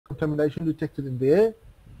contamination detected in the air,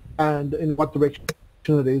 and in what direction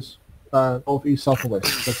it is, north, east, south, and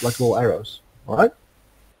west. That's like little arrows. All right.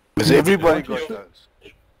 Has everybody got those?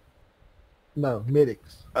 No,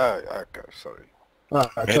 medics. Oh, okay, sorry.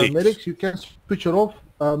 So medics, you can switch it off,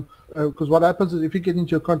 because what happens is if you get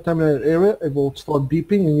into a contaminated area, it will start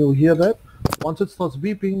beeping and you'll hear that. Once it starts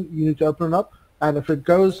beeping, you need to open it up, and if it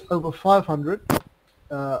goes over 500,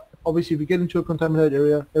 obviously if you get into a contaminated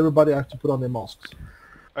area, everybody has to put on their masks.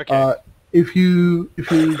 Okay. If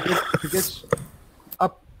it gets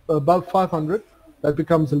up above 500, that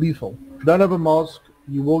becomes lethal. If you don't have a mask,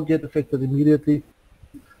 you will get affected immediately,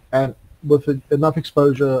 and with enough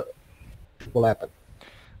exposure, it will happen.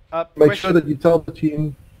 Make sure that you tell the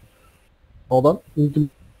team. Hold on. You need to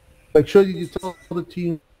make sure that you tell the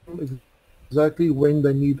team exactly when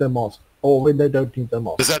they need their mask or when they don't need their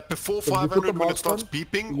mask. Is that before 500 when it starts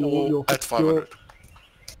beeping, or at 500?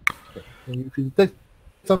 If you detect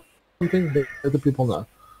something, let the people know.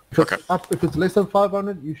 If it's less than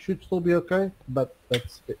 500, you should still be okay, but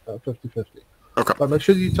that's 50-50. Okay. But make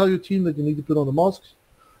sure you tell your team that you need to put on the masks.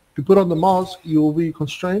 If you put on the mask, you will be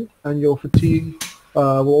constrained, and your fatigue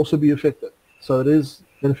will also be affected. So it is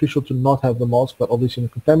beneficial to not have the mask, but obviously in a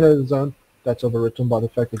contaminated zone, that's overwritten by the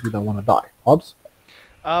fact that you don't want to die. Hobs?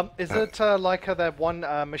 Is it like that one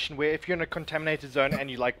mission where if you're in a contaminated zone and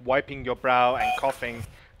you're like wiping your brow and coughing,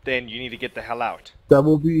 then you need to get the hell out? That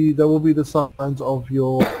will be the signs of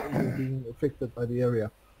your being affected by the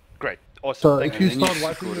area. Great, awesome. So if you start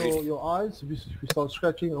wiping your eyes, if you start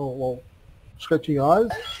scratching scratching your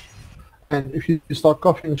eyes, and if you start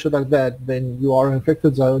coughing and shit like that, then you are in an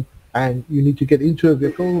infected zone and you need to get into a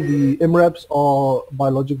vehicle. The MRAPs are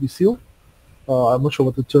biologically sealed. I'm not sure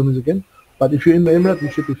what the term is again, but if you're in the MRAP,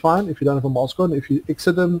 you should be fine if you don't have a mask on. If you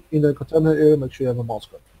exit them in a contaminated area, make sure you have a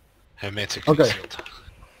mask on. Hermetically sealed.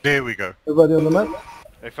 There we go. Everybody on the map?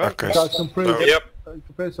 Okay. You guys can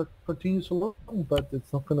press continue so long, but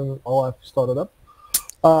it's not going to, I'll have to start it up.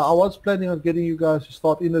 I was planning on getting you guys to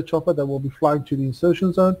start in the chopper that will be flying to the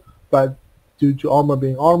insertion zone, but due to armor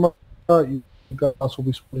being armor, you guys will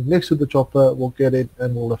be spawning next to the chopper, we'll get it,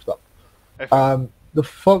 and we'll lift up. The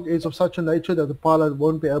fog is of such a nature that the pilot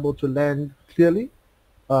won't be able to land clearly.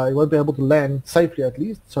 He won't be able to land safely, at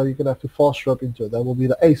least, so you're going to have to fast rope into it. That will be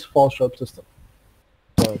the ACE fast rope system.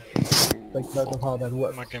 So take note of how that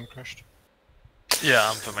works. My game crashed. Yeah,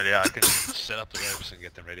 I'm familiar. I can set up the ropes and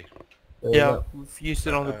get them ready. Yeah, we've used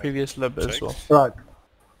it on the previous lab as well. Right.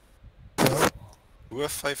 Hoe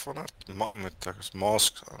 500 met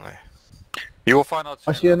mask. Nee. You will find out.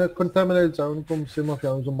 As jy in 'n contaminated zone kom, sê maar vir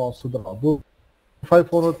jou om 'n mask te dra.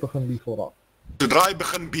 500 begin lief voorraad. Zodra hy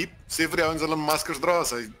begin beep, sê vir die ouens hulle maskers dra.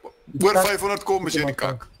 As hy oor 500 kom, is jy in die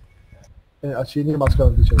kak. En as jy nie 'n masker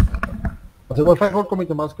het, is jy in die kak. As jy oor 500 kom met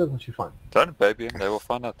 'n masker, dan is jy fine. Don't baby, they will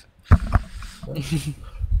find out.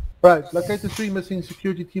 Right, locate the 3 missing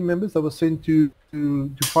security team members that were sent to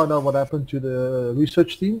find out what happened to the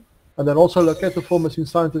research team, and then also locate the 4 missing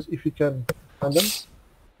scientists if you can find them.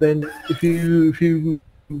 Then if you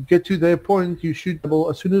get to their point, you should be able,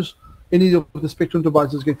 as soon as any of the Spectrum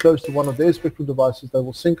devices get close to one of their Spectrum devices, they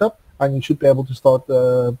will sync up, and you should be able to start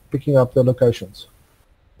picking up the locations.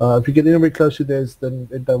 If you get anywhere close to theirs, then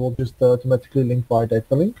they will just automatically link via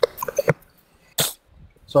data link.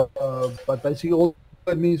 So, but basically all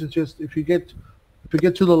that means is just if you get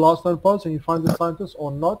to the last known pods and you find the scientist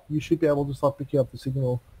or not, you should be able to start picking up the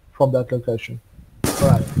signal from that location.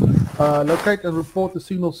 Alright. Locate and report the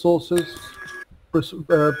signal sources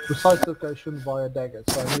precise location via dagger.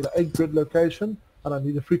 So I need an 8-grid location and I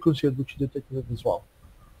need a frequency at which you detected it as well.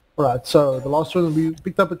 Alright, so the last one, we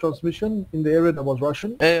picked up a transmission in the area that was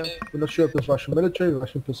Russian. Yeah. We're not sure if it's Russian military,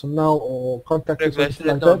 Russian personnel, or contactors or anything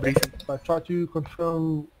like that. But try to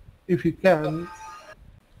confirm if you can.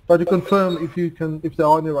 Try to confirm if there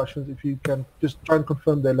are any Russians, if you can just try and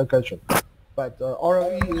confirm their location. But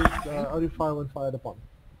ROE is only fire when fired upon.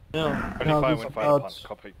 Yeah. Only fire when fired upon,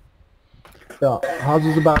 copy. Yeah,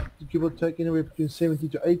 houses about, give or take, anywhere between 70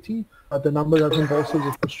 to 80, but the number doesn't also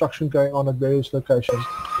there's construction going on at various locations.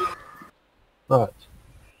 Right.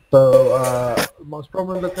 So, most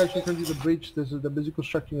prominent location can be the bridge. They're busy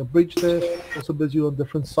constructing a bridge there, also busy on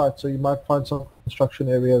different sites, so you might find some construction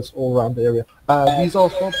areas all around the area. These are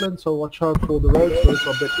swamplands, so watch out for the roads. Those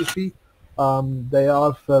are a bit iffy. They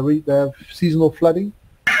have seasonal flooding,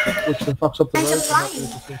 which can fuck up the roads and not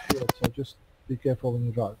interesting fields, so just be careful when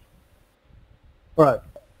you drive. Alright,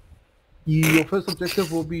 your first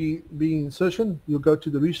objective will be insertion. You'll go to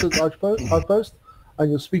the research outpost and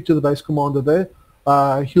you'll speak to the base commander there.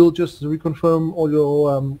 He'll just reconfirm all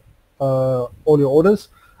your orders,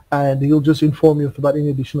 and he'll just inform you about any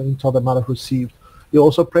additional intel they might have received. You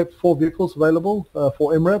also prepped 4 vehicles available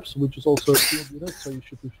for MRAPs, which is also a field unit, so you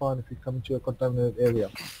should be fine if you come into a contaminated area.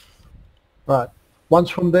 Right. Once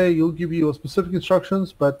from there, you'll give you specific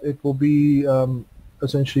instructions, but it will be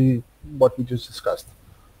essentially what we just discussed.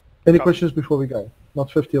 Any questions before we go? Not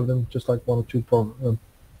 50 of them, just like 1 or 2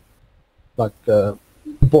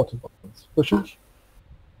 important ones. Questions?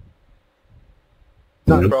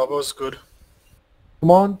 No. Bravo's good.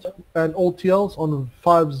 Command and all TLs on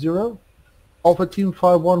 5-0. Alpha Team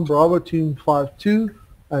 5-1, Bravo Team 5-2,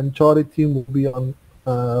 and Charlie Team will be on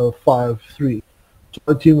 5-3.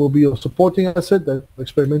 Charlie Team will be your supporting asset, the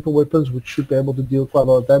experimental weapons, which should be able to deal quite a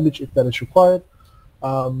lot of damage if that is required.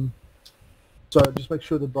 So just make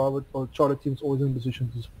sure the Bravo or Charlie Team is always in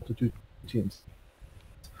position to support the 2 teams.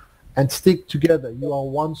 And stick together. You are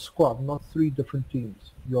one squad, not 3 different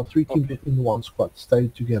teams. You are 3 teams in one squad. Stay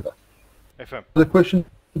together. FM. The question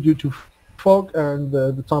due to fog and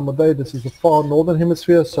the time of day, this is the far northern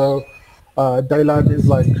hemisphere, so daylight is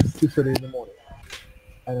like 2:30 in the morning,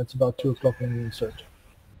 and it's about 2 o'clock when you insert.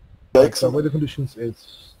 So weather conditions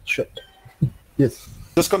is shit. Yes.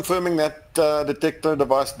 Just confirming that detector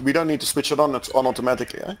device, we don't need to switch it on, it's on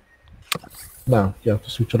automatically, eh? No, you have to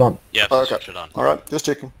switch it on. Yeah, Okay. switch it on. Alright, just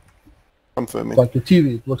checking. Confirming. Like your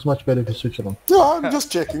TV, it looks much better if you switch it on. Yeah, I'm just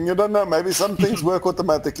checking. You don't know. Maybe some things work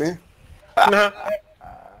automatically.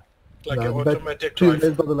 Like an No, automatic two drive.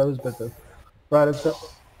 left by the low is better. Right, let's go.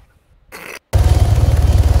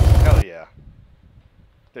 Hell yeah.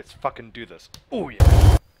 Let's fucking do this. Oh yeah.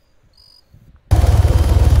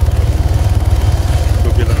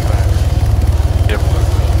 We'll be like that. Yep.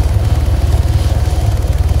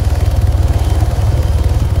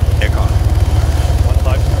 Aircon. One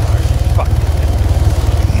life. Fuck.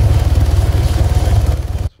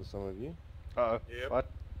 For some of you. Uh-oh. Yep. What?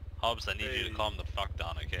 Hobbs, I need you to calm the fuck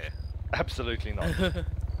down, okay? Absolutely not.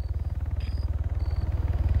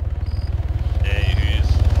 Hey, who's...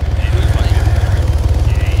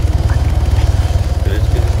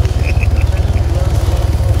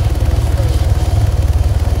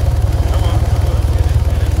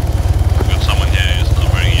 I've got someone here who's not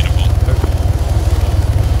wearing a uniform.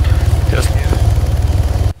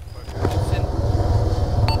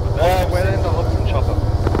 Well in the Hobs and chopper.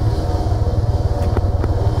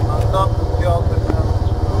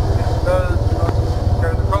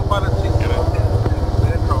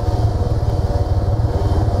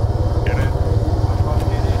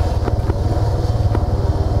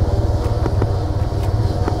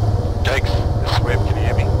 Jakes, this web, can you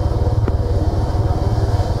hear me?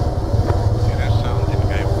 See, there's sound in the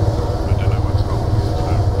game. I don't know what's wrong.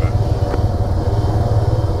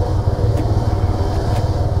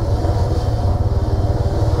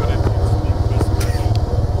 But it needs to be dispatched.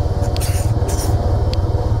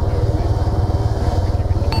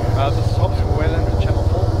 This is Hobs from Wayland with Channel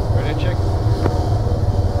 4. Radio check.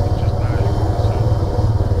 Just now you can sound.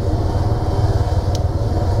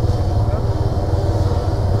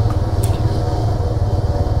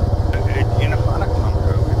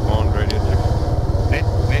 On radio check. Net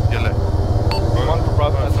julle. One for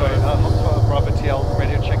Bravo, sorry, Hobs for Bravo TL.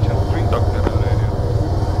 Radio check Channel 3. Doctor no radio.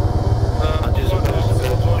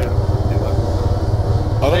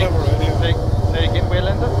 I don't have a radio. Say again,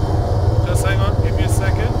 Waylander. Just hang on, give me a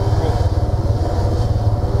second.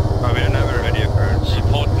 Oh, we don't have a radio card.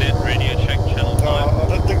 Support net radio check channel 5. I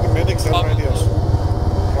don't think the medics have radios.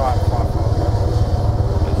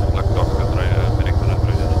 Like doctor radio, medical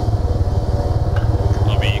radio.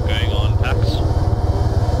 Are we going on PAX?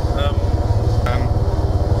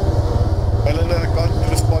 Belinda, I can't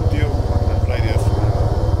respond to you on the radios.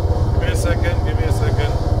 Give me a second, give me a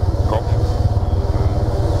second. Copy.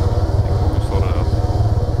 We'll sort it out.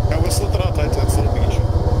 Yeah, we'll sort it out later, it's not a big issue.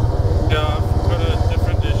 Yeah, I've got a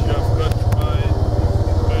different issue. I've got my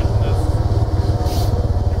version is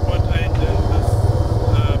 2.8 and this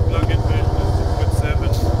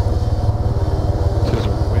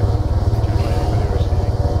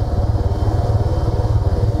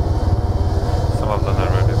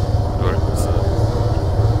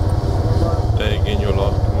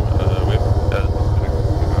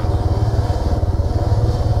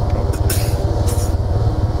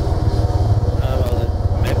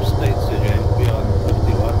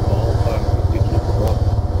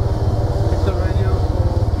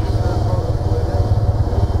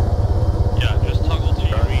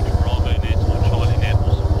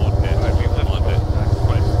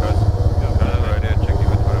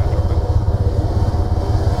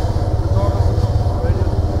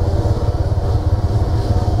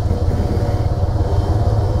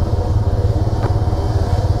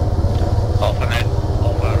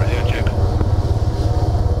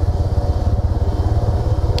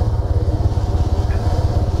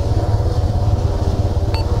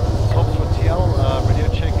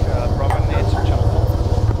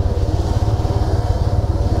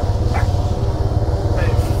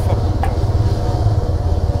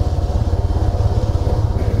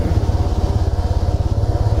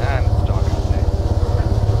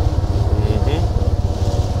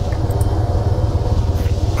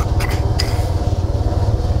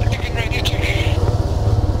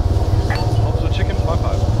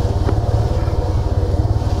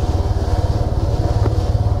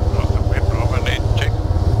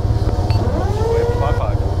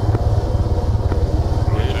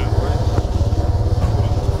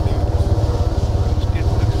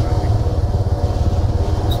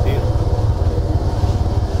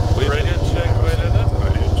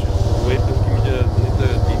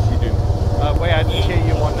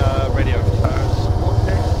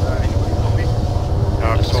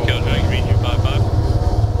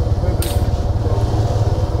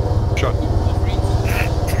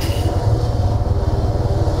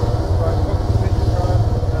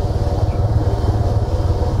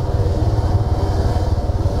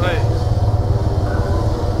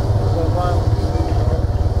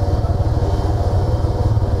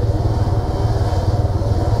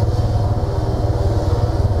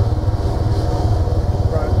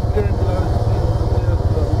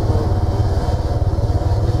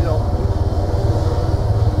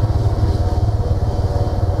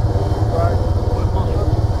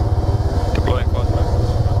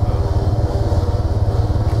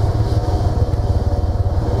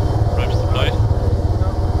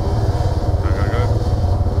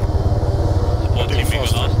What team we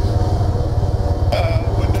got on?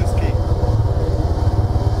 Windows key.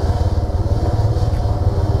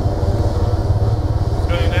 Who's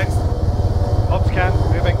going next? Hobs can,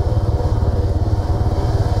 moving.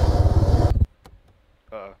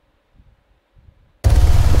 Uh-oh.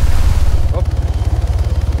 Oh.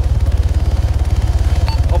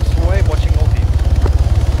 Hobs away, watching all teams.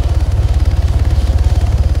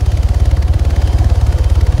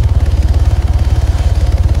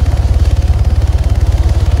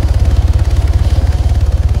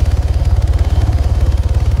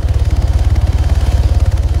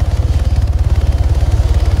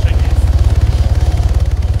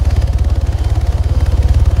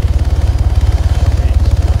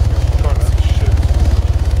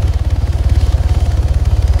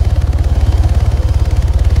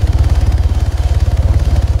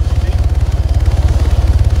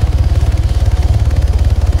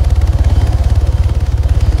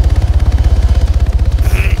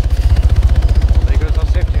 There goes our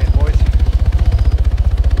safety net, boys.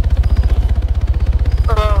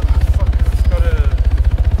 Fuck, I've got a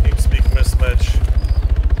TeamSpeak mismatch.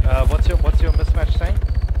 What's your mismatch saying?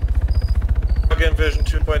 Login version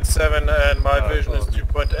 2.7 and my version is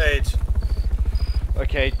 2.8.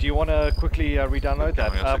 Okay, do you want to quickly re-download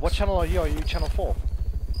Channel that? What 6. channel are you? Are you channel 4?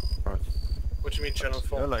 What do you mean channel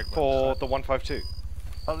 4? For the 152?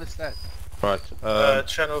 Right.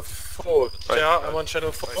 Channel 4. Yeah, I'm on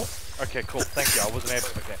channel 4. Okay, cool. Thank you. I wasn't able.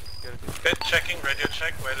 Okay. Okay, checking, radio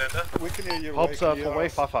check, Waylander. We can hear you. Hobs for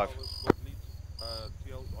wave 55.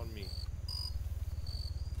 TL's on me.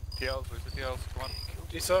 TLs, where's the TLs? Come on.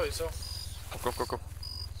 ISO. Kom.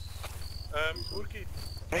 Oerkie,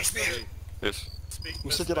 Yes. speak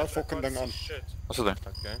Hoe sit jy daai fucking ding aan? Shit. Wat is dat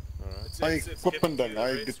ding? Okay, alright. Hy It's equipment getting ding,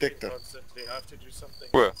 hy rate detector. speed constantly. I have to do something.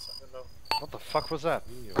 Where? else, I don't know. What the fuck was that?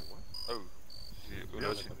 Oh. Hoe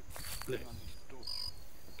was die?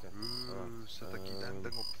 Oeh, sit ek die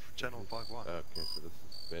ding op channel 51. Okay, so this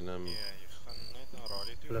is Venom. Ja, jy gaan net na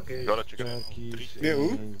radio toe. Got it, chicken. Turkeys. Nee,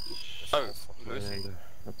 hoe? Oh, hoe is die?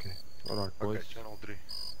 Okay, alright boys. Okay, channel 3.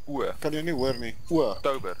 Oeh, Kan jy nie hoor nie. O.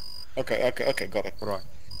 Oktober. Okay, got it. Alright.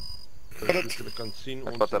 So Got it. as julle kan sien,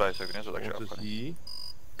 Ek ons battery sou ek nie so ek ons is sê. hier.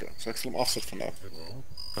 Okay, so ek sal hom afsit van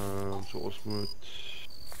nou. So ons moet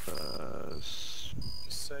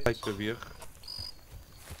Say- tyd beweeg.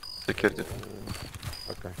 Verkeerd dit.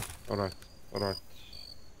 Okay, alright.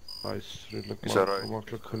 Hy is redelik Is hy right?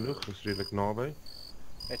 maklik genoeg, is redelik naby.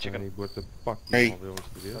 Hey, En chicken. die boot 'n pad Hey. naby ons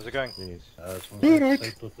beweeg. How's it going? Yes.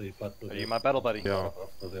 Are you my battle buddy? Ja.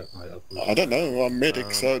 I don't know, I'm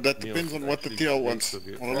medic, so that depends on what the TL wants. I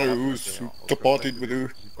don't know who's gepartied with who.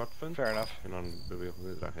 Die pad vind, Fair enough. en dan beweeg ons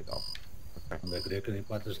net reguit af. Okay. Ek reken die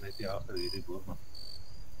pad is net hier agter hierdie boom.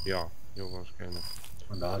 Ja, heel waarskynlik.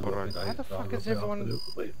 Vandaar loop Alright. ek Why the fuck is everyone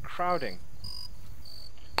agter. crowding?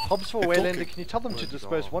 Hobs for They're Waylander, talking. can you tell them to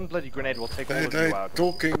disperse? One bloody grenade will take all of you They're out.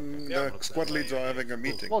 talking, the squad leads are having a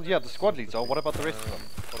meeting. Well, yeah, the squad leads are. What about the rest of them?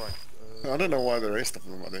 Alright, I don't know why the rest of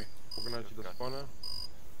them are there. organise die spanne.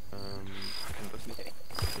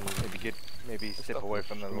 Maybe step away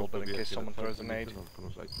from them a little bit in case someone throws a nade. Dan kan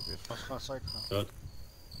ons uitbeweeg.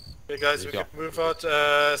 Okay guys, we Yeah. can move out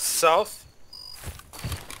south.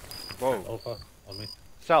 Whoa. Alpha, on me.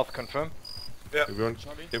 South, confirm. Everyone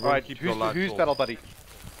Alright, keep your lights who's off. battle buddy?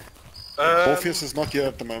 Morpheus is not here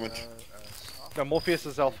at the moment. No, Morpheus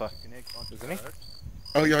is Alpha, isn't he?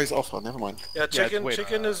 Oh yeah, he's alpha, never mind. Yeah, chicken, weird.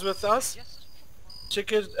 chicken is with us.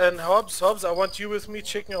 Chicken and Hobs, I want you with me.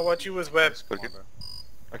 Chicken, I want you with Web.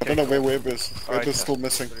 I don't know where Webb is. Webb Alright. is still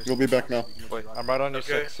missing. He'll be back now. I'm right on your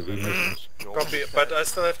Okay. 6. Copy, but I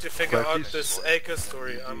still have to figure out this acre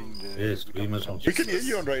story. Yes, we must on. We can hear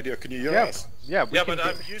you on radio. Can you hear Yeah, us? yeah, we Yeah, can but do-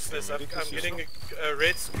 I'm useless. I'm getting a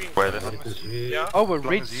red screen. Waylander. Yeah. Oh, a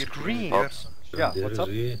red screen. Hobs. Yeah, what's up?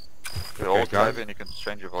 You hold drive and you can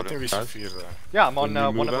change your Wat volume. is die 4 daar? Yeah, I'm on When we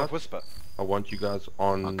one move above out- Whisper. I want you guys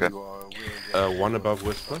on Okay. one above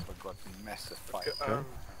Whisper. Um,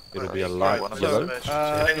 It'll be a light one above yellow.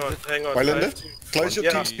 hang on. I have Waylander, to- close your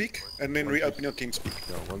Yeah. TeamSpeak and then reopen your TeamSpeak.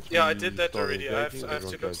 Once Yeah, I we did that start already. I have engaging, to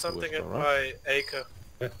everyone look goes to something Whisper, at right? my acre.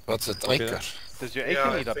 Wat is het Okay. eiker? Does your Yeah, AK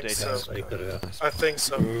I need think updating? so. Zeker, ja. I think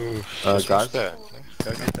so. Guys,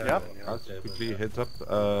 Yeah. guys, quickly heads up.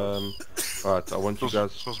 Right, I want you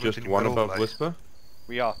guys Zoals met just die one middel above bly. Whisper.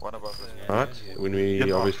 We are. One above us. Right, when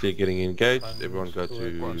we obviously getting engaged, everyone go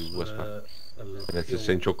to Whisper. And it's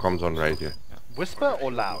essential comms on radio. Whisper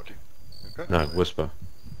or loud? No, Whisper.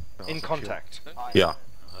 In contact. Yeah.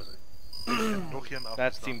 Nog geen af.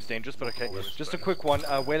 That seems dangerous, but okay. Just a quick one.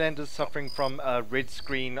 Waylander's suffering from a red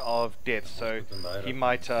screen of death, so he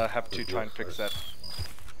might have to try and fix that.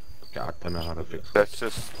 Okay, I don't know how to fix it. That's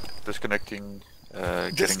just disconnecting getting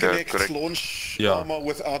the Disconnect, correct... launch Yeah. armor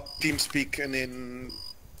without TeamSpeak, and then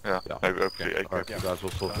Yeah, Yeah. maybe hopefully Okay. Alright, you guys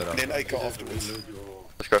will sort that out. then AK afterwards. Reload your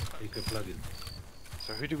Let's go. AK plugin.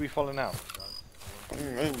 So who do we follow now?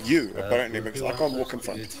 You, apparently, because I can't walk in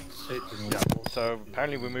front. So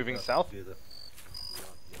apparently we're moving south.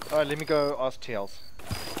 Alright, let me go ask TLs.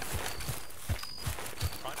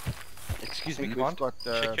 Excuse me, command.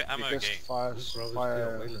 Check your ammo again. Fire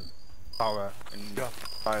Power in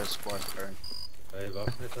fire squad going.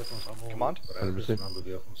 Command? 100%.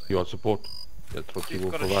 You are support. That's what you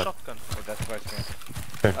will Got a provide. shotgun. Oh, that's right,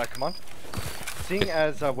 Okay. command. Seeing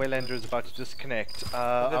as Waylander is about to disconnect,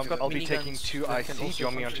 I'll be taking 2 IC. Do you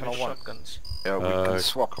want me on channel 1? Shotguns. Yeah, we can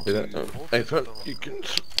swap. Hey, Phil,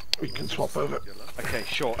 we can swap over. Okay,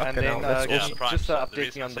 sure. And Okay, then now let's Yeah, just Prime, so the update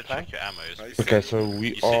reason me I on the said plan. check your ammo is Okay, so we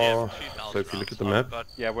you said you have are. 2,000 So if you look at the rounds. map. I've got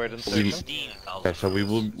Yeah, we're in the We- station. 16,000 Okay, so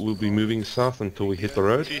we'll be moving south until we hit the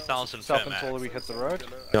road. 2,000 South per until max. we hit the road.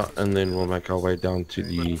 Yeah, and then we'll make our way down to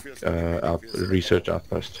the research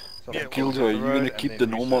outpost. So Yeah, from Killjoy, the you're road gonna and keep then the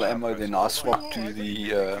normal research ammo, outpost. then I swap to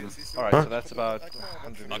the... Alright, Huh? so that's about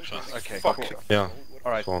 100 Not meters. sure. Okay, Fuck. cool. Yeah.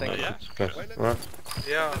 Alright, So, thank you. okay, alright.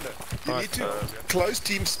 Yeah. You need to close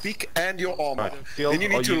TeamSpeak and your armor. Right. Phil, Then you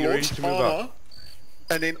are need to you ready launch to move armor. up?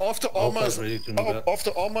 And then after Alpha's ready to move up.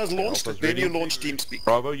 after armor is launched, Alpha's then ready. you launch TeamSpeak.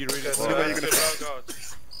 Bravo, you ready? Okay, so Well, I you're have to gonna- log out.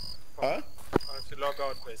 Huh? I have to log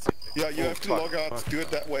out basically. Yeah, you have to log out, do it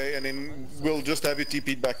that way, and then we'll just have you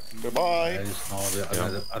TP'd back. Bye-bye. Hij is nou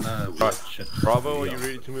weer aan een Right. shit. Bravo, are you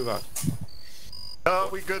ready to move out?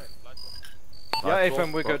 We good. Yeah, Right,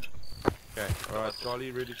 FM, we're good. Okay, alright,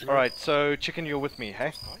 Charlie, ready to move? Alright, so Chicken, you're with me,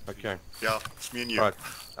 hey? Okay, Yeah, it's me and you. right.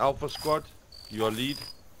 Alpha squad, you are lead.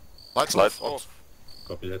 Lights Lights off.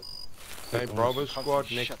 Copy that. Okay, Bravo squad,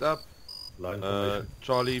 next up. Line formation.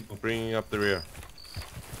 Charlie bringing up the rear.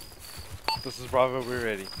 This is Bravo, we're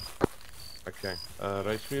ready. Okay,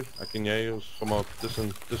 Reismuur, ek en jy ons kom maar tussen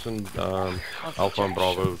Alpha en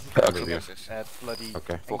Bravo in die weer. That bloody...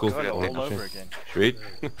 Okay, Oh cool. God, all 100%. over again. Sweet.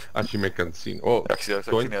 As jy my kan sien. Oh, Ek sien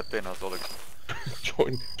join, nie 'n 10 as wat ek...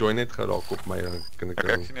 join net geraak op my kan ek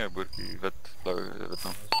Ek sien nie 'n boertjie wit blou wit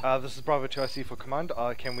nou. This is Bravo 2IC for command.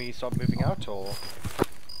 Can we start moving out or...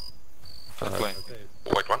 Just plain.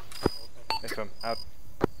 White one. FM, out.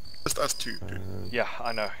 Just us two, dude. Yeah,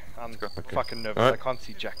 I know. I'm go. Okay. fucking nervous. Alright. I can't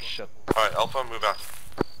see jack shit. Alright, Alpha move out.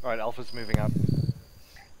 Alright, Alpha's moving out.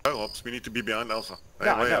 Oh, Hobs, we need to be behind Alpha.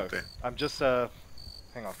 Yeah, I way know. up there. I'm just,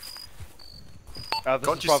 hang on. This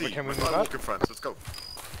Can't is you Bravo, see? can we Let's move not out? walk in front. Let's go.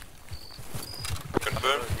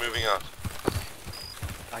 Confirmed, moving out.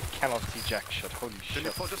 I cannot see jack shit, holy Can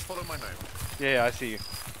shit. you just follow my name? Yeah, I see you.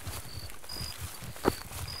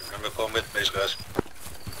 Remember combat base, guys.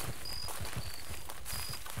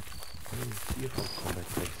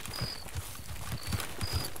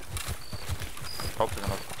 Hoop er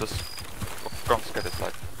dan ook. Dus op kans get it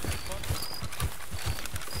like.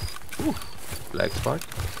 Black spike.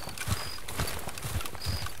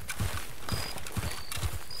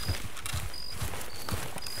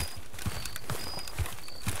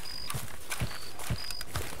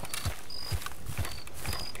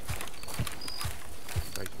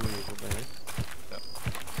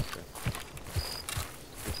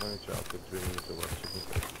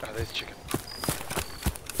 Oh, there's chicken.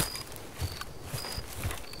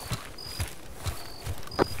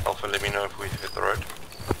 Alpha, let me know if we hit the road.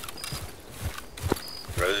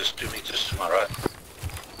 Road is 2 meters to my right.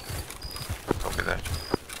 Copy that.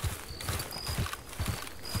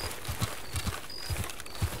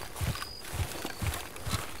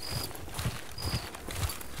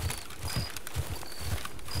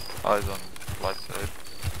 Eyes on lights ahead.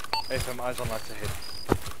 FM, eyes on lights ahead.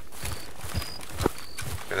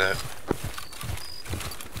 Copy that.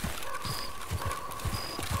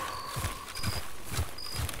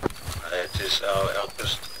 It is our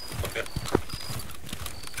outpost. Okay.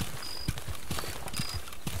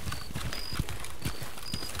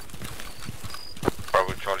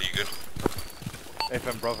 Bravo, Charlie, you good?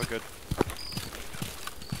 FM, Bravo, good.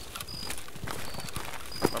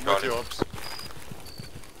 I'm with you, Hobs.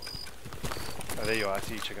 Oh, there you are, I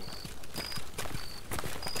see you, chicken.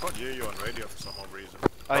 Can't hear you on radio for some odd reason.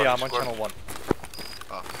 Oh yeah, I'm on squad. channel 1.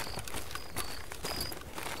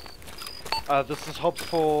 Ah. This is Hobs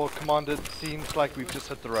for command. It seems like we've just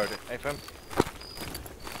hit the road. FM?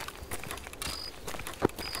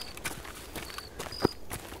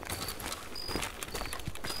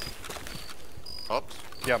 Hobs,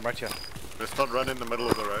 Yeah, I'm right here. let's not run in the middle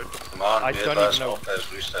of the road. Come on, I be don't advised, even know. Alpha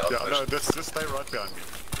has reached the Yeah, outpost. no, just stay right behind me.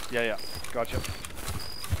 Yeah, yeah, gotcha.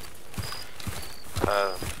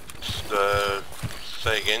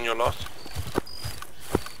 Say again your last.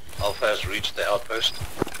 Alpha has reached the outpost.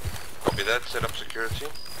 Copy that, set up security.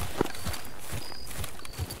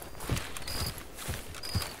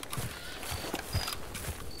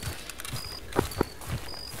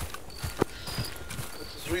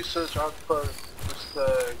 This is research outpost. This is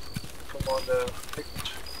the commander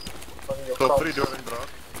picked on your Top comms. 3 doing, bro.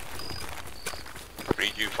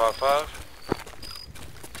 Read you 5-5.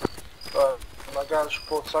 My guys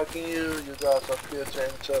report sighting you. You guys are clear to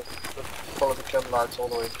enter. Follow the chem lights all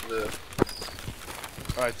the way to the...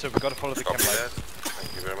 Alright, so we've got to follow the chem Copy lights. that.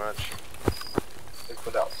 Thank you very much. They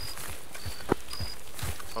put out.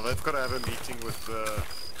 Well, they've got to have a meeting with the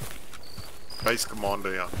base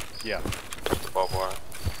commander, yeah. Yeah. Just the barbed wire.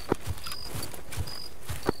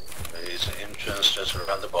 There is an entrance just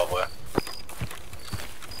around the barbed wire.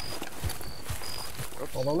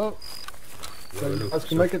 Hello. So you guys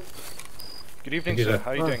can make it. Good evening, sir.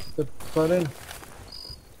 How are you doing? Step right in.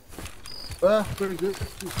 Pretty good.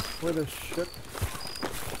 Just weather shit.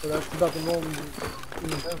 So that's about the norm.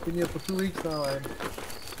 I've been here for 2 weeks now, and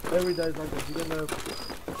every day is like this. You don't know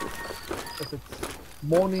if it's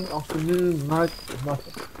morning, afternoon, night, or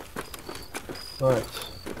nothing. Alright.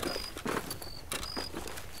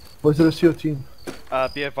 What's the rest of your team?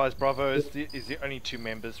 Be advised, Bravo is the only 2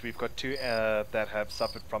 members. We've got 2 that have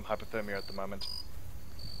suffered from hypothermia at the moment.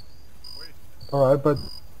 Alright, but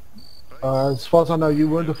as far as I know, you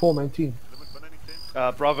weren't a 4-man team.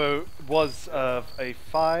 Bravo was a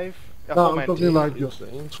 5. A No, 4-man I'm talking team. like your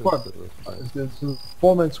squad. It's a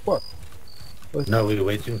 4-man squad. No, we're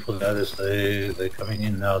waiting for the others. They're coming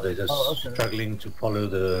in now. They're just okay. struggling to follow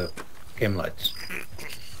the chem lights.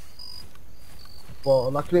 Well,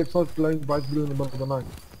 luckily it's not glowing bright blue in the middle of the night.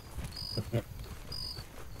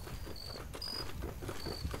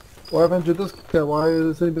 Why haven't you just care? Why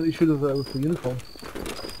is anybody issued with the uniform?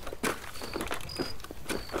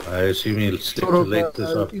 I assume he'll stick Sort to of, late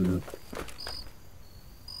this afternoon.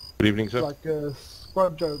 Good evening, sir. Like a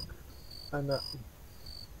squad joke. And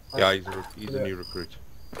Yeah, he's a yeah. new recruit.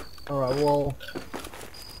 Alright, well,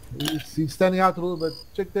 he's standing out a little bit.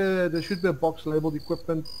 Check there should be a box labeled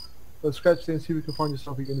equipment. Scratch there and see if you can find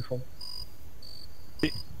yourself a uniform.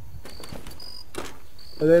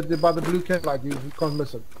 They're by the blue can, like you can't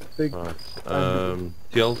miss it. Big. Alright.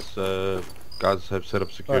 TLs, guys have set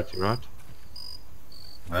up security, right?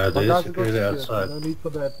 There My is guys have got security outside. No need for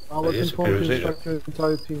that. I was There is informed to security. instruct your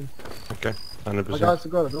entire team. Okay, My 100%. guys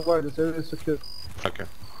have got it. Don't worry, this area is secure. Okay.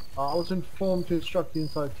 I was informed to instruct the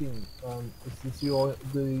entire team. This is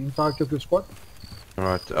the entirety of your squad.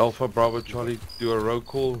 Alright, Alpha, Bravo, Charlie, do a roll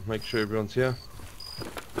call, make sure everyone's here.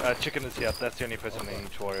 Chicken is here. That's the only person we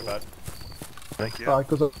need to worry about. Thank you.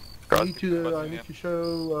 Because I God, need to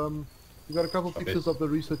show. We got a couple pictures of the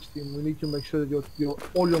research team. We need to make sure that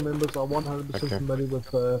all your members are 100% familiar with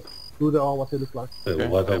who they are, what they look like. Okay.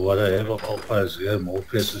 Whatever Alpha is here,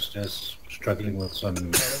 Morpheus is just struggling with some...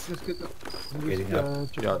 Let's just get Getting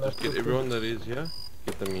up. check Yeah, that just get out. everyone that is here,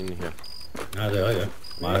 get them in here. No, they are here.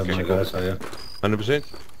 My Okay, guys are here. 100%?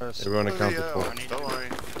 Everyone accounted for. Don't worry.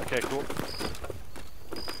 Okay, cool.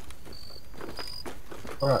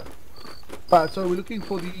 Alright. Right, so we're looking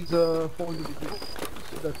for these 4 individuals.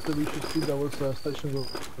 That's the research team that was stationed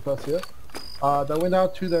with us here. They went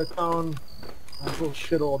out to their town,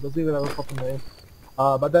 shit all, doesn't even have a proper name.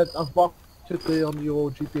 But that I've marked it there on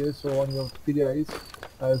your GPS or on your PDAs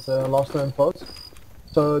as last known post.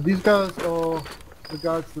 So these guys are the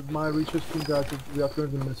guys that my research team guys that we are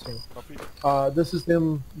currently missing. This is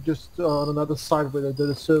them just on another site where they did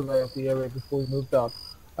a survey of the area before we moved out.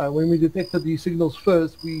 When we detected the signals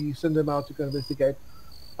first, we sent them out to go investigate.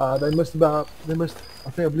 They missed, I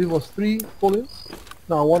believe it was 3 call-ins.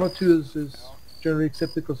 Now 1 or 2 is generally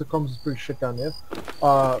accepted because the comms is pretty shit down there.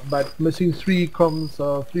 But missing 3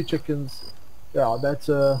 comms, 3 chickens, yeah, that's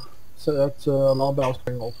alarm bells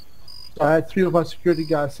going off. So I had 3 of my security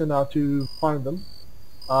guys sent out to find them.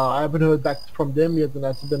 I haven't heard back from them yet, and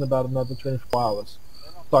that's been about another 24 hours.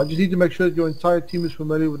 So I just need to make sure that your entire team is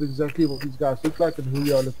familiar with exactly what these guys look like and who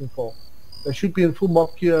you are looking for. They should be in full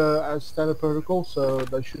mock gear as standard protocol, so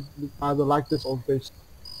they should look either like this or this.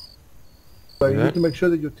 So you need to make sure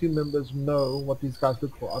that your team members know what these guys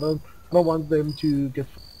look for. I don't want them to get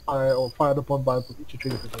fired upon by each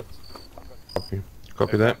trigger defense.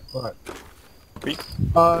 Copy that. Alright.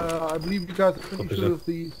 I believe you guys are finished with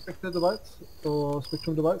the Spectre device or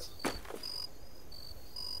Spectrum device.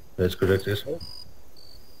 That's correct, yes.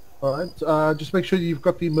 Alright, just make sure you've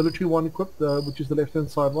got the military one equipped, which is the left hand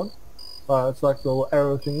side one. It's like the little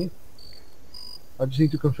arrow thingy. I just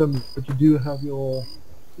need to confirm that you do have your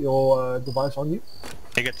device on you.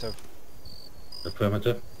 Negative.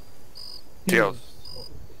 Affirmative. TLs.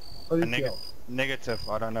 Oh, you Negative. TLs. Negative,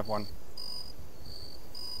 I don't have one.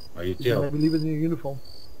 Are you You TL? maybe leave it in your uniform.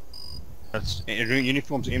 That's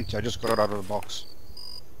uniform's empty, I just got it out of the box.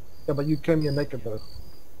 Yeah, but you came here naked though.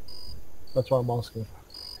 That's why I'm asking.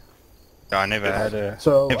 Yeah, I never had a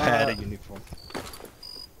uniform.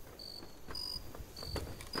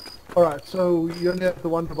 Alright, so you only have the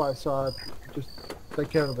one device, so just take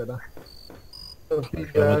care of it. So,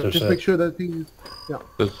 just make sure that things, yeah.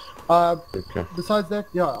 Okay. Besides that,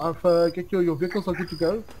 yeah, I've get your vehicles are good to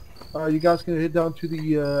go. You guys can head down to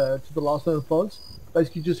the last known pods.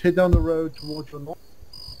 Basically, just head down the road towards your north,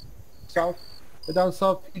 south. Head down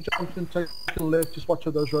south, junction, take a left. Just watch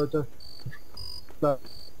out those roads. In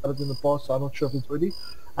the past, so I'm not sure if it's ready.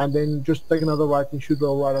 And then just take another right and should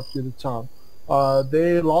go right up to the town.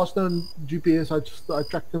 Their last known GPS, I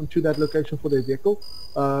tracked them to that location for their vehicle.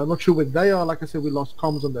 I'm not sure where they are. Like I said, we lost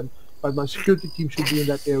comms on them, but my security team should be in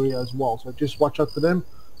that area as well. So just watch out for them.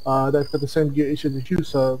 They've got the same gear issues as you,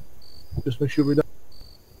 so just make sure we don't.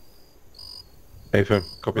 AFM,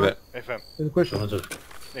 copy that. FM. Any questions?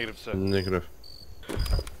 Negative, sir. Negative.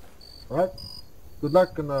 Alright. Good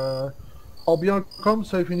luck, and I'll be on comms,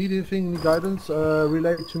 so if you need anything, any guidance,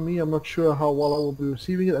 relay it to me. I'm not sure how well I will be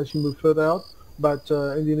receiving it as you move further out, but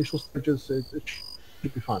in the initial stages, it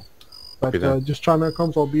should be fine. But just try my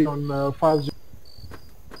comms. I'll be on 50.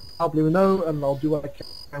 Let me know, and I'll do what I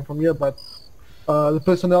can from here. But the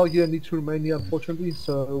personnel here need to remain here, unfortunately,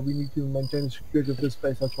 so we need to maintain the security of this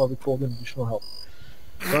space. That's why we called in additional help.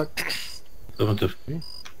 Right. FM,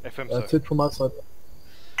 That's it from my side.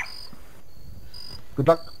 Good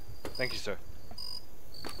luck. Thank you, sir.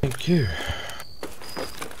 Thank you.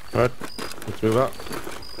 Alright, let's move up.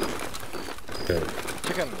 Okay.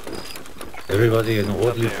 Chicken. Everybody in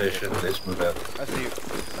orderly fashion, let's move out. I see you.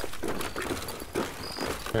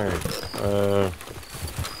 Okay.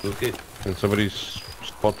 Okay. Can somebody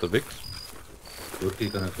spot the Vix? Okay,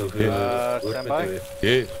 gonna go for stand by.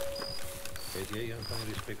 Yes.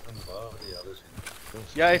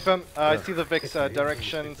 Yeah, FM, I see the Vix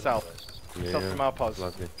direction south. Yeah, South from our pause.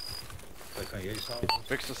 Lovely.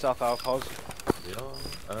 Vix to south our pause. Ja,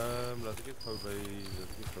 laat ek dit gou by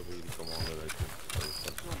die commander uit.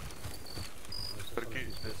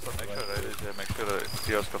 Make sure the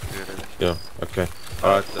TL's got clear. Yeah, okay.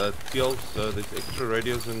 Alright, TLs, there's extra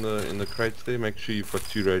radios in the crates there. Make sure you've got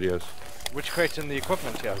 2 radios. Which crate in the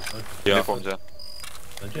equipment here? Yeah. Uniforms, yeah.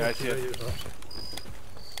 Yeah, I see it.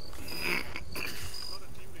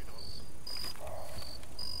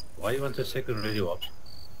 Why you want a second radio option?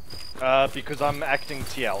 Because I'm acting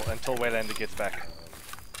TL until Waylander gets back.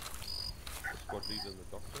 The squad leader and the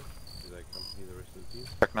doctor, do they accompany the rest of the team?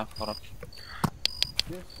 Back now, hold on.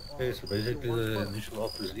 Okay, so basically the initial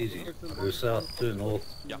op is easy. Go south, turn north,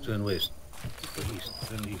 turn west. Turn east,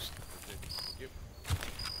 turn east.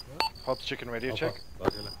 Hobs chicken radio check.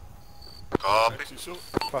 Copy.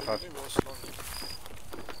 5-5.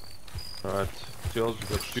 Alright, TLs, we've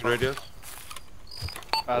got 2 radios.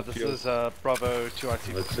 This is Bravo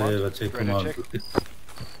 2RT. Let's say command.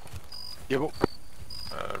 Yep.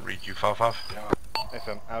 Read you 5-5.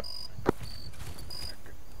 FM out.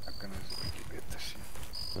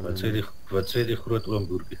 Wat sê die groot oom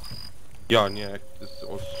boertjie? Ja, nee,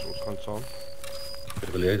 ons gaan saam.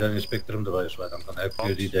 Wil jy dan die spectrum device waar dan kan ek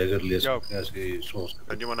vir die dagger lees as jy soos.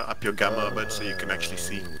 Don't you want to up your gamma a bit so you can actually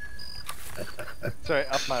see? Sorry,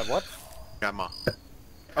 up my what? Gamma.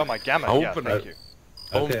 Oh, my gamma, yeah, thank you.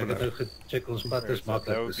 Okay, ek het nou gecheck ons pad is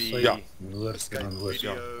maklik. Ja. Noord en oos.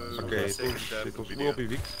 Ja. Okay, it will be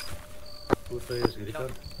Vix. Voertuig is hierdie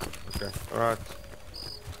kant. Okay, alright.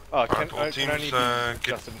 Oh, Alright, all can teams only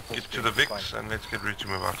get to the Vix and let's get ready to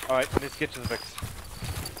move out. Alright, let's get to the Vix.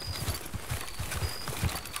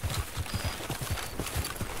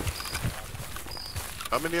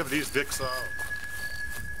 How many of these Vix are?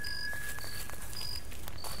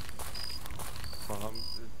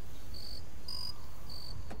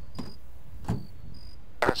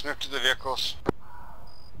 Let's move to the vehicles.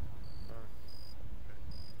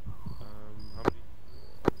 How many?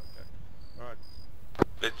 Okay. Alright.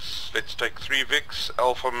 Let's take 3 Vix,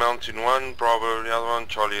 Alpha mounting 1, Bravo the other one,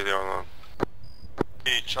 Charlie the other one.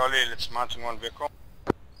 Hey Charlie, let's mount in 1 vehicle.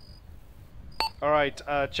 Alright,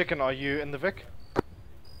 Chicken, are you in the Vic?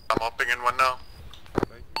 I'm hopping in one now.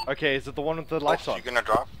 Okay, is it the one with the lights on? You gonna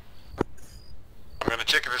drive? I'm gonna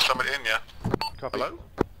check if there's somebody in here. Copy. Hello?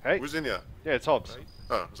 Hey? Who's in here? Yeah, it's Hobs.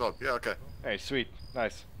 Oh, it's Hobbs. Yeah, okay. Hey, sweet.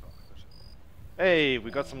 Nice. Hey,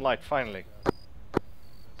 we got some light, finally.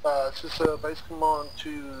 This is base command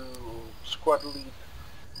to squad lead.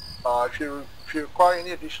 If you require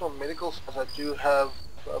any additional medicals, as I do have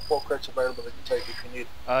 4 crates available that you can take if you need.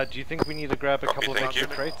 Do you think we need to grab a couple of extra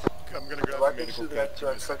crates? I'm gonna grab Right a next medical to kit.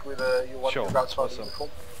 that truck with you want Sure, your ground squad awesome. uniform.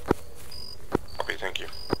 Copy, thank you.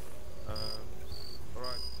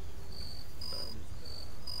 Alright.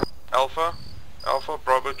 Alpha,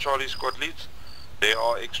 Bravo, Charlie squad leads. There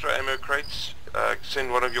are extra ammo crates.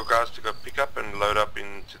 Send one of your guys to go pick up and load up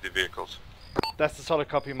into the vehicles. That's the solid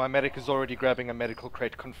copy. My medic is already grabbing a medical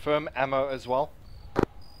crate. Confirm ammo as well.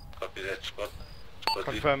 Copy that, squad.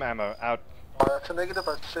 Confirm ammo. Out. It's a negative.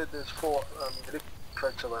 I said there's 4 medical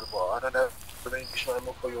crates available. I don't have any additional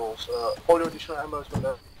ammo for yours. All your additional ammo is going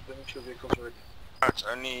to finish your vehicles already. It's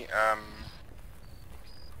only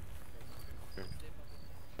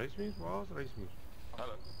Race me? Waar is race me?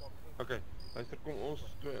 Hallo. Okay, luister, kom ons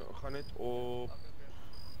gaan net op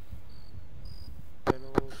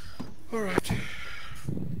channel.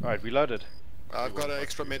 Alright, reloaded. I've got an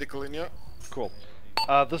extra medical in here. Cool.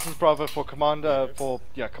 This is Bravo for command.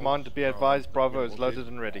 Command, be advised, Bravo is loaded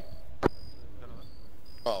and ready.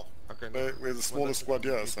 Well, we're the smallest squad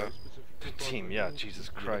here, so... Team, yeah, Jesus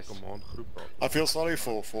Christ. I feel sorry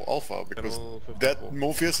for Alpha, because that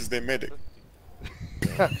Morpheus is their medic.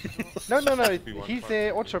 No, he's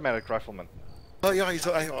the automatic rifleman. Oh yeah, he's...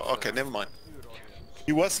 okay, never mind.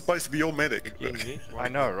 He was supposed to be your medic. I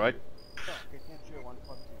know, right?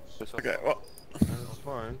 Okay, well... It's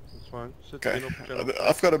fine, it's fine. Okay,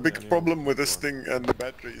 I've got a big problem with this thing and the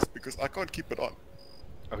batteries, because I can't keep it on.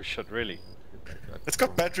 Oh shit, really? It's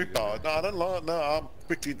got battery power. No, I don't know how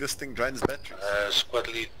quickly this thing drains batteries. Squad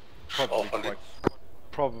lead.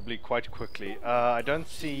 Probably quite quickly. I don't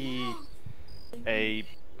see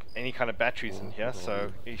any kind of batteries in here,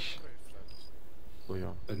 so ish.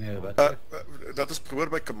 Dat is gehoord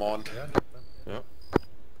by command. Yeah.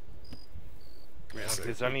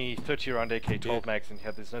 There's only 30 round AK-12 mags in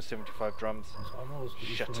here. There's no 75 drums.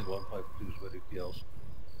 Shit. 152s.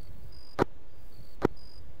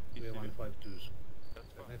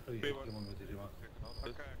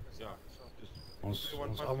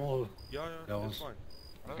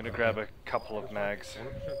 I'm gonna grab a couple of mags.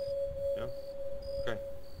 Yeah. Okay.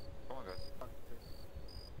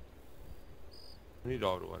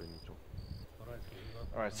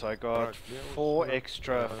 Alright, so I got 4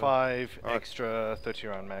 extra, 5 extra 30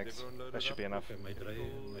 round mags. That should be enough.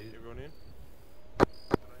 Everyone in?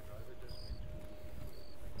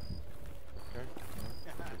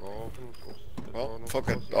 Well, fuck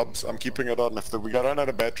it, I'm keeping it on. If we run out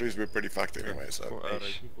of batteries, we're pretty fucked anyway, so...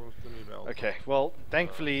 Okay, well,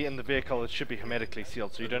 thankfully in the vehicle it should be hermetically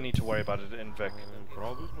sealed, so you don't need to worry about it in Vic.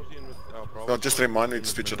 Well, just remind me to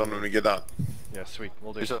switch it on when we get out. Yeah, sweet,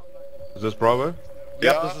 we'll do. Is this Bravo?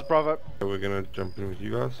 Yep, this is Bravo. So we're gonna jump in with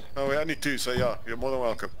you guys. Oh, we only 2, so yeah, you're more than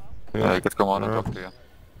welcome. Yeah, you could come on and talk to you.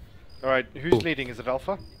 Alright, who's leading? Is it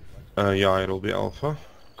Alpha? Yeah, it'll be Alpha.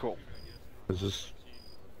 Cool. Is this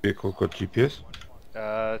vehicle got GPS?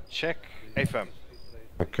 Check AFM.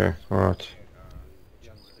 Okay, alright.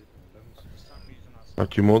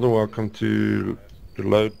 But you're more than welcome to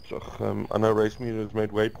load. I know race meter has made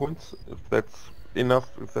waypoints, if that's enough,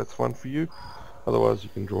 if that's fun for you. Otherwise you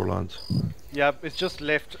can draw lines. Yeah, it's just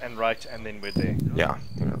left and right and then we're there. Yeah.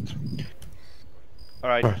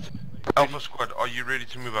 Alright. Alpha squad, are you ready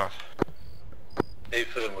to move out?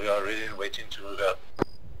 Affirm, we are ready and waiting to move out.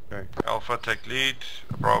 Okay. Alpha take lead,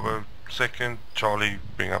 Bravo second, Charlie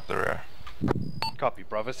bring up the rear. Copy,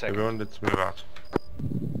 Bravo second. Everyone, let's move out.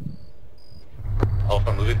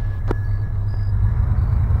 Alpha moving.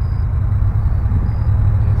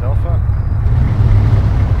 There's Alpha.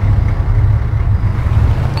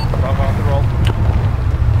 Bravo on the roll.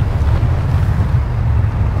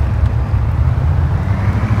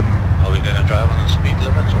 Are we gonna drive on the speed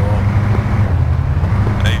limit or?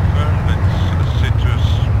 Affirm, let's set to us.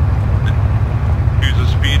 Use the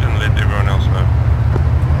speed and let everyone else know.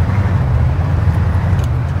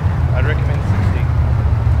 I'd recommend 60.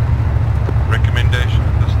 Recommendation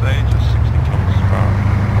at this stage is 60 kilometers per hour.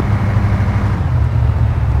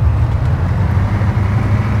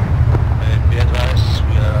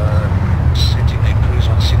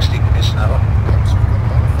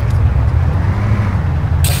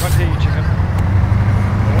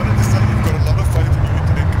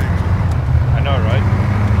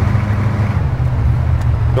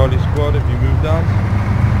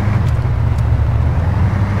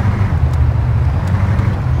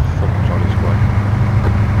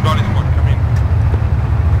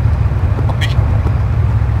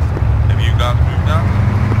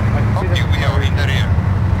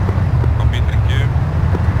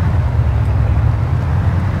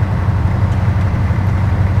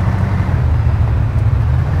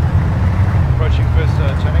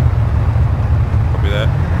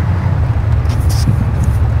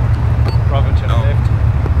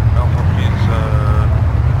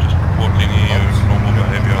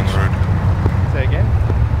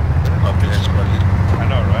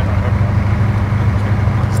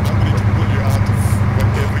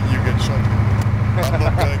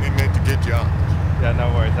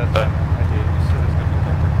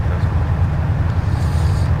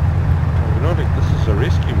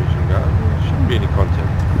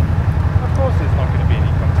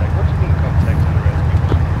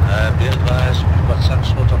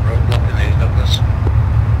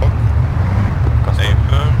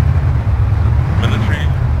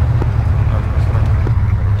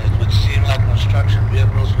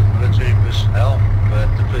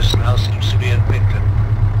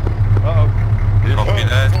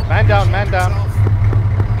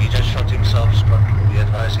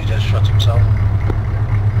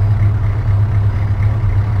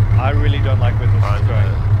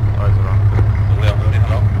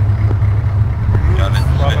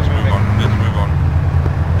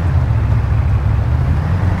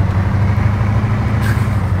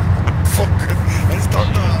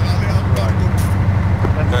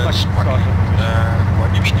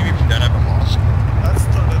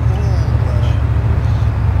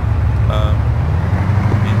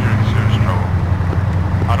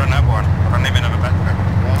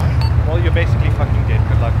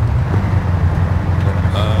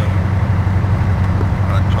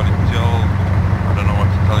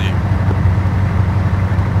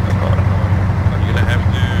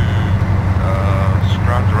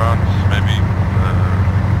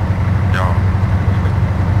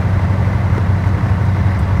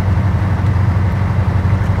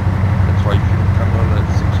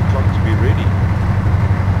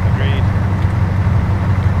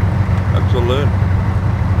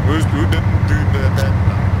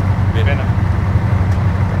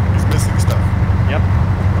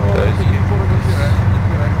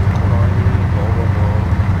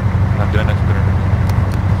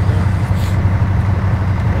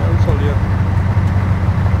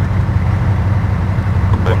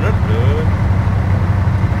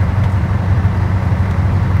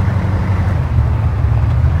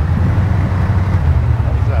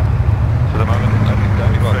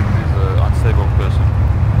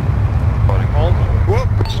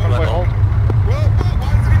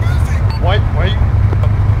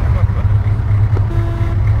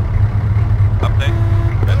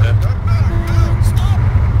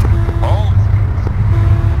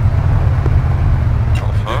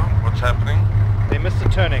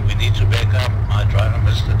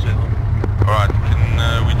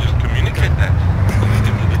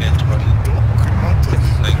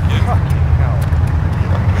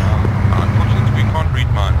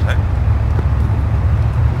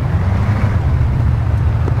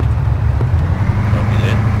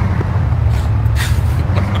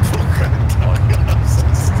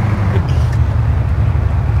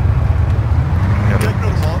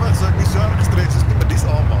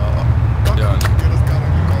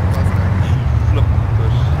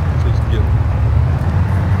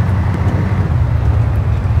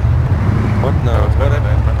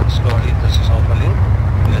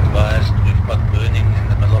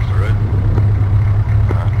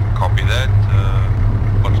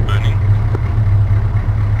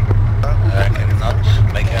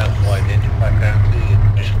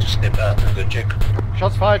 step out and go check.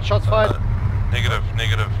 Shots fired, shots fired. Negative,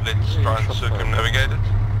 negative. Let's try and circumnavigate it.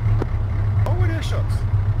 Oh, where are shots?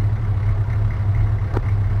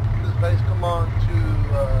 This is base command to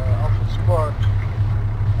Alpha Squad.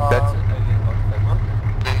 That's an alien artifact.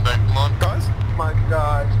 Back command, guys. My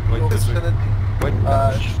guys, your vicinity.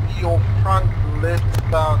 Your front left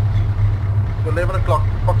about 11 o'clock,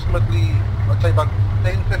 approximately, I'd say about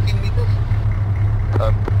 10-15 meters.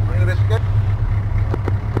 Investigate.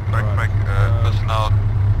 Back, personnel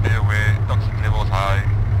there where toxic levels high,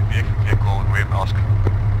 vehicle, wear mask.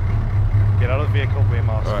 Get out of the vehicle, wear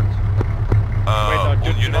mask. Alright.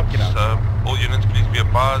 All units, please be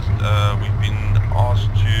advised, we've been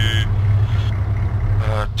asked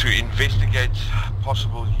to investigate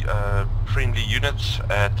possible friendly units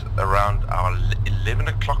at around our 11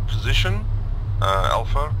 o'clock position.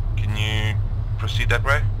 Alpha, can you proceed that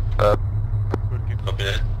way? Copy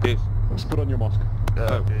that. Yes. Just put on your mask.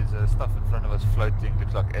 There's stuff in front of us floating,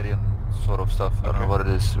 looks like alien sort of stuff. I don't know what it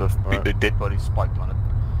is, with big dead bodies spiked on it.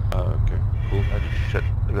 Okay, cool. Holy shit,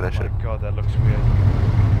 look at that shit. Oh my god, that looks weird.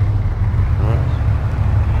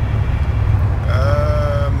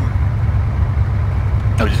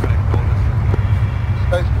 I'm just gonna ignore this.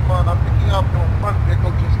 Space command, I'm picking up your front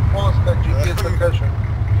vehicle just past that GPS location.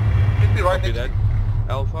 Should be right Copy next to that. you.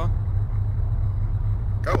 Alpha.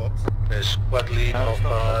 Go Hobs. There's squad lead,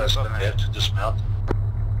 Alpha is going to have to dismount.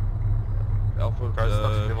 Alpha, Guys,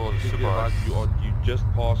 that's level please be super advised you just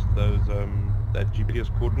passed those that GPS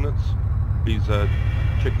coordinates. Please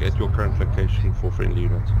check at your current location for friendly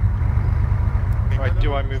units. Right,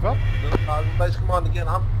 do I move up? Base command again,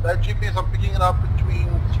 that GPS I'm picking it up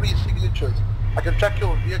between 3 signatures. I can track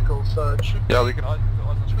your vehicle, so it should be Yeah, we can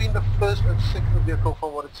between the first and second vehicle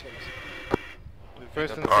from what it seems.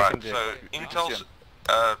 First and Alright, second so vehicle.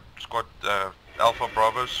 Intel, squad Alpha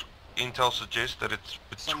Bravos, Intel suggests that it's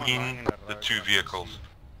between the two vehicles.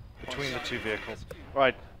 Between the two vehicles.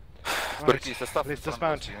 Right. But it's the stuff Let's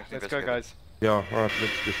dismount. Let's go, guys. Yeah, alright,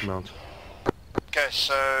 let's dismount. Okay,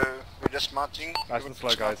 so we're dismounting. Nice and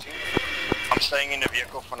slow, guys. I'm staying in the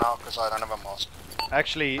vehicle for now because I don't have a mask.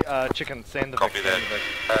 Actually, Chicken, send the Copy Vic, that. send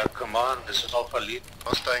the Vic. Command, this is Alpha lead.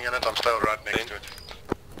 I'm staying in it, I'm still right next to it.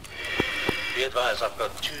 Be advised, I've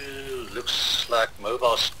got two, looks like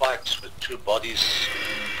mobile spikes with two bodies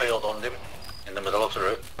impaled on them in the middle of the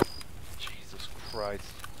road. Jesus Christ.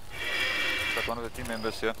 Is that one of the team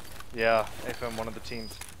members here? Yeah, FM, one of the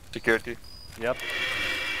teams. Security. Yep.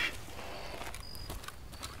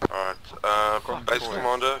 Alright, base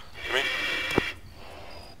commander, come in.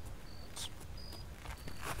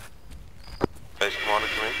 Base commander,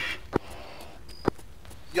 come in.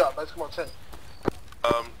 Yeah, base command, send.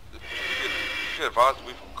 Should advise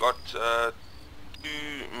we've got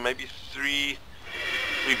maybe three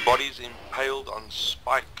bodies impaled on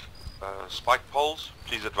spike poles.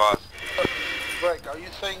 Please advise. Greg, are you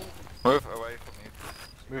saying Move away from me.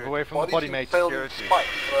 Move away from the bodies body, mate. impaled in Security.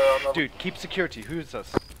 spikes? Dude, keep security. Who is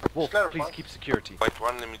this? Wolf, Clarify. please keep security. Wait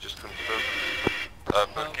one, let me just confirm.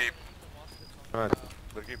 Keep. Alright,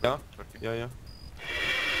 yeah? Yeah.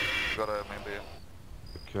 Got a member here.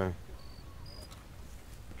 Okay.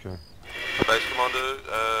 Okay. Base commander,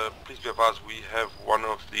 please be advised we have one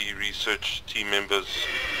of the research team members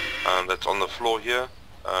that's on the floor here.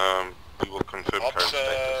 We will confirm current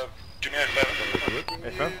status. Do me a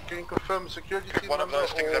favor. Can you confirm security If team one of member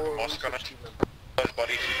those things have a or mask on research it. team member? Those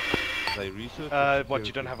bodies. They research. What,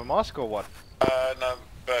 you don't have a mask or what? No,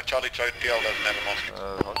 Charlie Joe DL doesn't have a mask.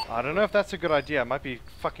 I don't know if that's a good idea. It might be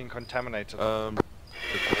fucking contaminated.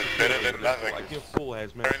 It's better than nothing. Like your full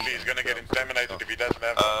hazmat. Apparently he's gonna get contaminated if he doesn't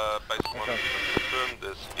have Base commander, confirm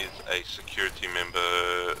this is a security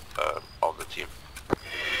member of the team.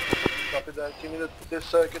 Copy that. Give me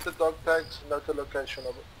this, get the dog tags, note the location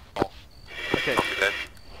of it. Okay. Copy that.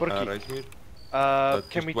 Burki, Raismir?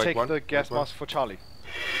 can we just wait take one, the gas wait one. mask for Charlie?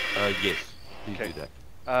 Yes. Please Okay. do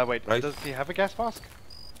that. Wait, Right. does he have a gas mask?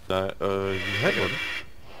 No, you had one.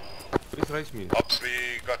 Please raise me. Ops,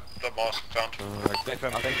 we got the mask found.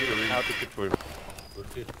 FM, thank you. I'll take it for him.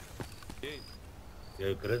 Good.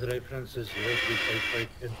 Your grid reference is 0355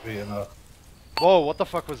 entry and a... Whoa, what the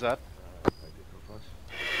fuck was that?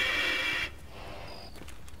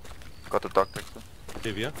 Got the dog texter.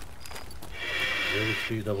 Here we are.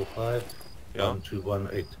 0355 Yeah.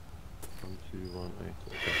 1218. 1218.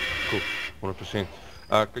 Okay, cool. 100%.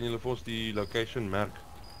 Kan julle vir ons die location merk?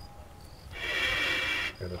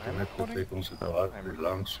 Ja, dat is net betrek ons het daar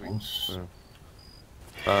langs ons.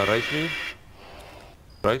 Raismir?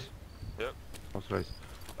 Reis? Ja. Ons reis.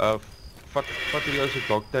 Vat hierdie ou se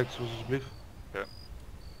dog tags asseblief. Ja.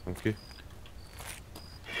 Dankie.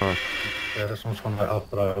 Right. Ja, dat is ons van de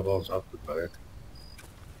afdraaibaals afgedraaid.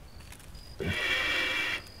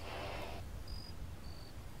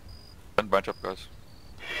 And bunch up, guys.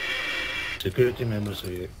 Security members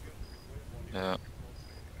here. Yeah.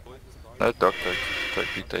 No dog tags.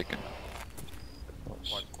 Take be taken.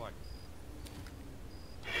 Spike.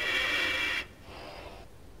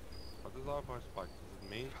 What is our by spike? Is it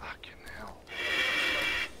me? Fucking hell.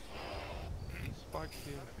 Spike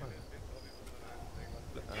here.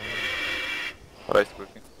 Race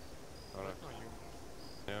cooking. Alright.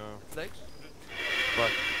 No. Legs?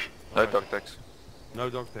 Spike. No dog tags. No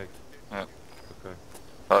dog tag. Yeah. Okay.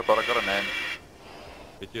 But I got a name.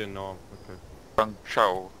 Weet je een naam? Okay. Kang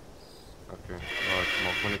Chao. Okay. Alright,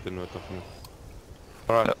 maak maar net 'n noot af.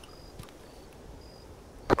 Alright. Yep.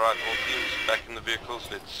 Alright, all teams back in the vehicles,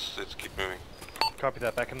 let's keep moving. Copy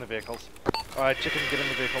that, back in the vehicles. Alright, chicken, get in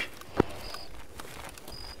the vehicle.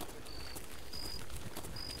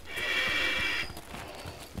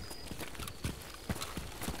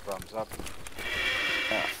 Thumbs up.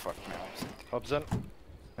 Ah, fuck me, I'm sitting. Hobs in.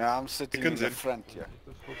 Yeah, I'm sitting in the front, yeah.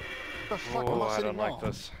 Oh, I don't like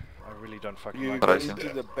this. I really don't fucking You like go this. into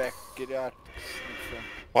the back, get out.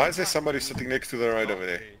 Why is there somebody sitting next to the road over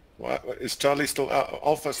there? Why, is Charlie still out?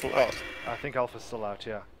 Alpha still out? I think Alpha's still out,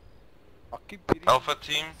 yeah. Alpha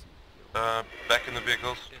team, back in the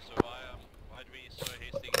vehicles.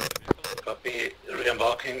 Copy,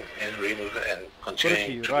 re-embarking and remove and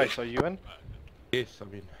continuing. Burki, right, are you in? Yes, I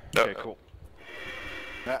mean. Okay, cool.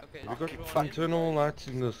 We got internal lights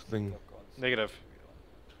in this thing. Negative.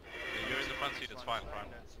 You're in the front seat, it's fine, Prime.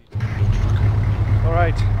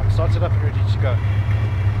 Alright, I'm started up and ready to go.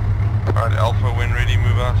 Alright, Alpha, when ready,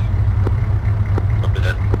 move out. Copy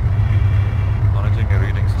that. Monitoring your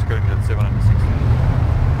readings, it's currently at 760.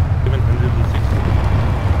 760.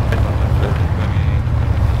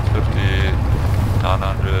 50,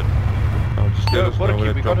 900. Oh, just let Yo, us know when Burki,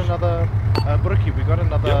 it we got drops. another... Burki, we got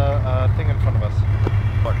another thing in front of us.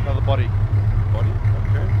 What? Another body. Body?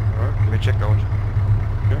 Okay, alright. Let me check that one.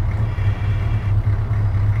 Okay.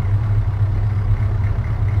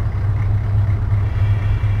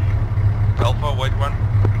 Alpha, wait one.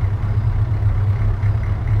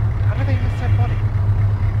 How did they miss that body?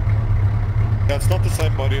 That's not the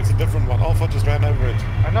same body, it's a different one. Alpha just ran over it.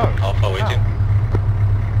 I know. Alpha waiting.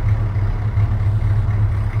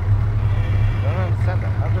 I don't understand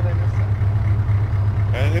that. How did they miss that?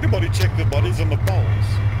 Anybody check the bodies on the poles?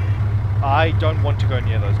 I don't want to go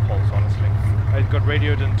near those poles, honestly. I got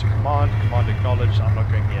radioed into command acknowledged, I'm not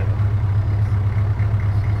going near them.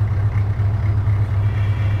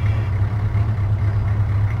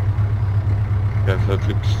 Yeah, so it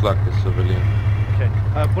looks like a civilian. Okay,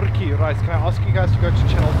 Burki, Rice, can I ask you guys to go to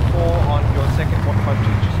channel 4 on your second 152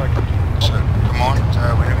 just so I can keep So, command,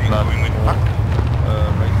 whenever you're going with Puck.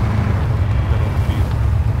 Right.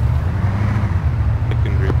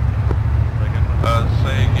 Secondary.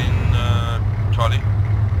 Say again, Charlie.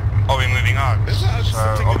 Are we moving out? There's an oak So,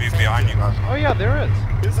 sitting are in we front behind you guys? Oh yeah, there is.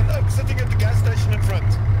 There's an oak sitting at the gas station in front.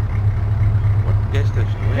 What gas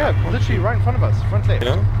station? Where? Yeah, literally right in front of us, front left.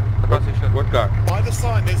 Yeah? What guy? By the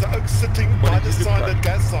sign, there's an oak sitting What by does the he look sign, like? that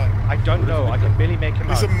gas sign. I don't know, I can barely make him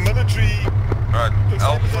He's out. a military... Alright, looks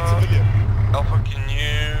like he's a Alpha, civilian. Alpha, can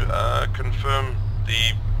you confirm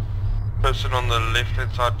the person on the left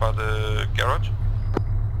hand side by the garage?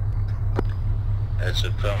 As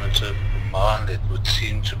affirmative command, it would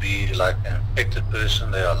seem to be like an infected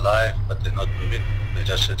person. They are alive, but they're not moving. They're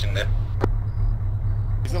just sitting there.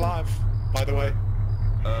 He's alive, by the way.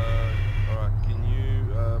 Alright, can you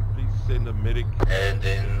please send a medic? And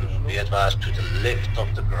then be advised to the left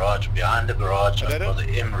of the garage, behind the garage, Adeda? for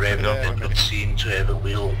the M-Rev, Adeda. it would seem to have a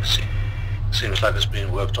wheel. Seems like it's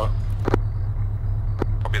being worked on.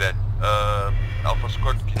 Copy that. Alpha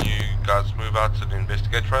Squad, can you guys move out and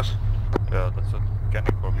investigate for us? Yeah, that's what can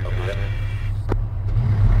you probably do.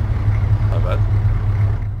 Not bad.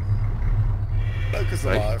 Luke is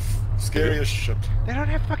Right. alive. Scary as shit. They don't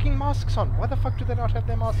have fucking masks on. Why the fuck do they not have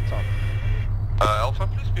their masks on? Alpha,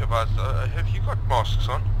 please be advised, have you got masks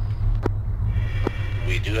on?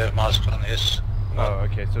 We do have masks on, yes. Oh,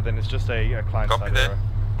 okay, so then it's just a client Copy side that. error.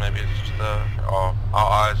 Maybe it's just our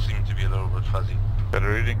eyes seem to be a little bit fuzzy. The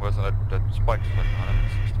reading was that spikes like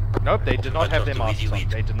 160. Nope, they did not have their the weedy masks on. weed.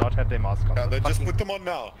 They did not have their masks on. Yeah, they just Fucking- put them on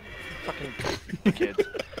now. Fucking kids.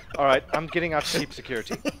 Alright, I'm getting out to keep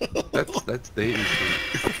security. That's their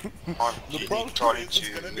issue. The problem Charlie is it's to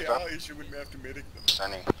going to be move our up. issue when we have to medic them.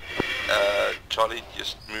 Standing. Charlie,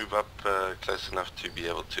 just move up close enough to be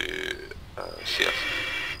able to see us.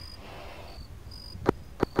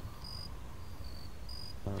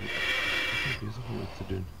 What to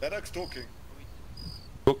do? That oak's talking.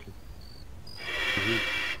 Look.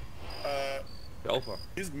 Alpha.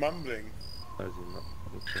 He's mumbling. No, is he not?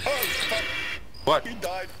 Okay. Oh, fuck! What? He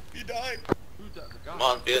died! He died! Who died? The guy? Come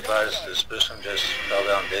on, be advised, this person just fell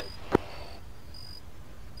down dead.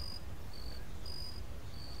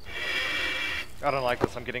 I don't like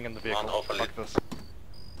this, I'm getting in the vehicle. Alpha Fuck this.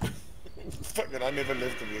 Fuck it, I never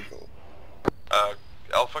left the vehicle.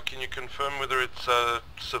 Alpha, can you confirm whether it's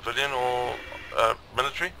civilian or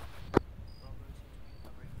military?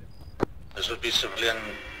 This would be civilian,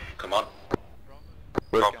 come on.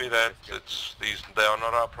 Copy that. They are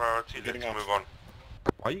not our priority. Let's move on.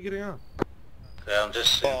 Why are you getting out? I'm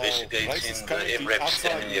just investigating Race is the currently MREPs outside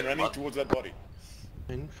standing and here. running towards that body.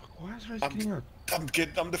 Man, fuck, why is Race getting out?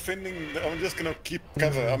 I'm defending, I'm just gonna keep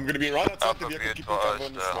cover. I'm gonna be right outside the vehicle, keeping cover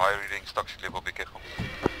on the spot. High reading, toxic level, be careful.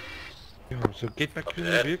 Yeah, so get back to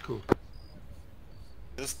the vehicle.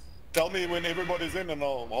 Just tell me when everybody's in and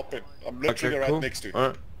I'll hop in. I'm literally Okay, right cool. next to you.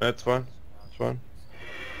 Alright, that's fine. That's fine.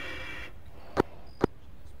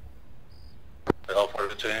 Alpha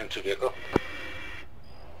returning to vehicle.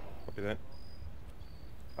 Copy that.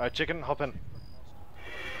 Alright, chicken, hop in.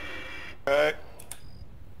 Okay.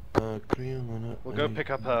 We'll go pick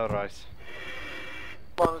up Rice.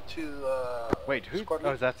 Wanted to, Wait, who? squad Oh,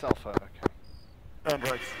 lead? that's Alpha, okay. And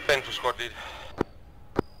Rice. Thanks for squad lead.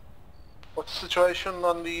 What's the situation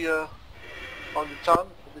on the town?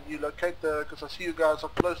 Did you locate the, because I see you guys are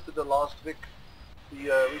close to the last Vic,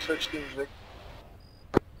 the research team's Vic.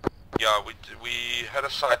 Yeah, we had a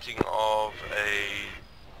sighting of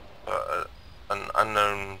an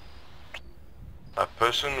unknown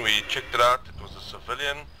person. We checked it out. It was a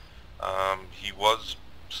civilian. He was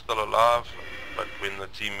still alive, but when the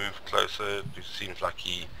team moved closer, it seems like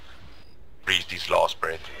he breathed his last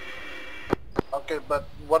breath. Okay, but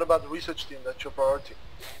what about the research team? That's your priority.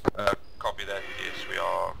 Copy that. Yes, we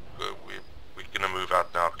are. We're gonna move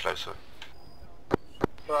out now closer.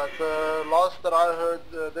 Right, the last that I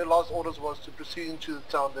heard, their last orders was to proceed into the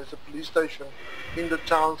town. There's a police station in the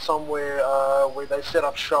town somewhere where they set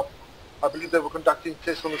up shop. I believe they were conducting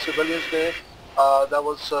tests on the civilians there. That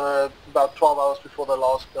was about 12 hours before their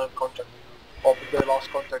last contact, or their last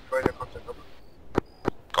contact, radio contact.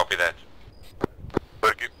 Copy that.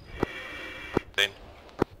 Thank you. Then,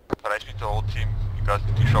 when I speak to the whole team, you guys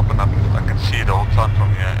need to sharpen up. I can see the whole time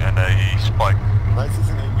from here, and a spike. Rice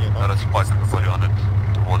isn't in here. Not a spike with a body on it,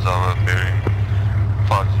 towards our bearing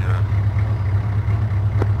 50.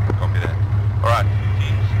 Copy that. Alright,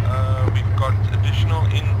 teams, we've got additional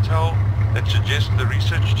intel that suggests the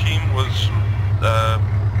research team was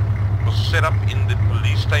set up in the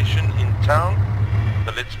police station in town.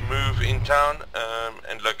 So let's move in town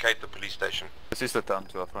and locate the police station. This is the town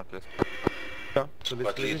to our front left. Yeah, so let's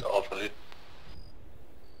Squad go lead, in. Alpha lead.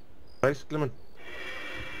 Race, Clement.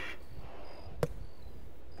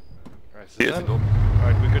 Right, so Yes, then- go.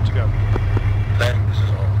 Alright, we're good to go. Plan, this is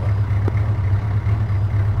Alpha.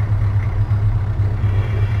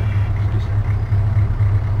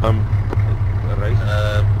 Race.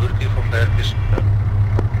 Burki for Berkis.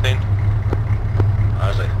 Then,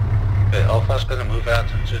 Isaac. Okay, Alpha's gonna move out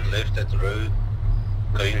to the left at the road.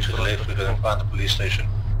 Going to the left, we're gonna find the police station.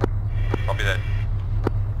 copy that.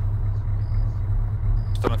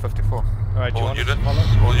 Still in 54. Alright, do you All want us to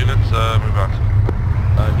units, follow? move out.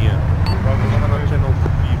 Yeah. Channel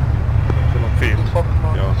feed. Please focus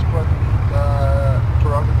on Yeah. the squad lead,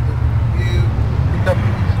 Toronto. You pick up the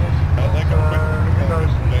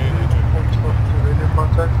radio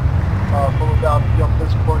contact from about beyond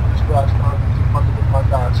this point. This last time is in contact with my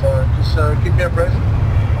guy. So just keep me abreast of the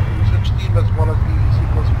research team as well as the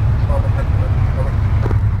signals from the network.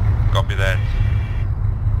 Copy that.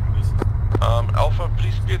 Alpha,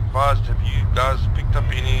 please be advised, have you guys picked up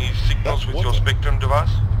any signals with your Spectrum device?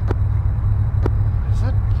 Is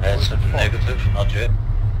it? That's a negative, not yet.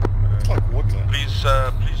 It's like water. Please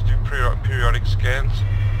do periodic scans.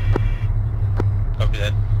 Copy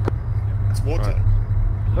that. It's water.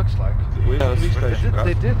 Looks like. Where's the police station,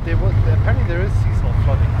 guys? Apparently there is seasonal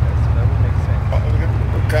flooding there, so that would make sense.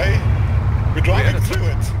 Okay. We're driving through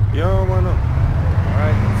it. Yeah, why not?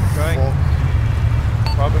 Alright, going.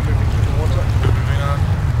 Bravo moving through the water. Moving on.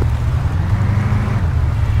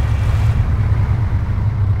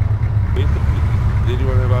 Where's the police? Did you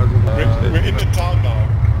want to advise on the police We're in station? the town now.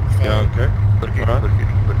 So Yeah, okay. Burki, Alright.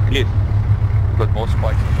 Burki. Yes. We've got more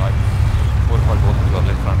spikes on right. 4 or 5 horses to our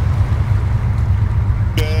left front.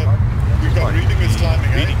 we've got reading is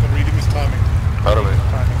timing, eh? The reading is timing. Out of it.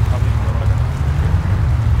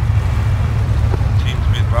 Teams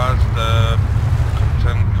be advised, the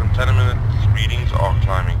contaminant readings are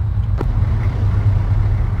timing.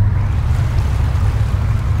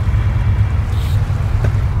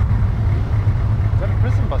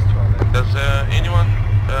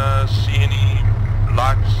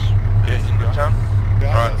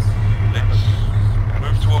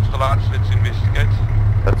 investigate.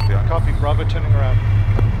 That's beyond. Copy, Bravo turning around.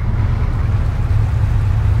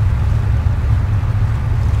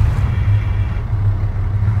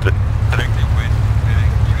 Directly west, heading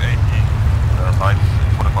to 80, nights in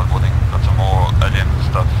 45 morning. Got some more alien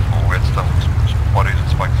stuff, or weird stuff, bodies and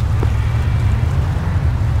spikes.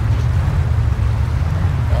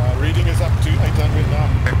 Reading is up to 800 now.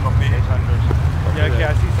 Okay, copy. 800. Yeah, okay,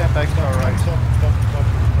 I see sandbags to our right.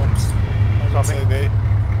 Stop. Stay there.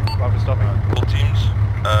 Bravo stopping. All teams,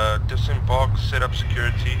 disembark, set up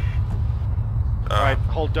security. Alright,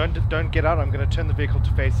 hold, don't get out. I'm going to turn the vehicle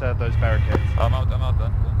to face those barricades. I'm out, done.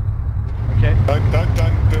 Okay. Don't turn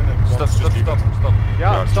it. Stop.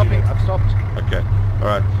 Yeah, I'm stopping. I've stopped. Okay.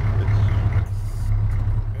 Alright.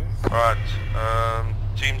 Alright,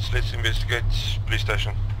 teams, let's investigate police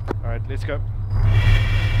station. Alright, let's go.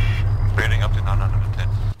 Rating up to 910.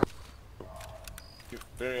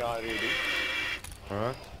 Very high reading.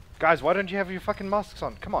 Alright. Guys, why don't you have your fucking masks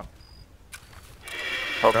on? Come on.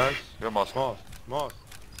 Oh, Guys, your mask. Mask.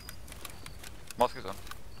 Mask is on.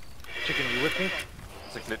 Chicken, you with me?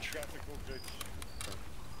 It's a glitch.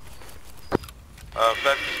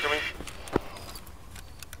 Flat is coming.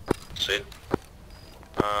 Set.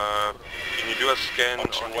 Can you do a scan on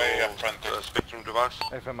your Spectrum device?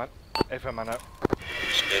 FM, I know.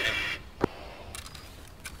 Scanning.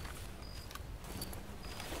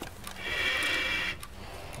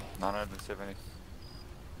 $970.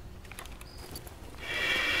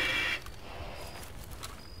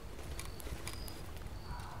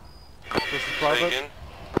 This is Bravo. Say again.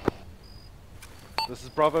 This is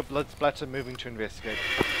Bravo. Blood splatter moving to investigate.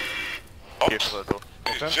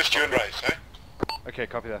 It's just you and Rice, eh? Okay,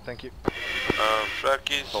 copy that. Thank you.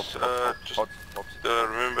 Flakkies, just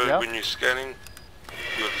remember when you're scanning,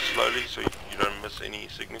 do it slowly so you don't miss any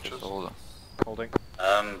signatures. Hold on. Holding.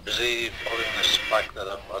 Busy following the spike that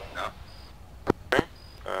I've got now. Okay.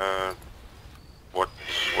 What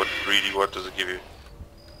does it give you?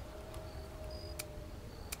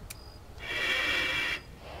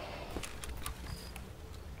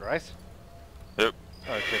 Rice? Yep.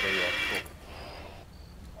 Okay, there you are. Cool.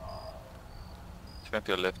 It's going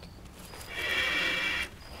to your left.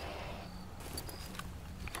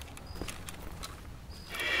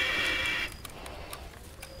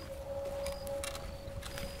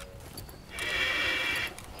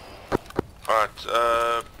 Alright,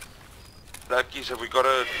 Blackies, have we got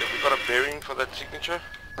a bearing for that signature?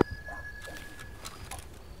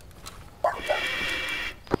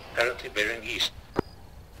 Apparently bearing east.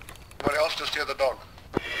 Anybody else just hear the dog?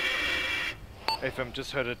 FM,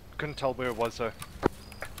 just heard it. Couldn't tell where it was though.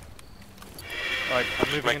 Alright, I'm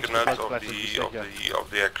moving Make into a note the of blood splatter.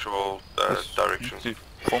 the actual direction.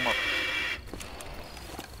 Form up.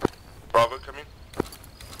 Bravo coming.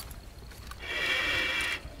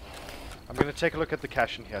 I'm going to take a look at the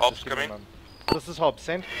cache in here. Hobs Just give me a coming. moment. This is Hobs,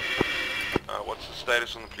 send. What's the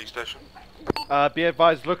status on the police station? Be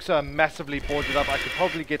advised, looks massively boarded up. I could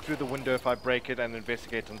probably get through the window if I break it and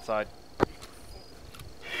investigate inside.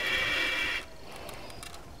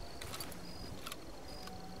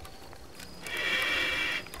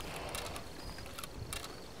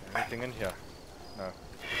 Anything in here? No.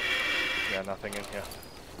 Yeah, nothing in here.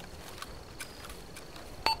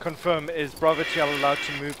 Confirm, is Bravo TL allowed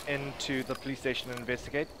to move into the police station and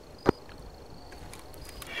investigate?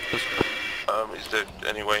 Is there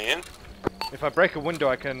any way in? If I break a window,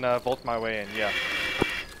 I can vault my way in, yeah.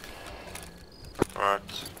 Alright,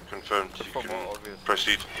 confirmed. You can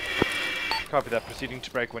proceed. Copy that, proceeding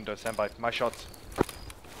to break window, stand by. My shots. I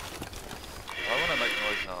want to make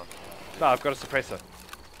noise now. No, I've got a suppressor.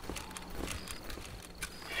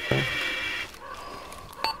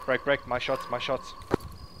 Break, my shots.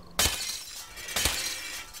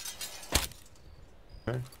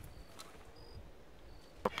 Okay.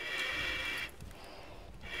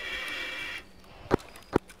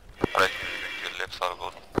 Alright, you're going to the left side of the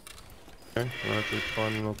building. Okay, right, let's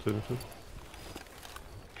find an alternative.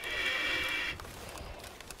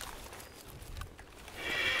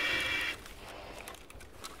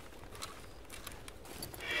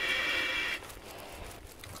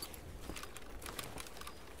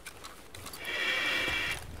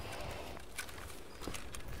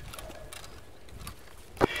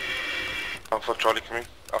 Alpha Charlie coming.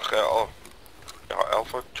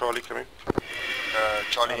 Alpha Charlie coming.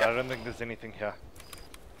 Charlie. I don't think there's anything here.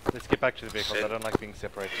 Let's get back to the vehicles. I don't like being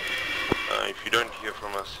separated. If you don't hear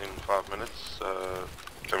from us in 5 minutes,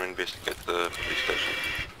 come investigate the police station.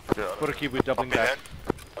 Yeah. Put a we're doubling back.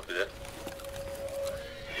 Copy that.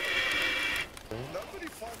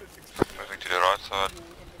 Moving to the right side.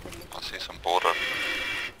 I see some border.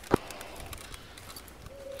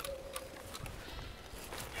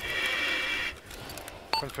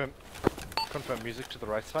 Confirm music to the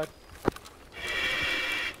right side.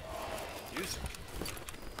 Music.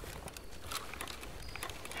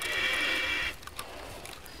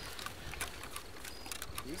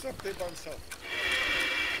 Who's up there by himself?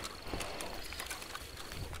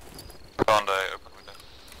 Found a open window.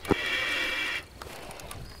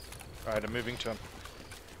 Alright, I'm moving to him.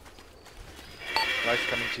 Rice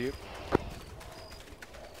coming to you.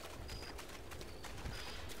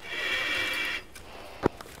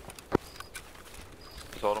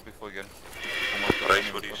 Hold on before you get in.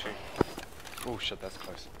 Race, what do you see? Oh shit, that's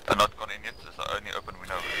close. They're not gone in yet, there's the only open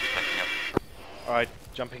window it's taking up. Alright,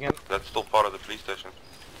 jumping in. That's still part of the police station.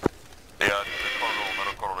 Yeah, it's a corridor,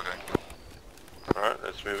 not a corridor going. Alright,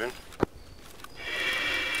 let's move in.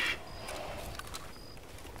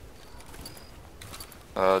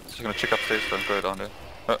 Just gonna check upstairs, don't go down there.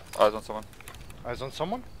 Eyes on someone. Eyes on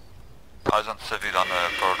someone? Eyes on civvy down the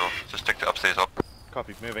corridor, just take the upstairs up.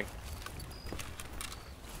 Copy, moving.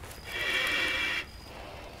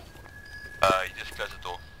 You just close the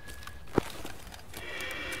door.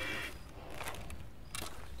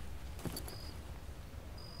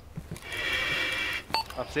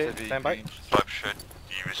 Upstairs, stand by. Stripe shirt,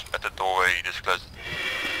 he was at the doorway, he just closed it.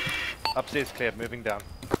 Upstairs clear, moving down.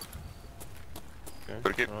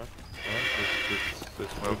 Okay. Alright.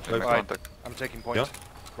 Let's move close Alright, contact. I'm taking point. Yeah.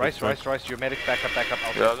 Rice, your medic, back up,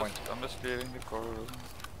 I'll take point. I'm just clearing the corridor.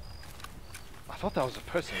 I thought that was a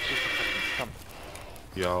person, it's just a fucking stump.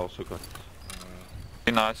 Yeah, I also got.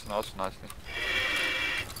 Be nice and also nicely.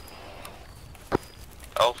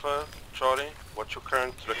 Alpha, Charlie, what's your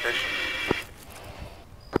current location?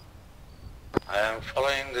 I am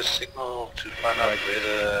following the signal to find out where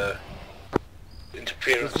the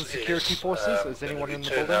interference Is the security forces? Is anyone in the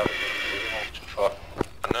building? Too far.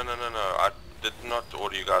 No, I did not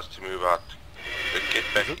order you guys to move out. Get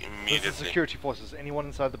back immediately. This is the security forces. Anyone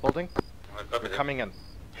inside the building? We're coming in.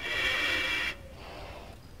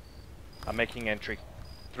 I'm making entry.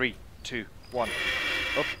 3, 2, 1.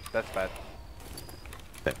 Oh, that's bad.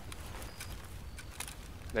 Okay.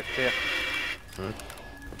 Left clear.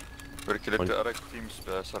 Let the other teams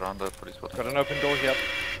surround the police spot. Got an open door here.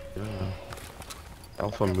 Yeah.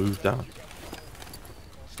 Alpha moved down.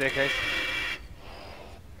 Staircase.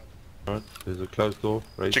 Alright, there's a closed door.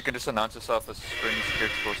 Race. Chicken just announced itself as friendly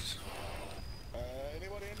security forces.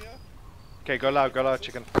 Anybody in here? Okay, go loud,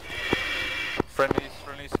 chicken. Friendly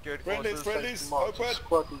security forces. Friendlies, open.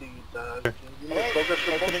 Squad lead, can you give me a progress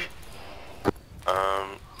report?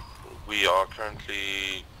 We are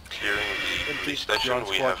currently clearing the police station.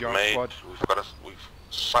 We've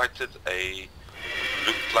sighted a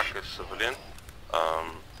looked like a civilian.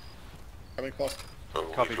 Coming past.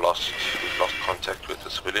 We've lost contact with the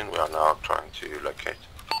civilian. We are now trying to locate.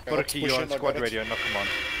 Put a key, you're on squad radio, not command.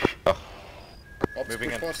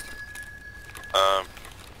 Moving in. Past. I'm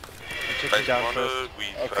checking down Honor, first.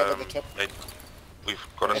 we've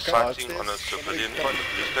got a sighting on a civilian on the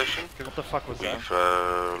police station. What the fuck was that?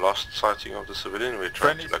 We've lost sighting of the civilian. We're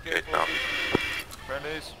trying to locate now.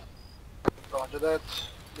 Friendlies. Roger that.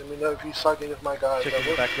 Let me know if he's sighting with my guys. Checking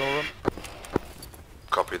the back door room.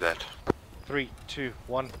 Copy that. 3, 2,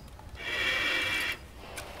 1.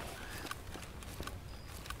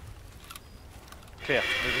 Clear.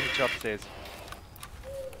 Moving to upstairs.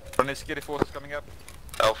 Friendly security forces coming up.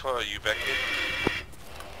 Alpha, are you back in?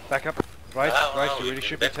 Back up. Right, you really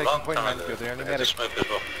should be back taking long point, time man. ago. You're the only I had to medic. smoke as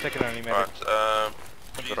well. Second only medic. Right,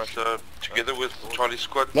 please, together with Charlie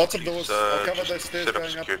Squad, Lots of please, doors. I'll cover just those stairs set up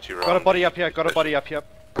going up. security Got a around body the up here, got a body up here.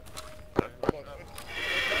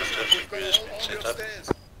 Set up.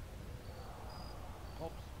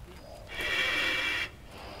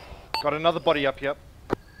 Got another body up here.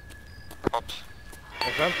 Hobs.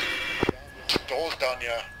 Confirmed. Doors down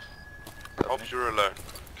here. Hobs, you're alone.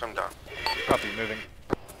 Come down. Copy, moving.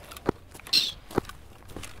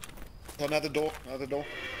 Another door.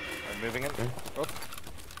 I'm moving in. Oh.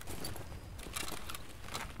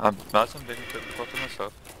 I'm nice and ready to the bottom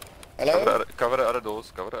myself. Hello? Cover the other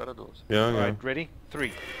doors. Yeah, Alright, ready?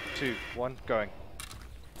 3, 2, 1, going.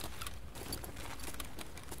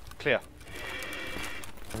 Clear.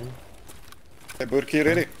 Hey, Burki,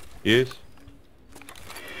 ready? Yes.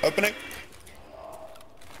 Opening.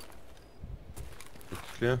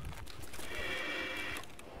 It's clear.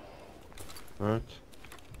 Alright.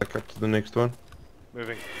 Back up to the next one.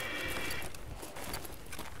 Moving.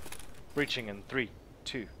 Breaching in 3,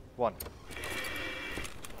 2, 1.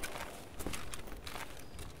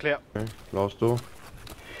 Clear. Okay, last door.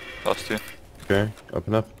 Last two. Okay,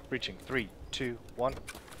 open up. Breaching 3, 2, 1.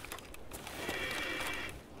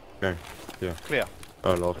 Okay, yeah. Clear.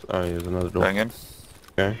 Oh, last. Oh, here's another door. Going in.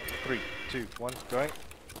 Okay. 3, 2, 1, going.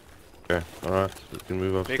 Okay, alright, we can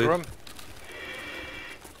move upstairs. Big room.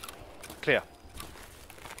 Clear.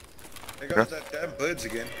 There goes that damn birds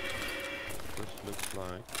again. This looks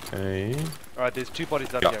like a... Alright, there's 2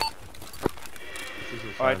 bodies up here.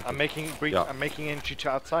 Alright, I'm making entry to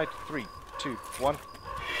outside. 3, 2, 1.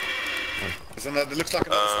 There looks like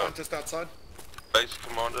another scientist outside. Base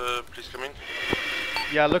commander, please come in.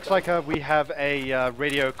 Yeah, looks like we have a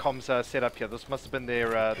radio comms set up here. This must have been their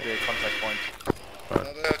contact point.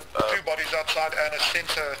 Another 2 bodies outside and a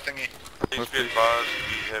sensor thingy. Please be advised,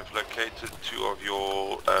 we have located 2 of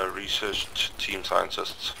your research team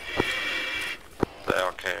scientists. They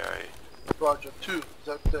are KIA. Roger, 2. Is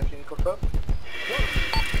that, can you confirm?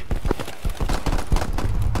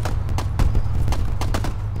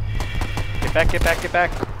 Get back, get back, get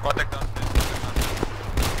back. Contact downstairs.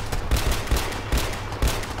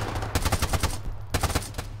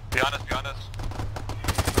 Behind us.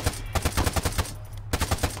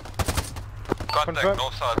 Contact, Confirm.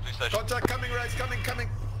 north side, police station. Contact coming, Race, coming.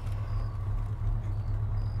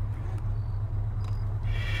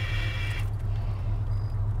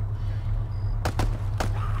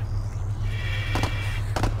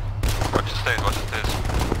 Watch the stairs.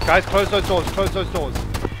 Guys, close those doors,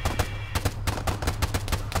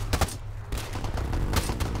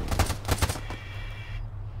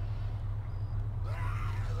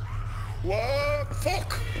 What?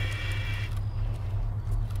 Fuck!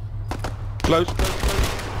 Close.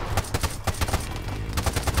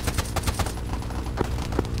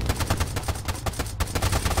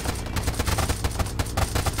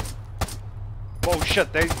 Oh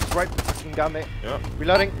shit, they're right fucking down there. Yeah.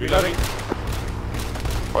 Reloading.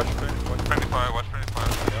 Watch friendly fire.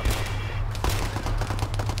 Yeah.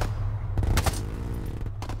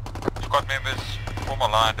 Squad members, form a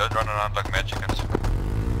line, don't run around like mad chickens.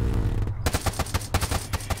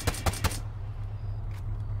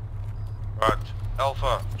 Right,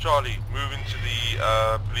 Alpha, Charlie, move into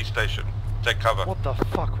the police station. Take cover. What the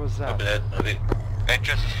fuck was that?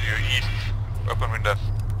 Entrance is to your east. Open windows.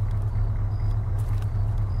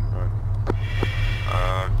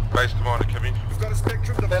 Base commander, come in. We've got a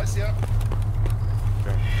spectrum device here.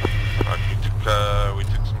 Okay. Right, we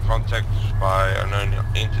took some contact by unknown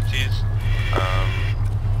entities.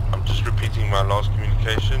 I'm just repeating my last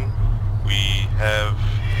communication. We have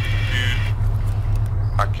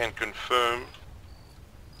 2, I can confirm.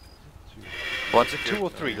 2 or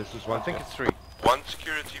 3? This is I think it's 3. One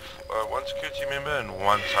security member and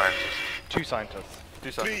 1 scientist. 2 scientists.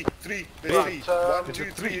 3. There's Right, 3. 1,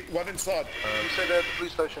 2, 3. 1 inside. You said they're at the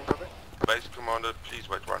police station, copy? Base commander, please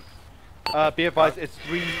wait 1. Be advised, it's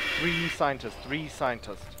 3 scientists. 3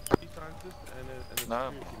 scientists. 3 scientists and a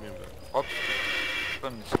security member. Hobs.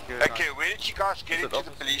 Okay, where did you guys get into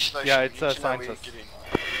the police station? Yeah, it's We need to know where scientists. you're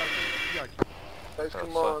getting. Base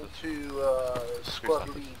command to squad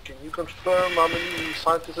lead. Can you confirm how many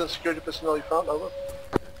scientists and security personnel you found? Over.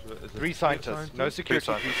 3 scientists. No security,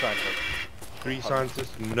 3 scientists. 3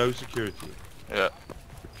 scientists, no security. Yeah.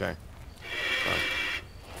 Okay.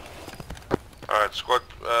 Alright, squad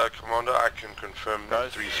commander, I can confirm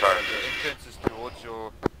Guys, 3 the scientists. entrance is towards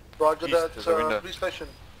your... Roger East that, is the window. police station,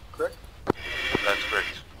 correct? That's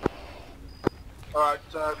correct. Alright,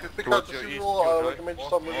 if you pick Towards out the your east, signal, your I right. recommend you Walk,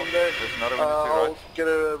 start moving walk. there. There's another window to your I'll right. get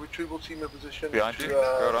a retrieval team in position Behind to you.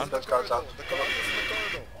 Go around. get those guys out. The corridor's in the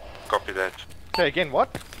corridor. Copy that. Okay, again,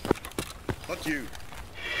 what? Not you.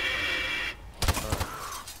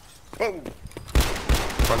 Boom!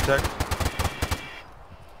 Contact.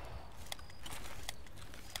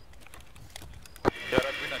 Yeah,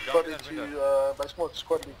 that window. Jump Squad in lead that window. to base command to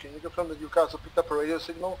squad lead. Can you confirm that you guys have picked up a radio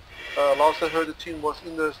signal? Last I heard, the team was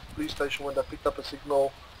in the police station when they picked up a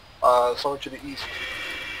signal somewhere to the east.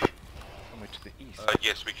 Somewhere to the east.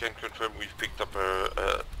 Yes, we can confirm we've picked up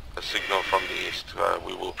a signal from the east.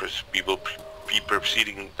 We will be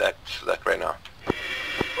proceeding that way now.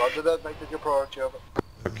 Roger that, make it your priority, over.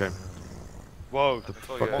 Okay. Whoa,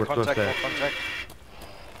 fuck, more what was contact, more that? contact.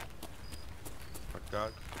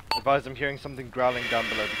 God. Advise, I'm hearing something growling down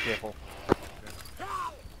below, be careful.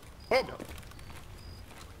 Hop!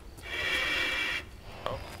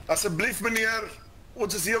 Alsjeblieft meneer,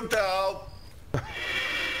 ons is hier om te help.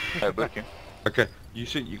 Hey, working. Okay, you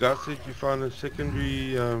guys said you found a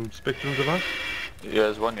secondary spectrum device? Yeah,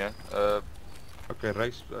 there's one, yeah. Okay,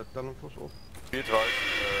 race, tell them for us off. Be advised,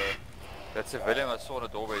 that civilian I saw in the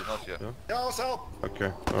doorway is not here. Yeah? Ja, ons help.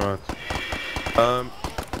 Okay, alright.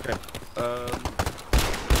 Okay.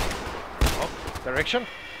 Direction?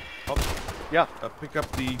 Yeah. Pick up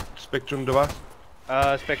the spectrum device.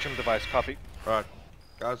 Spectrum device, copy. Alright,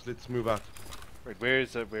 guys, let's move out. Wait, where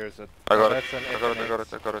is it? I got it. That's an I got it.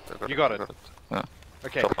 FNX. I got it. You got it? Yeah.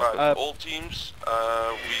 Okay. All teams,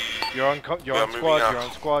 You're on squad. You're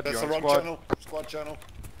on squad. That's you're the on wrong squad. channel. Squad channel.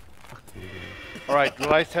 All right.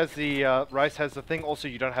 Rice has the thing. Also,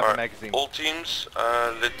 you don't have a magazine. All teams,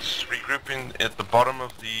 let's regroup at the bottom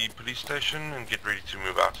of the police station and get ready to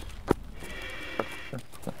move out.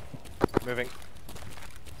 Moving.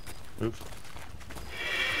 Move.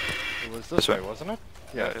 It was this way, wasn't it?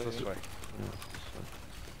 Yeah, it's this way.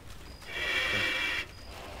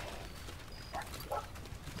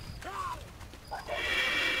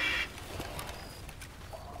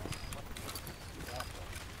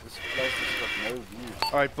 This place has got no views.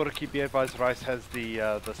 Alright, Burki, be advised, Rice has the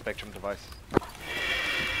Spectrum device.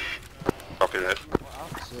 Copy that.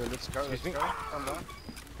 So let's go. Excuse me? Come on.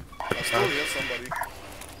 I still hear somebody.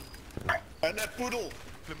 And that poodle!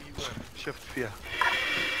 Shift fear.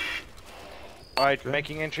 Alright,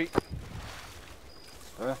 making entry.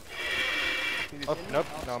 Huh? Oh, nope,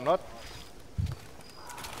 no I'm not.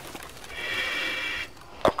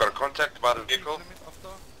 I've got a contact by the vehicle.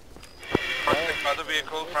 Contact by the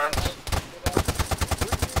vehicle, front.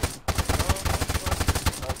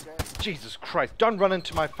 Jesus Christ, don't run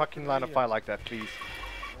into my fucking line of fire like that, please.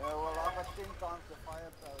 Yeah, well, I've got 10 times the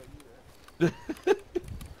firepower here.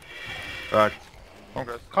 Right.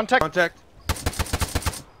 Okay. Contact! Contact!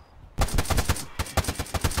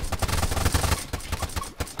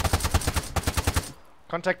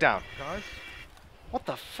 Contact down. Guys? What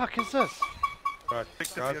the fuck is this? Right,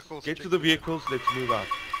 guys, get to the vehicles, let's move out.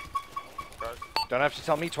 Don't have to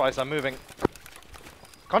tell me twice, I'm moving.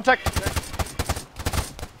 Contact!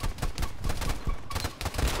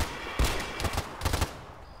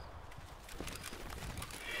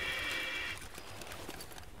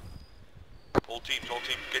 All teams,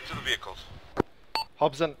 get to the vehicles.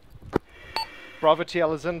 Hobs in. Bravo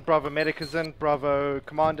TL is in, Bravo Medic is in, Bravo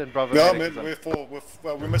Command and Bravo No, Medic man, is in.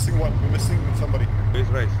 we're missing one. We're missing somebody. Where's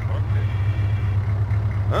Race?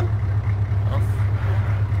 Huh?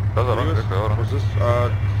 That's a wrong vehicle, What's this?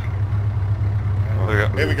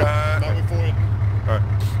 Here we go. Now we're forward. Alright.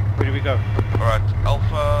 Where do we go? Alright,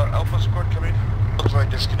 Alpha squad come in. Looks like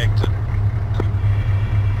disconnected.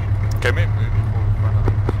 Come in.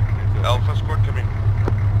 Alpha squad come in.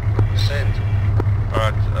 Send.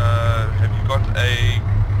 Alright, have you got a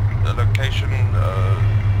location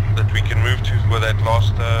that we can move to with that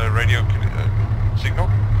last radio signal?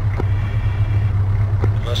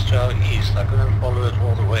 Lost to our east. I couldn't follow it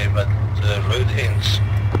all the way, but the road ends.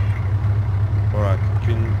 Alright,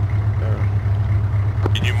 can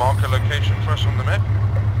you mark a location for us on the map?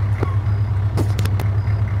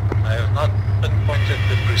 I have not pinpointed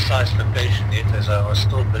the precise location yet, as I was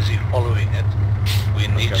still busy following it. We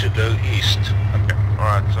need to go east. Okay,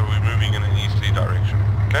 alright, so we're moving in an easterly direction.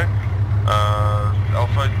 Okay?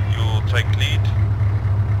 Alpha, you'll take lead.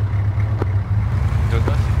 Does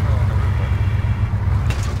that signal on the river?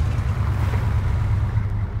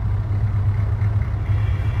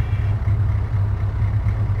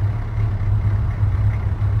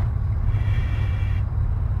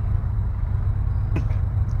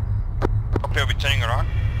 Okay, are we turning around?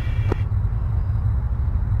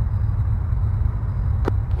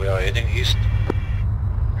 We are heading east.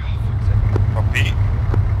 Copy.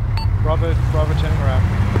 Bravo turning around.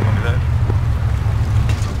 Copy that.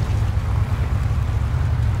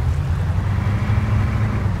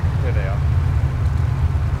 There they are.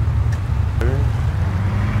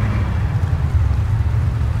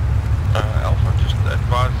 Alpha, just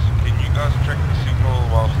advise, can you guys track the signal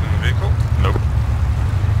whilst in the vehicle? Nope.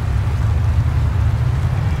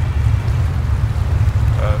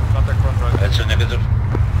 Contact front right. That's a negative.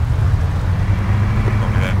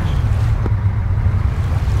 Copy that.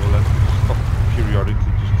 we'll have to stop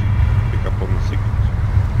periodically just to pick up on the signals.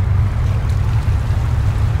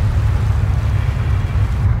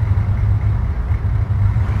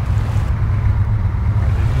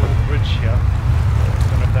 There's a little bridge here.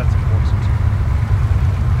 Don't know if that's important.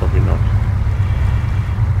 Probably not.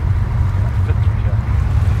 Fit through here.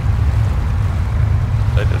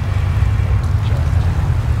 They did. Just.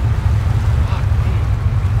 Fuck me.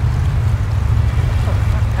 What the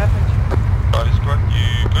fuck happened here? Charlie squad, you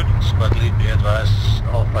good? Squad lead, be advised.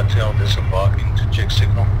 Alpha tail disembarking to check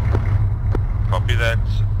signal. Copy that.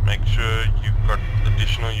 Make sure you've got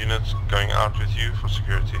additional units going out with you for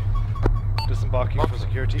security. Disembarking for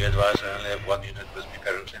security. Be advised, I only have one unit with me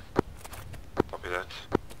currently. Copy that.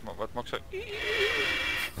 Wat maakt ze?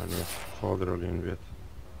 Mijn vader alleen weet.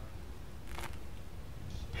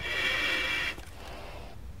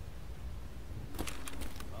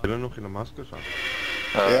 Jullie nog in de maskers aan?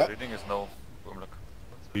 Reading is 0. Oomlik.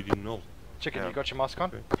 Reading 0. Chicken, Yeah. you got your mask on?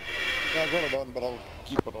 Okay. Yeah, I've got it on, but I'll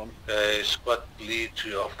keep it on. Okay, squad lead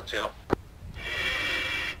to Alpha Tail.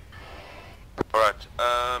 Alright,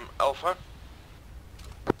 Alpha?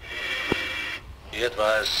 He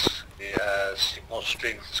advised the signal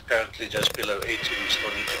strength is currently just below 80. We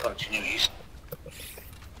still need to continue east.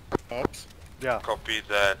 Oops. Yeah. Copy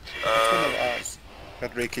that.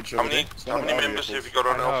 That wreckage How over many, there. It's how one of many our members have vehicles.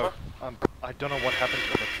 you got on I know. Alpha? I don't know what happened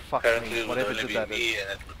to it, but fuck Currently me. it would Whatever only did be that me, is.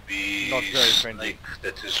 and it would be Not very friendly. Snake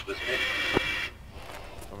that is with me.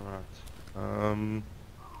 Alright.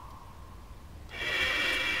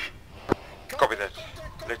 Copy that.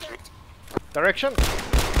 Let's move. Direction.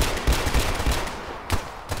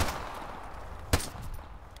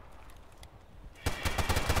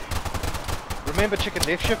 Remember, chicken,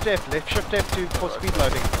 left shift F for speed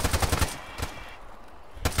loading.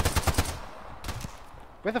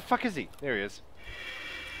 Where the fuck is he? There he is.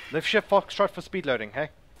 Left shift Foxtrot for speed loading, hey?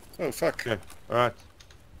 Oh, fuck. Okay, alright.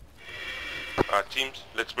 Alright, teams,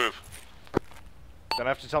 let's move. Don't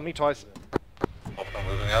have to tell me twice. I'm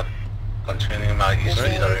moving out. Continuing in my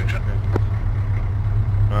easterly direction.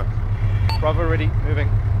 Right. Bravo ready, moving.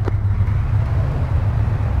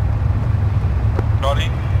 Charlie,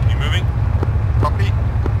 you moving? Copy.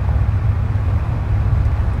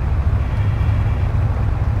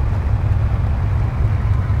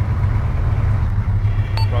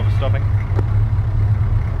 Bravo stopping.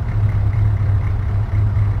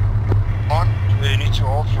 On. You need to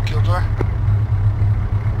hold for Killjoy.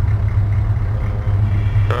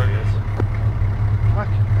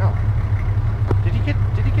 Fucking hell. Did he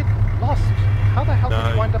get lost? How the hell did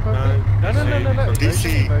he wind up over there? No.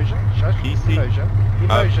 DC. Immersion. Shush. DC.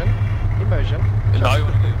 Immersion. Now you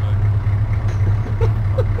want to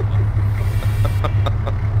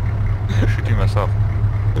go shooting myself.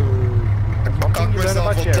 Ek maak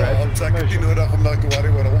myself op taal, so ek het nie nodig om nou te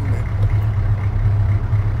worry oor hom nie.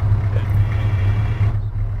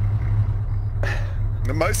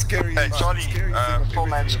 The most scary Hey, Charlie, full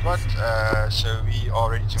man squad, so we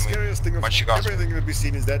are ready to move. Scariest thing of Once you guys everything that we've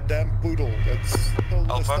seen is that damn poodle that's still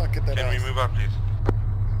Alpha, stuck at that can we house. move out, please?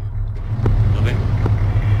 Moving.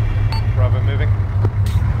 Bravo moving.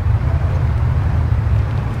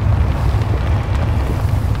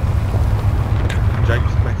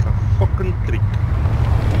 James makes a fucking trick.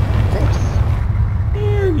 Of course.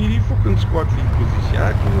 En hierdie fucking squad lead posisie. Ja,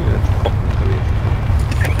 ek weet nie, dit is fucking geweest.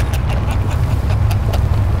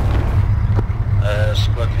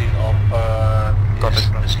 Squad lead Alpha is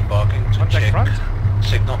disembarking to Contact check front.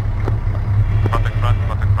 signal. Contact front,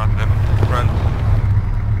 left. Front.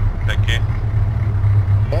 Thank you.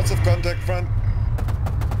 Lots of contact front.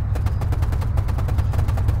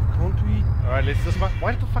 Can't we? Alright, let's just...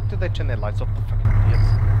 Why the fuck did they turn their lights off, the fucking idiots?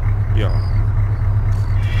 Yeah.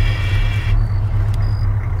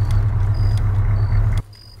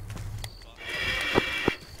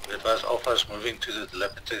 We advise Alpha is moving to the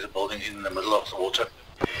dilapidated building in the middle of the water.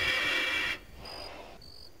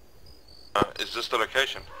 Is this the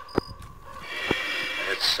location?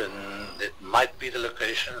 It might be the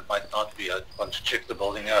location, it might not be. I want to check the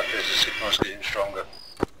building out as the signal is getting stronger.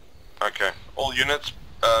 Okay. All units,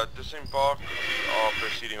 disembark. We are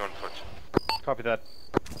proceeding on foot. Copy that.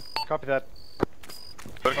 Copy that.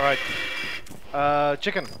 Alright.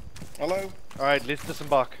 Chicken. Hello? Alright, let's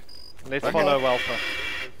disembark. Let's follow Alpha.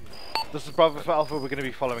 This is Bravo for Alpha, we're going to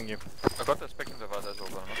be following you. I got the spectrum device as well,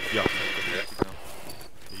 but I'm not Yeah. signal.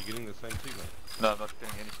 Are you getting the same signal? No, I'm not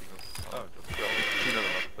getting any signal. Oh, just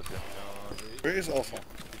but yeah. Where is Alpha?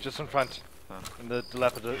 Just in front. In the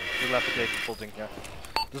dilapidated building here.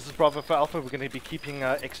 This is Bravo for Alpha, we're going to be keeping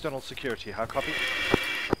external security. How copy?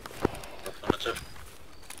 Affirmative.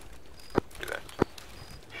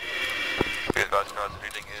 Okay, guys,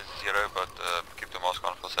 reading is 0, but keep the mask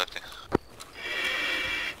on for safety.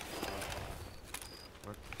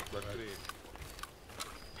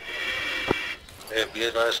 Be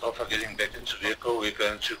advised, Alpha getting back into vehicle. We're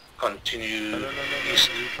going to continue east.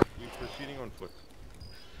 We're proceeding on foot.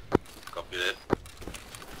 Copy that.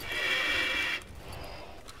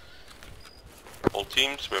 All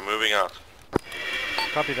teams, we're moving out.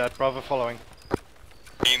 Copy that, Bravo following.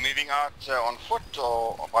 Are you moving out on foot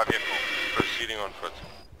or by vehicle? Proceeding on foot.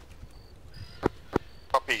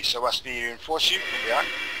 Copy, so as we reinforce you, we are.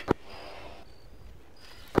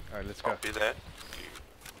 Alright, let's go. Copy that.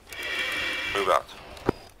 Move out.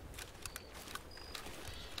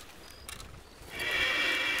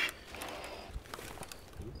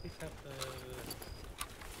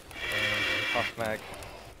 Half mag.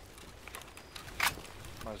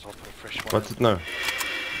 Might as well put a fresh one. What's it nou?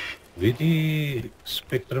 Wie die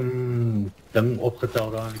spectrum ding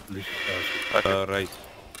opgetel daar in die polisiestasie? Reis.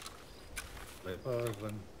 Blijkbaar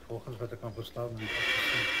van volgens wat ek kan verstaan moet ek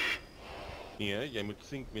sien. Nee, jy moet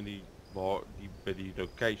sync met die by die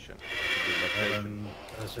location. En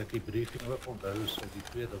as ek die briefing ook onthou, so die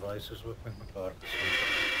twee devices ook met mekaar gesync.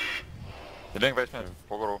 Die ding wys net,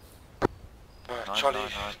 power op. Charlie,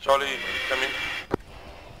 come in.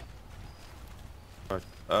 Right,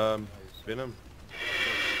 Venom.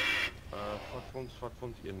 Vat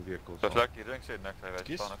ons een vehicle saam. Dat lyk die ding sê niks, hy wys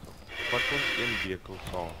staan ek op. Vat ons een vehicle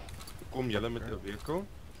saam. Kom julle met 'n vehicle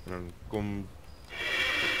en dan kom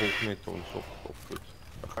volg net ons op voet.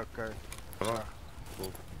 Okay. Right.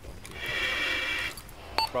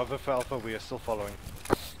 Bravo for Alpha, we are still following.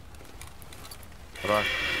 Right.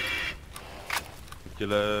 Het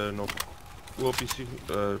julle nog op die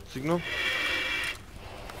signal?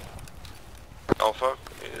 Alpha,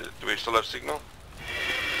 do we still have signal?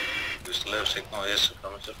 We still have signal, yes,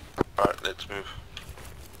 affirmative. Alright, let's move.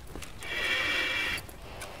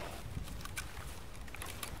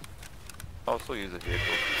 I'll still use a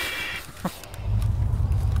vehicle.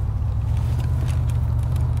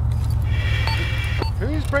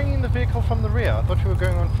 Who's bringing the vehicle from the rear? I thought you were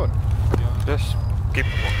going on foot. Just keep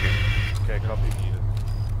walking. Okay, copy.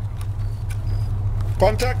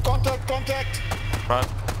 Contact! Front.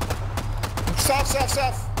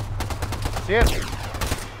 South! See it?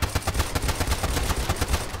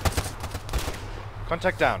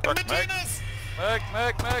 Contact down.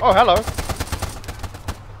 Meg! Oh, hello.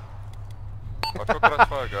 Watch for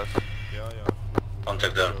crossfire, guys. Ja.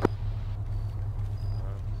 Contact down.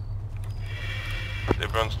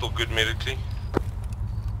 Everyone's still good medically?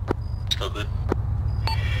 Still good.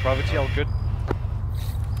 Bravo TL, good.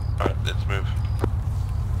 Alright, let's move.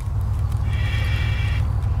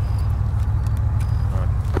 Alright,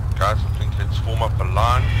 guys, I think let's form up a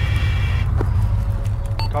line.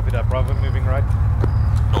 Copy that, Bravo, moving right.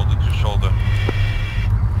 Shoulder to shoulder.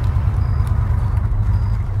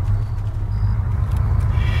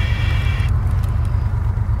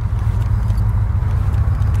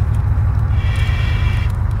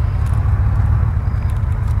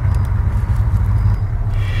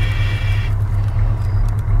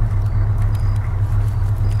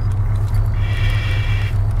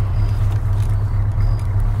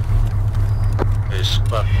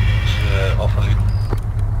 Squad off a lead.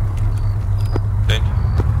 Thank you.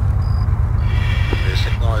 The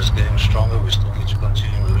signal is getting stronger, we still need to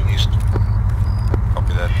continue moving east.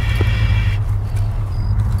 Copy that.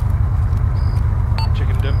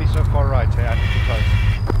 Chicken, don't be so far right, hey, I need to close.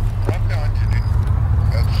 Right behind you, dude.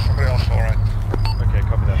 That's somebody else, alright. Okay,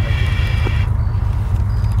 copy that, thank you.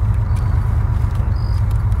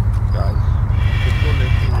 Guys, put your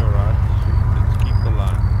left and your right. Let's keep the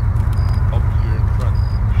line. Up here in front.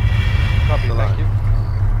 Copy, thank you.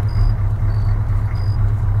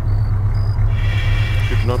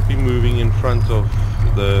 Should not be moving in front of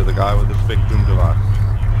the guy with the spectrum device.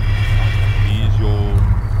 He's your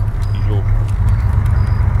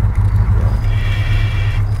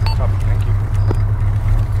Copy, thank you.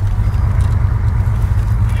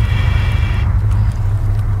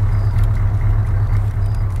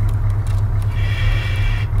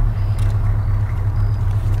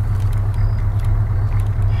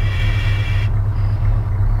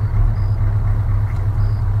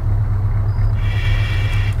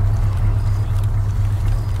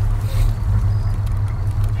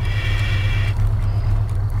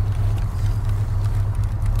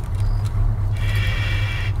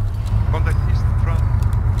 Contact east front.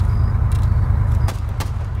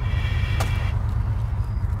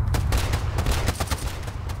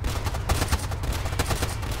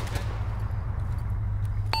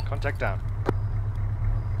 Contact down.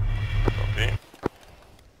 Copy.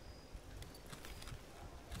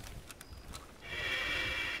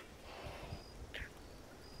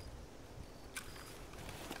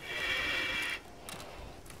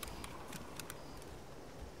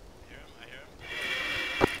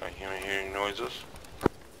 I'm hearing noises.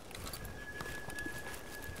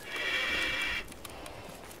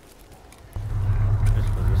 Yes,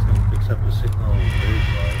 but this thing picks up the signal very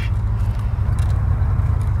well.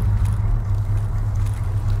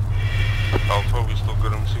 Alpha, we still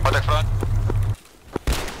got him signal. Contact front.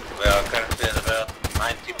 We are currently at about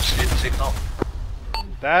 90% signal.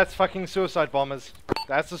 That's fucking suicide bombers.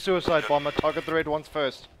 That's the suicide bomber. Target the red ones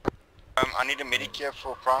first. I need a medicare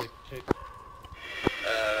for Prime.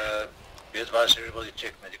 Be advised everybody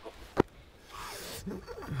check medical.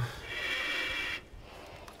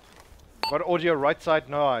 Got audio right side,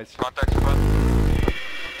 no eyes. Contact front.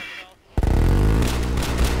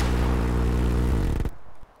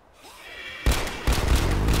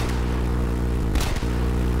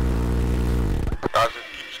 Guys,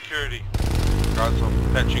 keep security. Guys,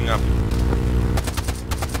 patching up.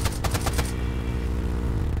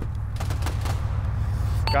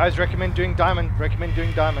 Guys, recommend doing diamond. Recommend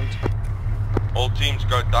doing diamond. All teams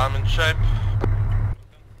go diamond shape.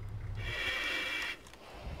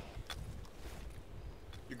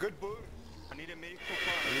 You good, boo? I need a medic for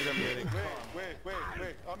fire. I need a medic. Wait.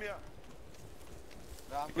 I'm here.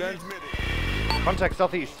 You guys, medic. Contact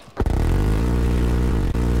southeast.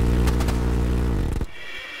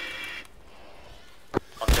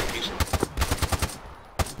 Contact east.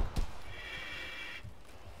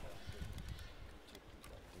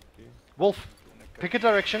 Wolf, pick a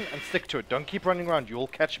direction and stick to it. Don't keep running around. You will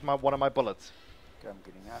catch one of my bullets. Okay, I'm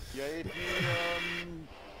getting out. Jy het nie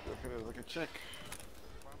ek check.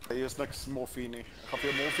 Hier is niks morfine nie. Ek gaan vir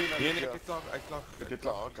jou morfine en Nee, ek klaar. Dit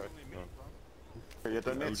klaar, okay. Jy het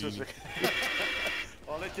net soos ek.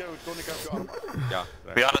 Al net jou tonika op jou arm. Ja.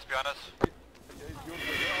 Behind us.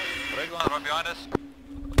 Red one, right behind us.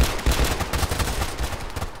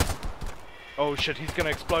 Oh shit, he's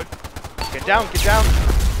gonna explode. Get down.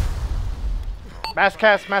 Mass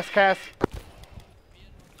cast.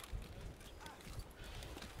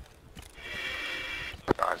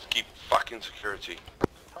 Guys, keep fucking security.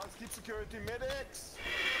 Guys, keep security, medics!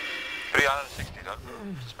 360, though.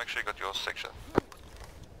 Just make sure you got your section.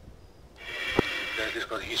 Okay, this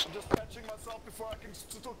got east. I'm just patching myself before I can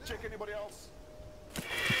check anybody else. If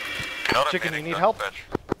you're not Chicken, a medic, you need don't help? patch.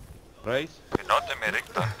 Race. If you're not a medic,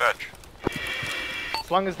 don't patch.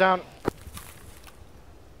 Slung is down.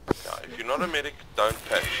 Yeah, if you're not a medic, don't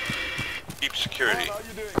patch. Keep security. How are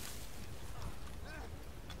you doing?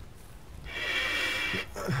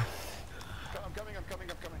 I'm coming. I'm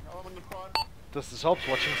on the prime. This is Hobs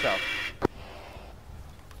watching south.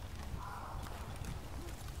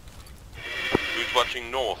 Who's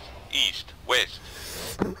watching north, east, west?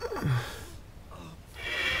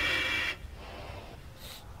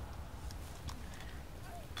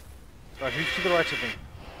 Right, who's to the right of me?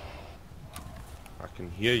 I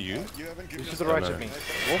can hear you. You haven't given Who's us to the right of me?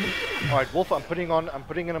 Wolf? Alright, Wolf, I'm putting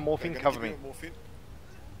in a morphine, cover me.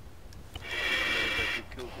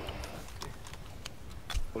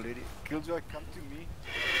 Already. Killjoy, come to me.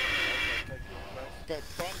 Okay,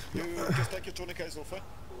 Prime, you just take your tourniquets off, eh?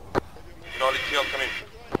 Charlie TL, come in.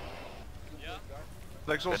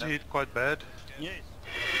 Legs also hit quite bad. Yes.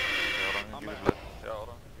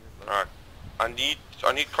 Alright. I need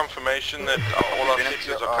confirmation that all our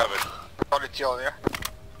sectors are covered. Charlie TL, yeah?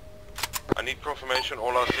 I need confirmation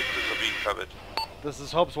all our sectors are being covered. This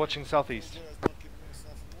is Hobs watching southeast.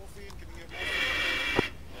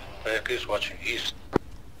 He's watching east.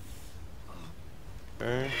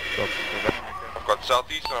 Okay. I've got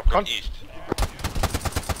southeast and I've got east.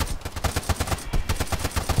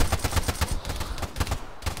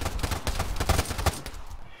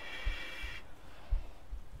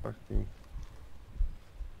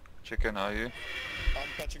 Chicken, how are you? I'm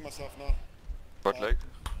patching myself now. Got leg?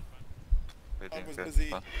 I was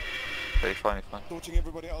busy Okay, fine. torching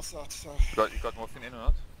everybody else out, so... You got morphine in or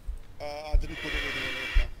not? I didn't put anything in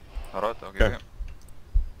yet, no. Alright, I'll give you.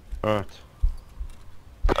 Alright.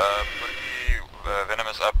 Put the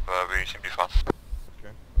venomous up, very simply fast.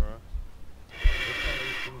 Okay, alright.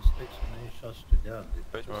 Everything takes many shots to down.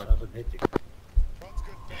 It's cybernetic.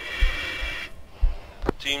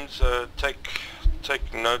 Teams,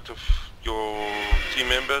 take note of your team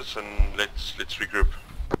members and let's regroup.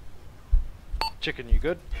 Chicken, you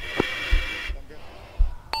good?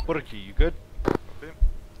 Burki, you good? Okay.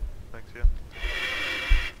 Thanks, yeah.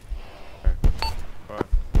 Okay. Alright.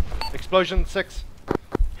 Explosion 6.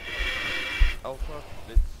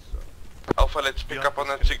 Alpha, let's pick up on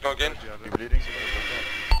that signal again. You bleeding?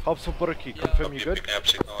 Hobs for Burki, confirm you good? Picking up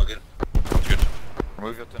signal again. Good.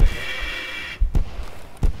 Remove your tunic.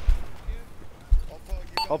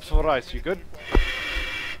 Hobs for Rice, you good?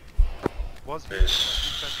 Was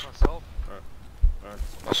Yes. myself.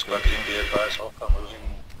 Most likely be advised Alpha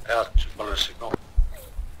moving out to follow signal.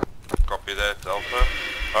 Copy that, Alpha.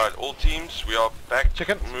 Alright, all teams, we are back.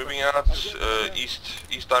 Chicken. Moving out east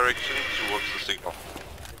direction towards the signal.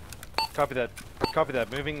 Copy that.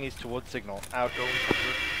 Moving east towards signal. Out.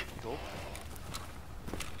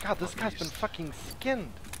 God, this guy's been fucking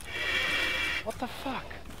skinned. What the fuck?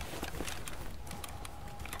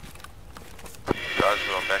 Guys,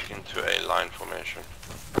 we are back into a line formation.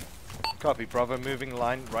 Copy, Bravo moving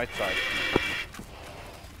line right side.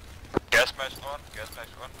 Gas mask on. Gas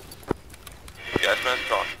mask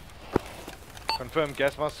on. Confirm,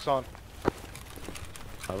 gas masks on.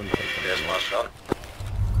 Yes, mask on.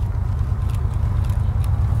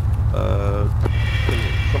 Can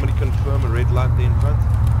somebody confirm a red light there in front?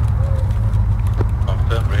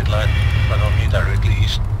 Confirm red light in front of me directly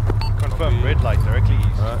east. Confirm, red light directly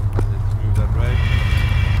east. Alright, let's move that way.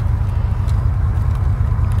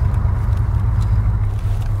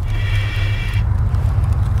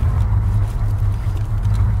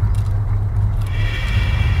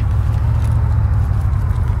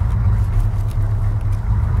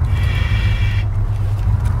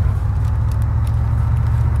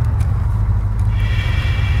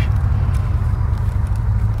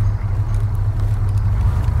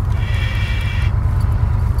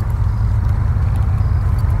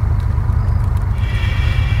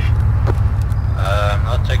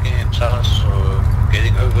 Taking a chance or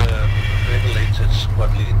getting over regulated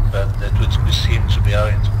squad lead, but that would be seen to be our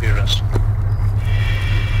interference.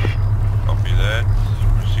 Copy that.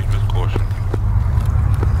 Proceed with caution.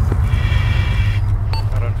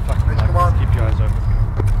 I don't fucking like this. Keep your eyes open.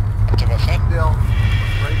 SANDF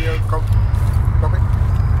radio copy.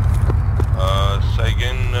 Say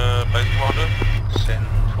again, base commander. Send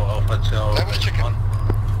for Alpha Tail.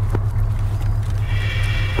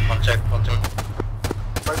 Contact.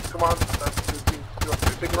 Base command, that's your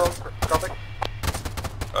signal, copy.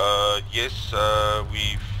 Yes,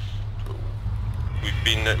 we've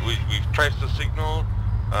traced the signal.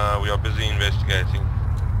 We are busy investigating.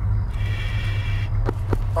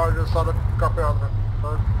 I just started copy on it.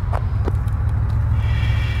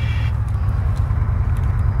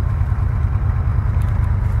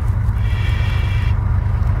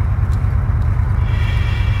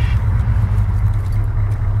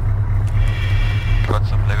 Got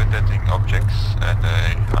some levitating objects and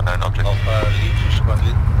unknown objects. Alpha lead to squad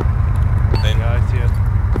lead. Then Yeah, I see it.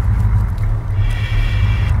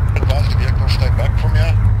 Advise the vehicle stay back from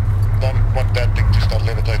here. Don't want that thing to start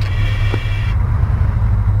levitating.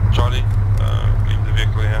 Charlie, leave the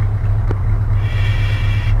vehicle here.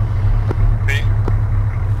 B.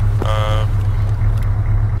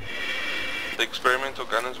 The experimental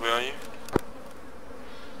gunners, where are you?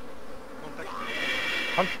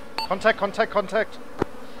 Contact.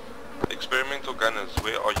 Experimental gunners,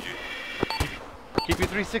 where are you? Keep your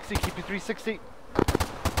 360, keep your 360.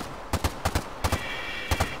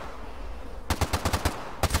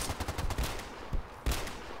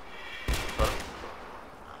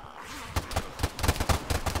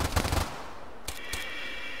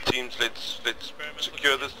 Teams, let's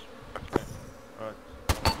secure this. Okay. Alright.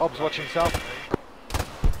 Hobs watching south.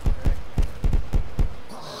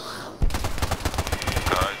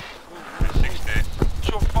 Guys, 360. What's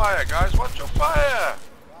your fire, guys? What's your fire?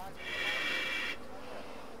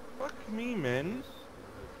 Fuck me, man.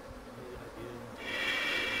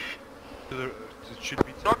 It should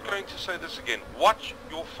be not going to say this again. Watch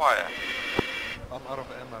your fire. I'm out of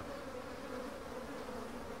ammo.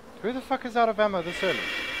 Who the fuck is out of ammo this early?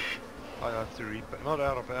 I have to repack. Not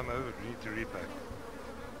out of ammo, we need to repack.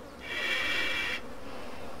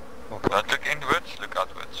 Don't look inwards, look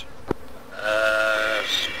outwards.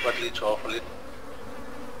 Squad lead to Alpha lead.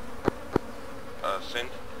 Send.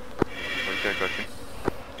 Okay, got you.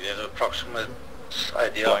 You have an approximate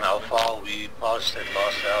idea on how far we passed that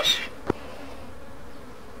last house.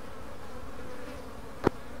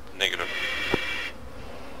 Negative.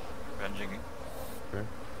 Ranging. Okay.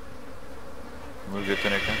 Move your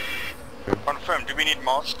connector. Confirm, do we need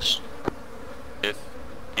masks? Yes.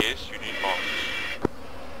 Yes, you need masks.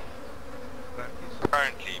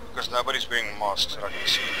 Currently, because nobody's wearing masks that I can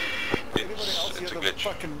see. It's a glitch.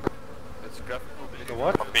 It's graphical. The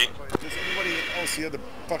what? Copy. Does anybody else hear the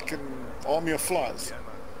fucking army of flies?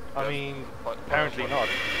 I mean, apparently not.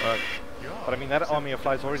 But I mean, that army of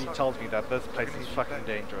flies already tells me that this place is fucking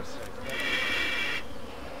dangerous.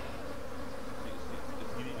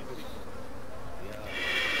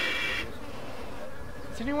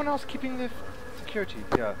 Is anyone else keeping their security?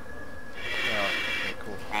 Yeah. Yeah, okay,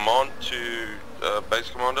 cool. Command to base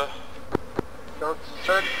commander.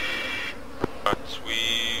 Sir. But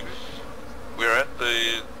we're at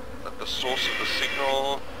the source of the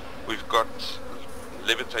signal. We've got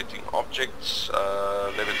levitating objects,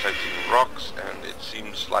 levitating rocks, and it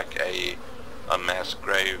seems like a mass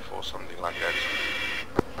grave or something like that.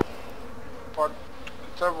 What?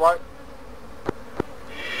 Sir, what?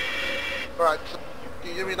 Alright, so can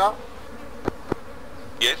you hear me now?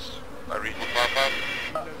 Yes, I read.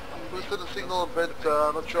 Boosted the signal a bit,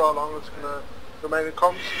 not sure how long it's going to remain in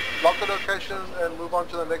comms. Lock the location and move on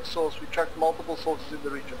to the next source. We tracked multiple sources in the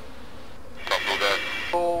region. Copy that.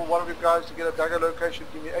 So one of you guys to get a dagger location,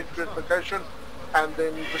 give me accurate location, and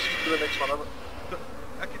then proceed to the next one. Over.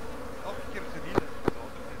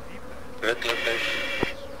 Good location.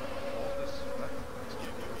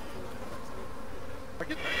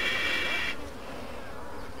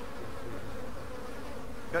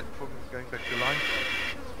 Okay, before going back to line.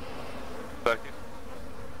 Focus.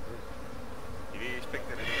 You expect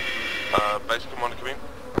that? Base commander, come in.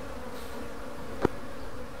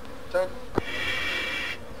 10.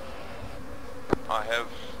 I have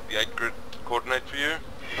the 8 grid coordinate for you.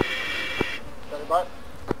 Standing by.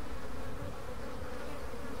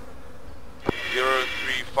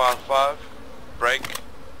 0355, break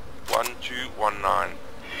 1219.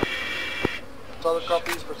 Solid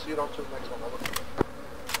copies, proceed on to the next one. Over.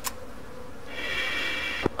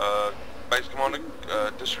 Base commander,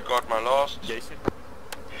 disregard my last. Jason.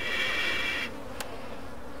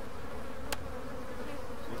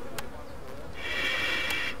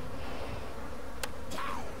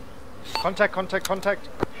 Contact, contact, contact.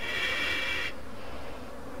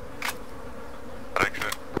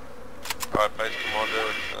 Alright, base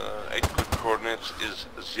commander, 8 grid coordinates is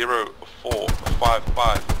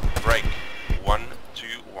 0455, break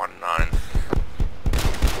 1219.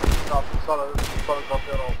 Copy, solid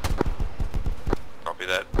copy at all. Copy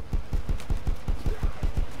that.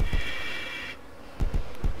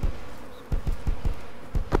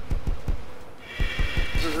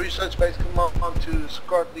 This is research base command to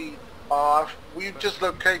Scott Lee. We've just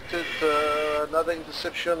located another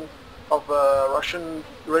interception of Russian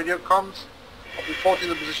radio comms. I'll be reporting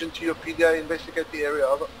the position to your PDA. Investigate the area.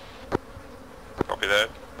 Over. Copy that.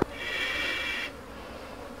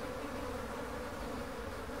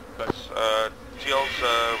 TLs,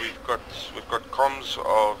 we've got comms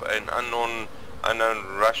of an unknown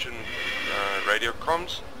Russian radio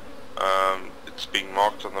comms. It's being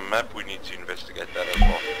marked on the map. We need to investigate that as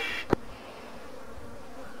well.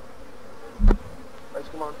 Base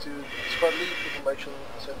command to Squad Lead, information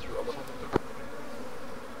sent through. Over.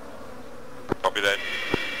 Copy that.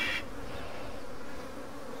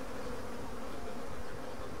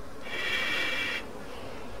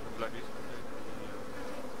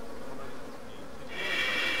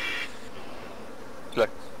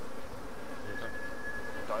 Select.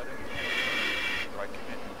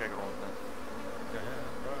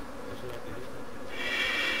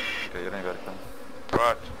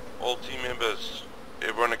 Right, all team members,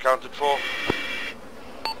 everyone accounted for?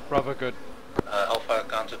 Bravo, good. Alpha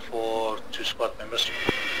accounted for 2 squad members.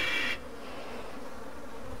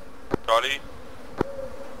 Charlie?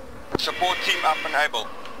 Support team up and able.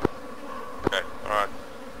 Okay, alright.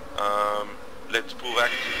 Let's pull back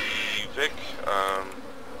to the Vic.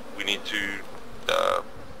 We need to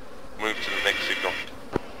move to the next signal.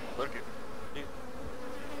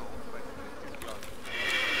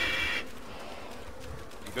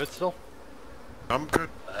 You good still? I'm good.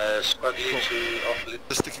 Squad lead to off.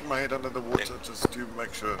 Just sticking my head under the water just to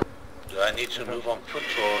make sure. Do I need to move on foot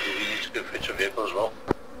or do we need to go fetch a vehicle as well?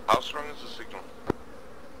 How strong is the signal?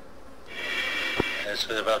 It's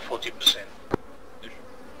about 40%.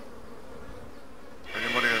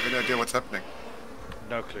 Anybody have any idea what's happening?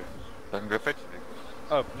 No clue. Then go fetch.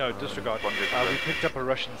 Oh, no, disregard. We picked up a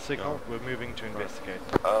Russian signal. We're moving to investigate.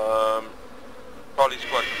 Charlie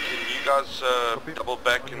Squad, can you guys double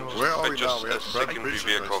back and just fetch us a secondary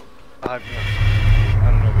vehicle? I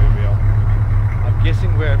don't know where we are. I'm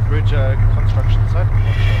guessing we're at bridge construction site. I'm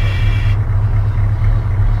not sure.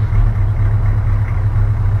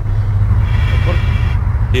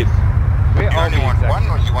 Yes. Where you are only we want exactly? one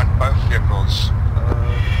or you want both vehicles?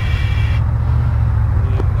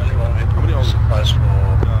 Only one vehicle supplies for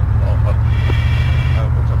Alpha.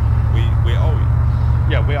 What's up? Where are we?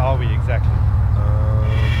 Yeah, where are we exactly?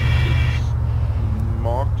 It's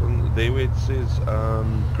marked on there where it says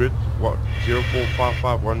grid, what,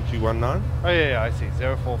 04551219? Oh yeah, I see.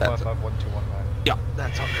 04551219. Yeah,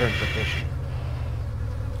 that's our current location.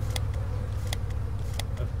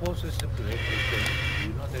 Of course it's the correct location.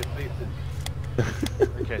 You not have patent.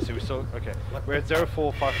 Okay, so we still okay. We're at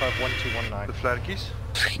 04551219. De flarkies?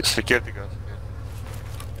 Security guys.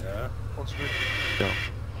 Ja. Ons moet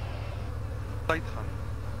tyd gaan.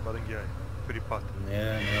 Wat denk jij? Voor die pad?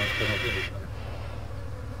 Nee, ons kan ook niet.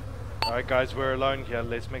 Alright guys, we're alone here.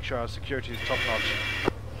 Let's make sure our security is top notch.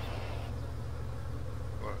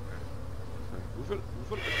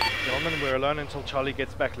 Gentlemen, we're alone until Charlie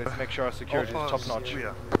gets back. Let's make sure our security is top notch.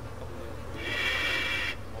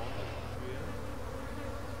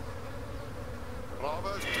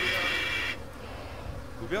 Bravo's 2.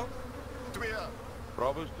 Hoeveel? 2.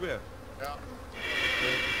 Bravo's 2. Ja.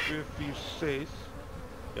 2, 4, 6.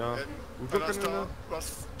 Ja. En Hoeveel was kunnen daar we? was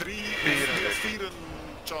 4 in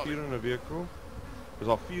Charlie. 4 in een vehicle. There's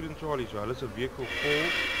al 4 in Charlie, so that's a vehicle full.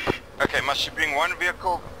 Okay, must you bring one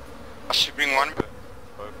vehicle? Must you bring one?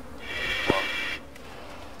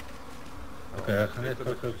 Oké, ga net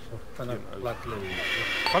terug van een plat leven.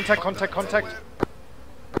 Contact, contact, contact.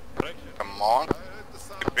 command.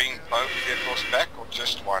 To bring both vehicles back or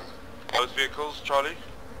just one? Both vehicles, Charlie.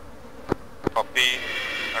 Copy.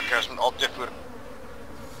 Okay, as een opdefvoer.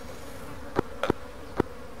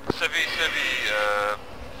 Civi,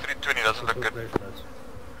 320 doesn't look good.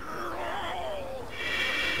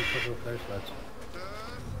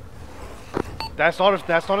 That's not a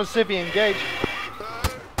civvy, engage.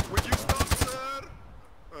 Would you stop, sir?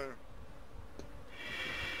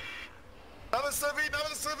 Another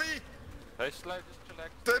civvy! Very slow, just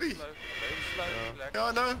relax. Steady. Slow, very slow, relax. Yeah,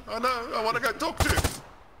 I know. I want to go talk to him.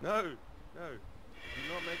 No. Do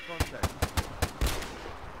not make contact.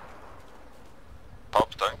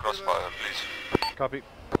 Hobs, don't crossfire, please. Copy.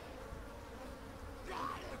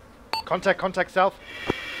 Contact south.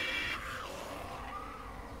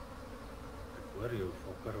 Where are you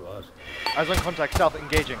fucker was? Eyes on contact south,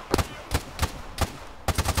 engaging.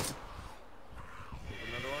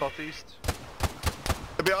 Southeast.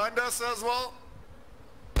 They're behind us as well.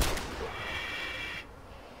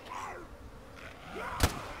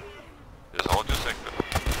 Just hold your sector.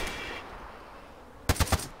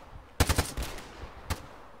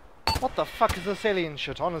 What the fuck is this alien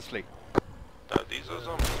shit, honestly? No, these are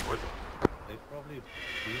zombies, boy. They probably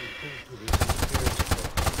being pulled to this.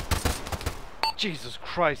 Jesus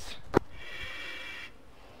Christ.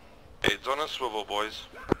 Heads on a swivel, boys.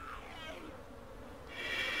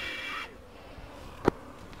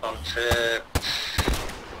 Contact.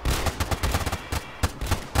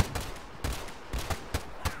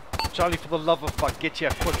 Charlie, for the love of fuck, get here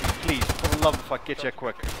quick, please. For the love of fuck, get here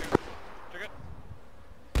quick.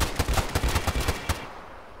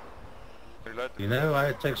 You know why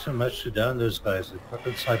it takes so much to down those guys? They're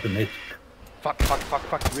fucking cybernetic.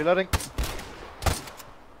 Fuck. Reloading.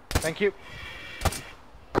 Thank you.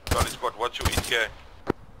 Charlie Squad, watch your ETA.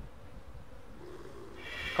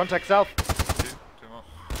 Contact south. Two more.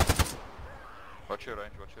 Watch your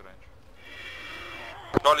range.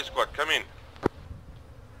 Charlie Squad, come in.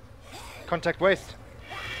 Contact west.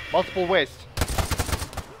 Multiple west.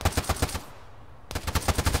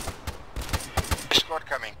 Squad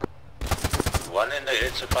coming. One in the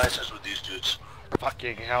head suffices with these dudes.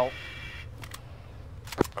 Fucking hell.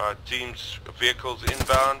 Alright, teams, vehicles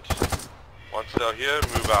inbound. Once they're here,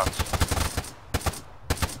 move out.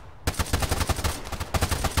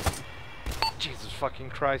 Jesus fucking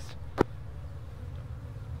Christ.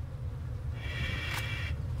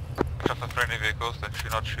 Except for friendly vehicles, that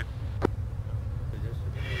should not shoot.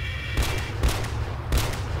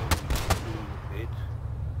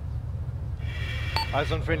 Eyes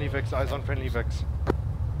on friendly Vix.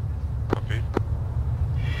 Copy.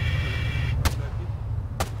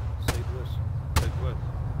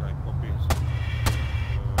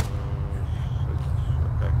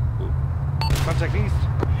 Contact east.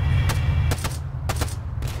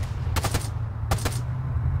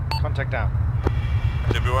 Contact down.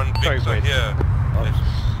 Everyone, Vics are here.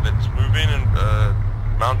 Let's move in and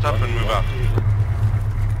mount up and move out.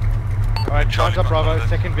 Alright, mount up Bravo,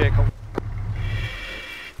 second vehicle.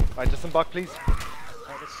 Alright, disembark please.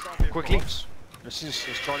 Quickly. This is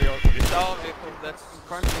Charlie out. It's our vehicle, that's in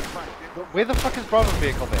front. Where the fuck is Bravo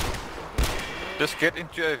vehicle then? Just get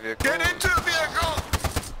into a vehicle. Get into a vehicle!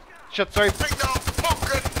 Shit, sorry. Bring the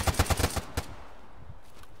fucking...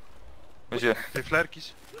 Where's your... Hey,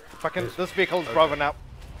 flarkies. Fucking, this vehicle is Bravo now.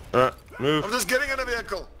 Move. I'm just getting in a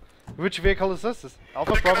vehicle. Which vehicle is this? Is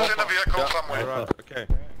Alpha Get Bravo? us in a vehicle somewhere. Alright, okay.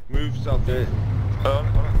 Move south.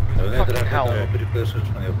 Fucking hell.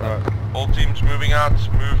 All teams moving out,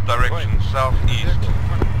 move direction southeast.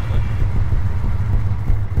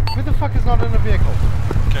 Who the fuck is not in a vehicle?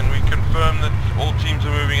 Can we confirm that all teams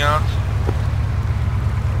are moving out?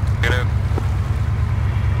 Get it.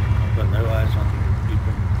 But no eyes on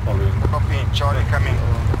people following. Copy, Charlie coming.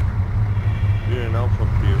 You're an alpha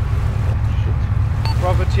view. Shit.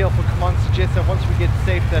 Bravo TL for command suggests that once we get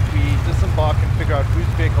safe that we disembark and figure out whose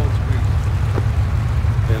vehicle is whose.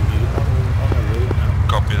 They'll be on a road now.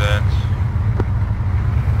 Copy that.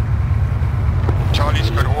 Charlie's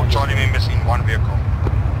got all Charlie members in one vehicle.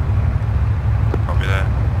 Copy that.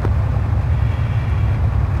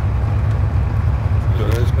 So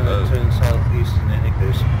it's going to turn southeast in any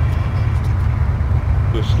case.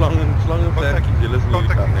 Dus slang en vlerkjes, jullie zijn jullie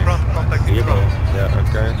gaan nemen. Contact in front. Ja,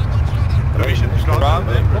 oké. Permission to start.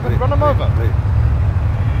 Run them over.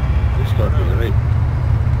 Let's start with the raid.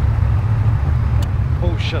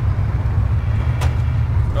 Oh shit.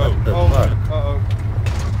 Oh, What the Oh, fuck? uh-oh.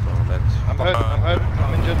 that's I'm hurt,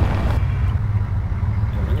 I'm injured.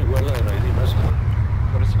 Yeah, when you well already, must have.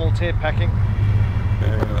 Got a small tear packing.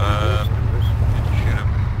 Shoot him.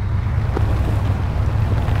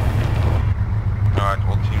 Alright,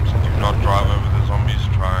 all teams do not drive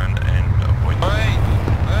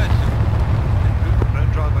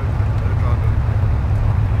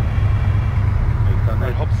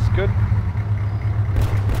good.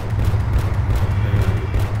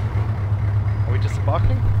 Are we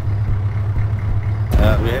disembarking?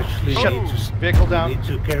 We actually Shit. need to Vehicle down. We need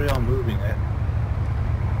to carry on moving.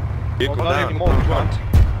 Well, not anymore. Front.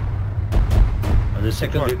 The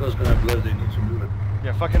second vehicle is going to blow. They need to move it.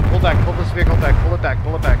 Yeah, fucking pull back. Pull this vehicle back. Pull it back.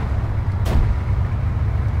 Pull it back.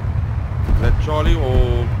 Is that Charlie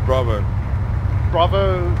or Bravo?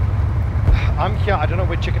 Bravo. I'm here. I don't know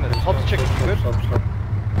where chicken is. Hob's chicken. You good?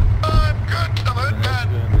 I'm good. I'm hurt, man.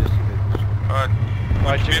 Alright.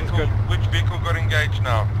 Right, chicken's good. Which vehicle got engaged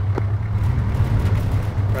now?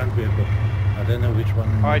 Front vehicle. I don't know which one.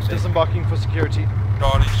 Alright, disembarking for security.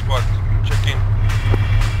 Charlie squad, check in.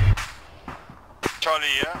 Charlie,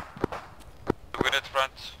 yeah? Good at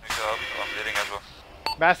front. I'm leading as well.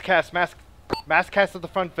 Mass cast at the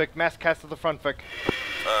front, Vic. Mass cast at the front, Vic.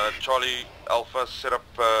 Charlie Alpha, set up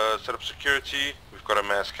security. We've got a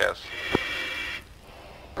mass cast.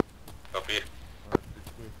 Copy.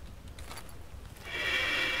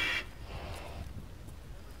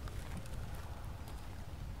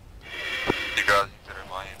 You guys need to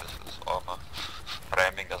remind you this is armor.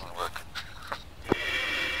 Ramming doesn't work.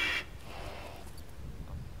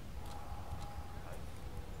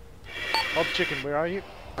 Hob chicken, where are you?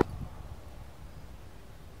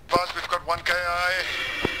 Boss, we've got 1 KI.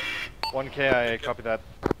 1 KIA, copy that.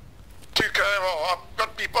 2 KI, oh, I've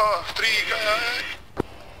got people. 3 KI.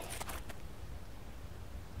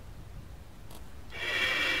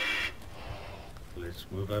 Let's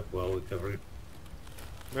move up while we cover it.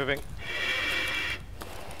 Moving.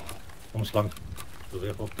 Ons lang.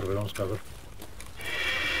 Beweeg op terwijl ons cover.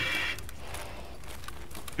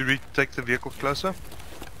 Should we take the vehicle closer?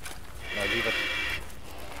 No, leave it.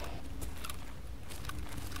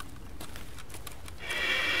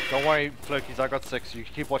 Don't worry, Flokies, I got 6. You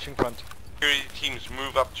keep watching front. Security teams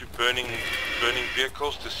move up to burning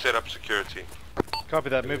vehicles to set up security. Copy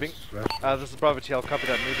that, moving. This is Bravo TL, copy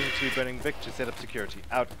that, moving to Burning Vic to set up security.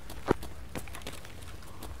 Out.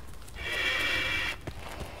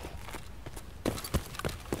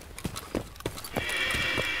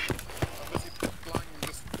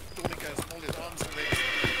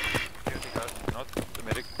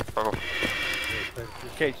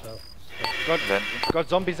 Okay. Got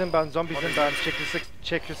zombies inbound,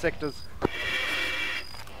 check your sectors.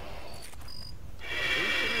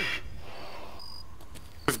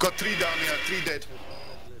 We've got 3 down here, 3 dead.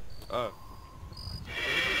 Oh.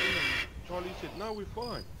 Charlie said, no, we're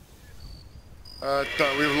fine. No,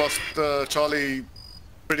 we've lost Charlie.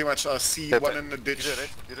 Pretty much I see one in the ditch.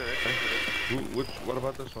 What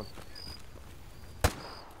about this one?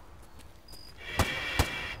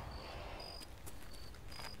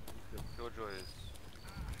 Killjoy is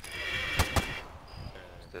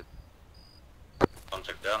dead.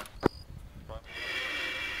 Contact down.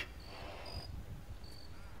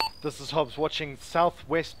 This is Hobbs watching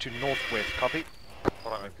southwest to northwest, copy?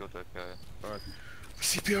 Alright, Killjoy, okay. Alright.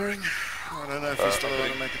 CPRing. I don't know if he's still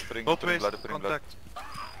going to make it. Northwest, contact.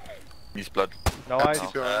 Needs blood. No eyes.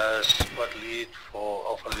 Squad lead for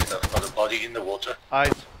Alpha lead. I've got a body in the water.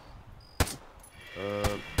 Eyes.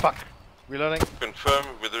 Fuck. Reloading. Confirm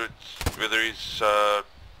whether he's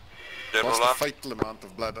dead or What's the alive. fatal amount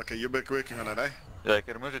of blood? Okay, you're back working on it, eh? Yeah, you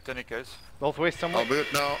can remove the tiny case. Northwest somewhere. I'll do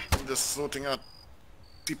it now. I'm just sorting out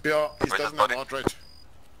CPR. He doesn't have heart rate.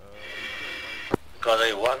 Got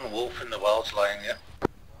a 1 wolf in the wilds lying here.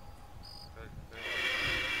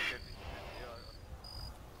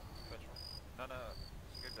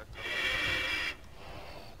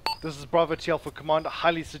 This is Bravo TL for command. I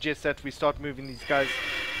highly suggest that we start moving these guys.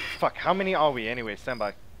 Fuck, how many are we anyway? Stand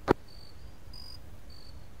by.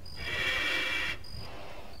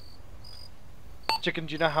 Chicken,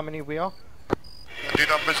 do you know how many we are? Indeed,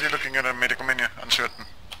 I'm busy looking at a medical menu, uncertain.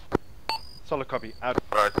 Solid copy, out.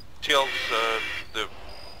 Right, TLs, the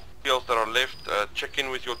TLs that are left, check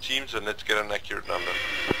in with your teams and let's get an accurate number.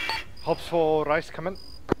 Hops for Rice, come in.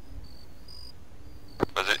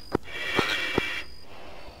 Was it?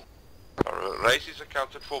 Race is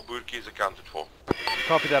accounted for, Burki is accounted for.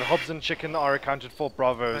 Copy that. Hobbs and Chicken are accounted for.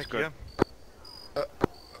 Bravo is good.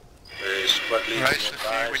 Squad lead. Race,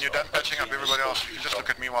 when you're done patching up everybody else, you just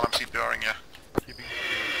look at me while I'm CPRing, yeah.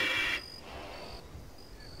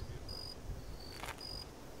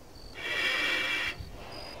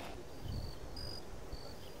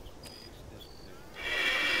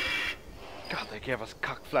 God, they gave us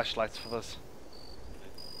cock flashlights for this.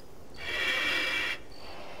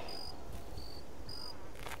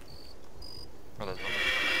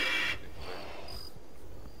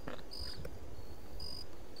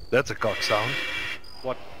 That's a cock sound.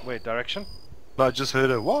 What? Wait, direction? No, I just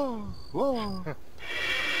heard a whoa, whoa.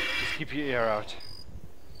 keep your ear out.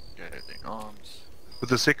 Getting arms. With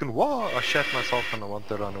the second, whoa, I shat myself and I want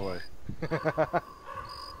to run away.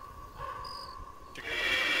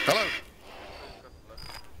 Hello.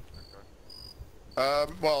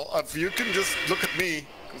 Well, if you can just look at me,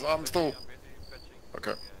 because I'm still...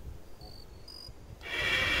 Okay.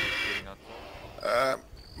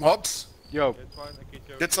 Hobs? Yo.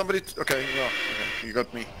 Get somebody... Okay, ja, okay, you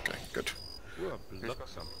got me. Okay, good.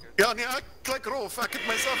 Ja, nee, ek klink rof. Ek het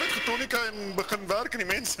myself uitgetonika en begin werk in die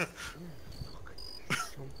mense.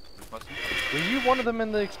 Were you one of them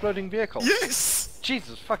in the exploding vehicle? Yes!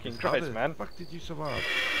 Jesus fucking Christ, man. Fuck did you survive?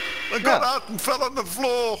 I got out and fell on the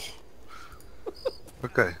floor.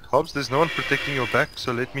 Okay, Hobbs, there's no one protecting your back,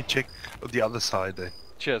 so let me check the other side there.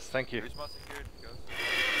 Cheers, thank you.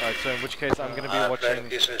 Alright, so in which case I'm going to be watching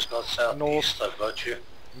north. I've got you.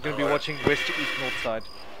 I'm going to be watching west to east, north side.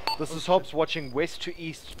 This is Hobbs watching west to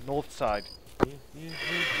east, north side.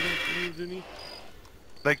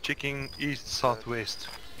 Like checking east, southwest.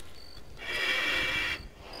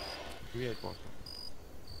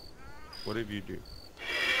 Whatever you do.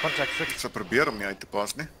 Contact 6. Ek sal probeer om nie uit te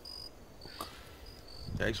pas nie.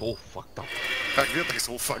 Ja, hy's all fucked up. Ek weet hy's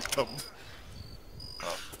all fucked up.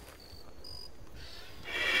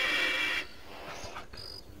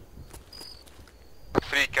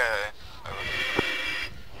 Freak,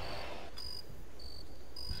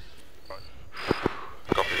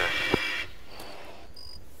 Copy that.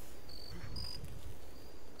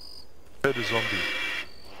 Heard a zombie.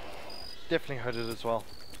 Definitely heard it as well.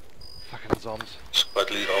 Fucking zombies.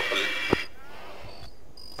 Squad lead, Alpha lead.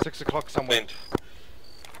 6 o'clock somewhere.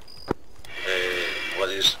 What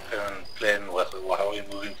is the current plan? How are we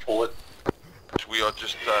moving forward? We are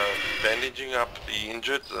just bandaging up the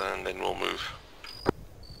injured and then we'll move.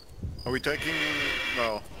 Are we taking...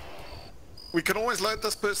 well... We can always load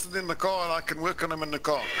this person in the car and I can work on him in the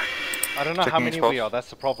car. I don't know how many we are, that's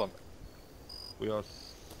the problem. We are...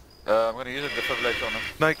 I'm gonna use a defibrillator on him.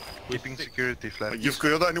 Like, keeping security flat.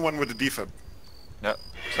 You're the only one with the defib. Yeah,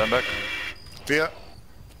 stand back. Clear.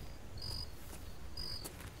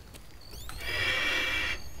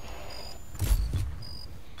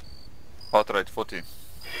 Heart rate 40. Nice.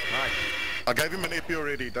 I gave him an EP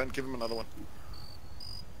already, don't give him another one.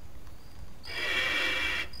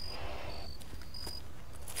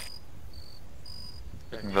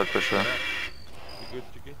 Checking blood pressure. You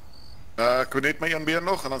good? Ek wil net my een been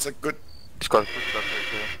nog en dan sê ek good. He's got good blood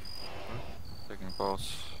pressure. Taking pulse.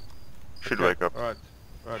 Should wake up. Right.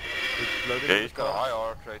 Yeah, he's got a high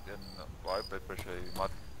heart rate and high blood pressure. He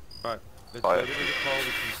might... Right. Let's load him in the car,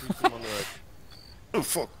 we can push him on the road. Oh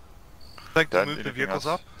fuck. Like to Dan, move the anything vehicles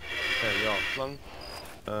else? up? Okay, yeah, flung.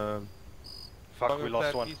 Fuck, Flung we and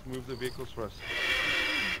lost one. please move the vehicles for us.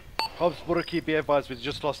 Hobbs, Buraki, be advised, we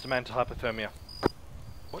just lost a man to hypothermia.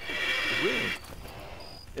 What? Where?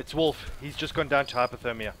 It's Wolf, he's just gone down to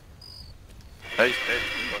hypothermia. Hey, he's dead.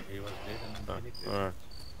 He was dead and Alright.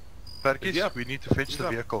 Perkis, we need to fetch the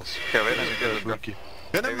vehicles. Okay, wait, let's go.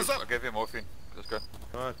 Venom is up. I gave him morphine. Let's go.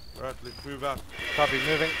 Right, let's move out. Copy,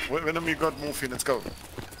 moving. Venom, you got morphine, let's go.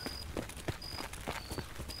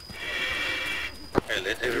 Okay,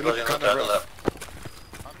 let everybody know battle up.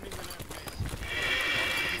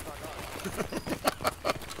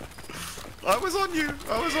 I was on you.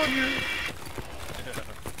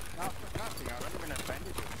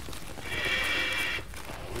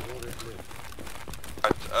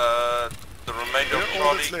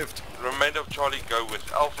 The remainder of Charlie go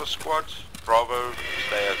with Alpha Squad. Bravo,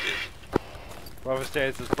 stay as is. Bravo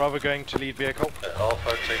stays, is Bravo going to lead vehicle?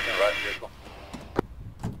 Alpha taking right vehicle.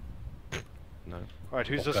 No. Alright,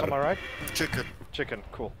 who's this on my right? Chicken. Chicken,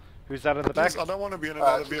 cool. Who's that in the back? I don't want to be in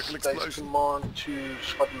another vehicle explosion. Command to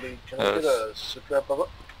squad lead. Can I get a sit rep of it?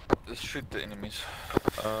 Let's shoot the enemies.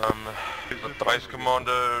 The base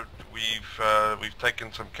commander, we've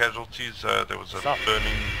taken some casualties. There was a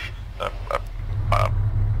burning,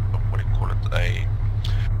 what do you call it, a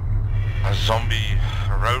zombie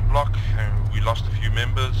roadblock. We lost a few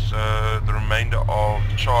members. The remainder of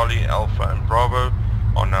Charlie, Alpha and Bravo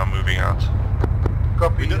are now moving out.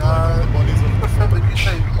 Copy.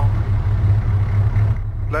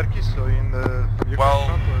 Larkies, so in the vehicle Well,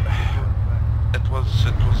 front or it was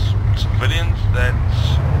civilians that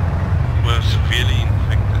were severely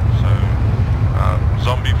infected, so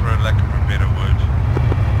zombie for a lack of a better word.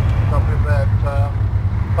 Copy that.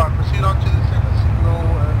 Fine, proceed on to the second signal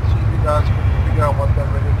and see if you guys can figure out what that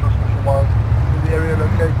radio transmission was in the area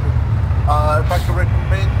located. If I can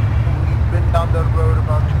recommend, we've been down that road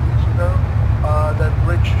about 2 weeks ago. That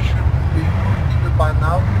bridge should be completed by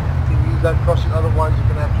now. You can use that crossing, otherwise you're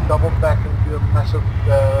going to have to double back and do a massive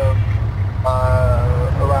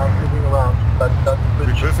around giving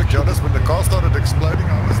car started exploding,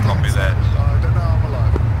 I was Copy that. I don't know how I'm alive.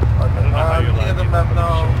 Okay, near the map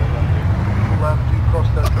now. We'll have to cross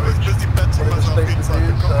that I was bridge. busy patching Whatever myself state it inside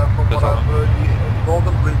the is, car. from what I've heard, the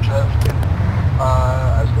northern bridge has been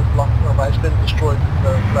blocked, has been destroyed in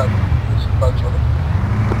the flood. There's boats on it.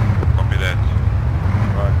 Copy that.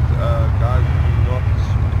 Right, guys, do not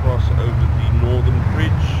cross over the northern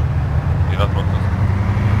bridge. You're not northern.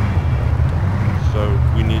 So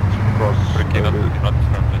we need to cross You're not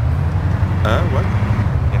transmitting. What?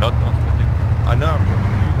 You're not transmitting. I know, I'm talking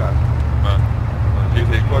to you guys. You're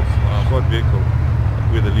the squad vehicle.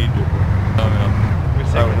 We're the lead vehicle. No, we're not. We're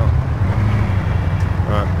second. No,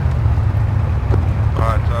 we're not.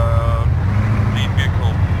 Alright, lead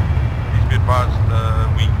vehicle. Please be advised,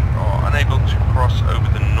 we are unable to cross over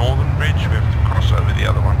the northern bridge. We have to cross over the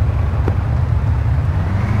other one.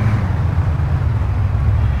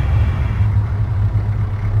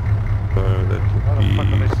 So that would be...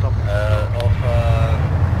 Alpha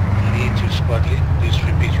lead to squad lead, please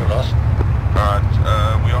repeat your last. Alright,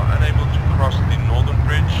 we are unable to cross the northern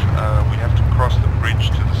bridge. We have to cross the bridge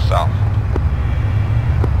to the south.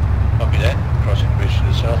 Copy that, crossing bridge to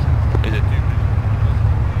the south. Is it two?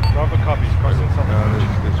 Bravo copies, crossing south.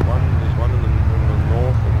 There's one in the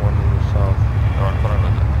north and one in the south. They're in front of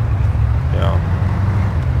us.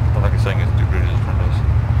 Yeah. All I can saying is two bridges in front of us.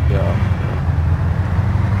 Yeah.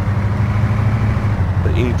 The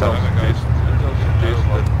intel suggests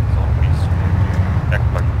that zombies act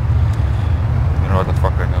like you know what the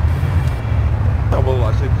fuck I know. Oh, well,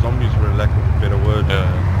 I said zombies for lack of a better word.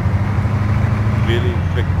 Really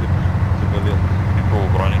infected civilians. People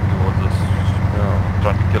running towards us,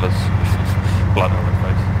 trying to kill us. Blood on their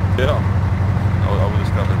face. Yeah. I will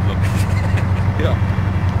discover it, look. Yeah.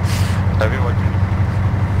 Have you watched it?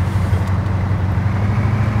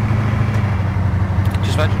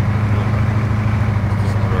 Just imagine.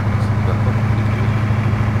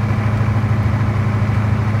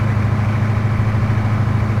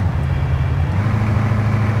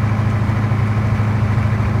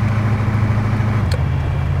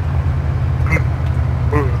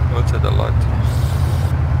 What's at the light?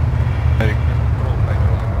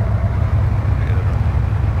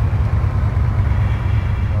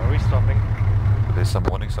 Are we stopping? There's some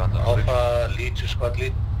warning signs. Alpha lead to squad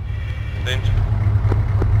lead. Then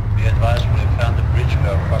Be advised, we have found the bridge. We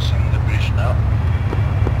are crossing the bridge now.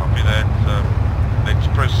 copy that. Let's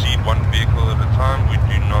proceed one vehicle at a time. We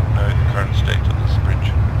do not know the current state of this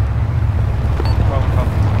bridge. Bravo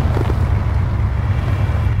copies.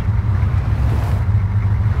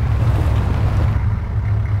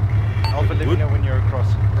 Alpha, let me know when you're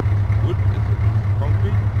across. Wood? Is it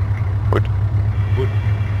concrete? Wood. Wood.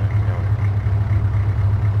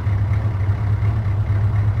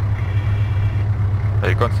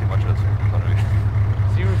 You can't see much of this.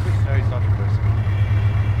 Zero quick. No, he's not reversing.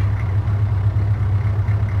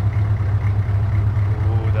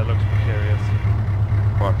 Ooh, that looks precarious.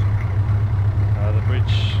 What? The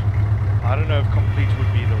bridge. I don't know if complete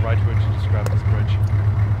would be the right word to describe this bridge.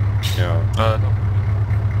 Yeah. No.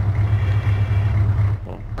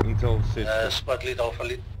 Well, Intel said... Squad lead, Alpha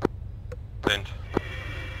lead. Then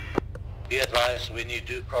Be advised, when you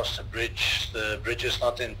do cross the bridge is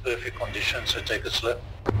not in perfect condition, so take it slow.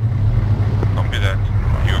 copy that.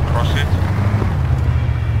 Are you across it?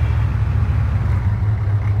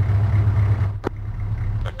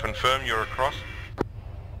 Confirm you're across.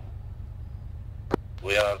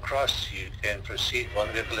 We are across, you can proceed one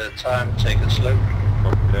vehicle at a time, take it slow.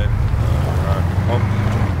 Copy that. Right. Hobs.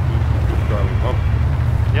 Who's driving? Hobs?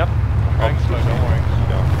 Yep, I'm going slow, don't worry.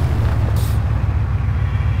 Yeah.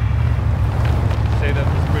 Say that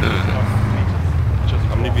this bridge is not completed. Just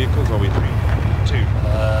How many vehicles are we? 2.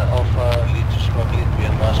 Alpha lead to squad lead, be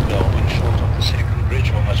advised we are wind short of the second bridge,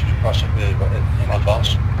 or must we cross it in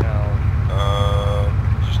advance?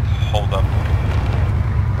 Just hold up.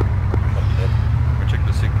 We check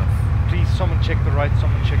the signal. Please, someone check the right,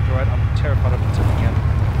 I'm terrified of it tipping in.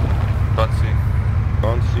 Can't see.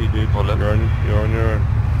 Can't see, dude. Or left. You're on your own.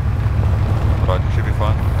 Right, should be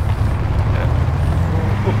fine. Yeah.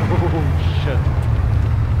 Oh, shit.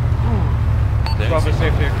 Bravo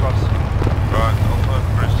safely across. Right, Alpha,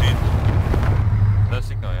 proceed. No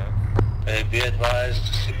signal, yeah? Be advised,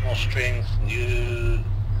 signal strength, new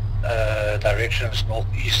directions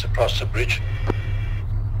northeast across the bridge.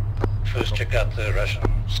 First check out the Russian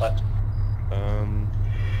site.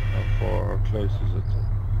 How far, how close is it?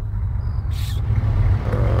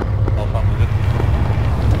 Alpha, move it.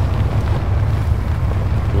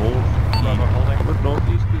 North. Bravo holding. But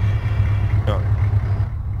northeast is... Yeah.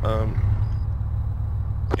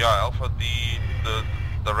 Yeah, Alpha,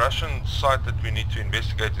 the the Russian site that we need to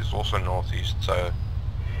investigate is also northeast, so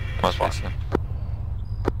that's fine.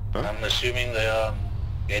 I'm assuming they are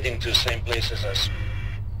heading to the same place as us.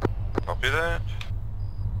 Copy that.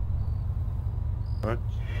 Right.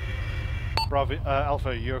 Bravo,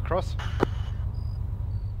 Alpha, you across?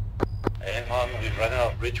 Hang on, we've run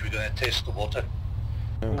out of bridge, we're going to test the water.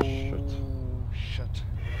 Oh shit. Shit.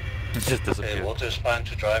 It just disappeared. Water is fine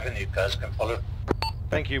to drive in, you guys can follow.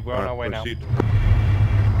 Thank you, we're on our way proceed. now.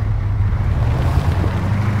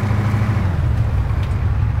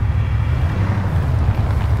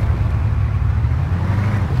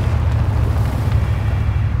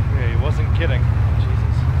 Yeah, he wasn't kidding.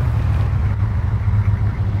 Jesus.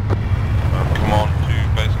 Come on to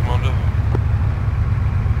base commander.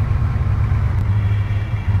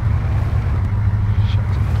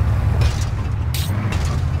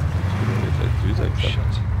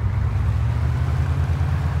 Shit.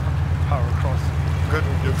 Power across. Good,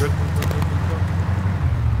 you're good.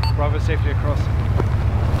 Bravo safely across.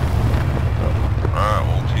 Alright,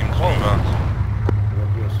 all teams move out.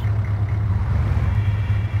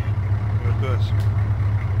 Yes.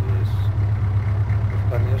 Of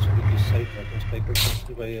kan eers 'n bietjie suid, dat ons kyk of ons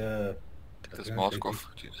toe by Dit is Maskov.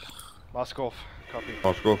 Maskov, copy.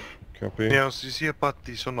 Maskov, copy. Nee, ons is hier 'n pad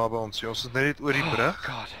hier so naby ons. Ons is net oor die brug.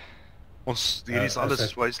 God. Ons hier is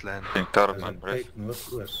alles wasteland. Denk daar man, brug. Kyk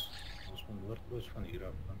noordoos. Ons van noordoos van hier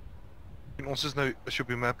af. En ons is nou, as jy op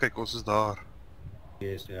die map kyk, ons is daar.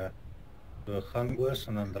 Yes, ja. So gaan oos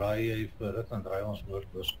en dan draai jy voor dit, dan draai ons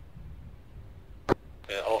noordoos.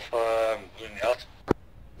 Alpha moving out.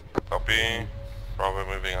 Copy. Bravo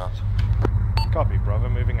moving out. Copy, Bravo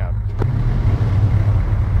moving out.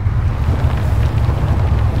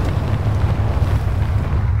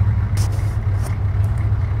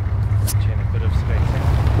 Chain a bit of spacing.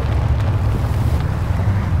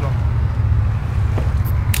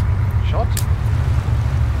 Shot.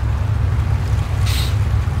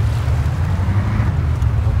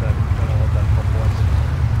 I don't know what that pop was.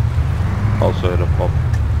 Also had a pop.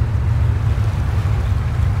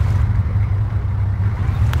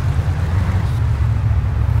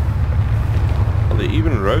 Are there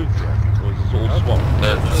even roads here? Or is this all swamp?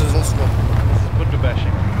 This is all swamp. This is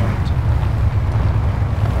Bundabashing at the moment.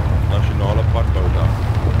 Nationale padbouda.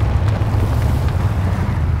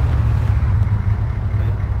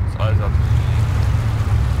 Is alles uit.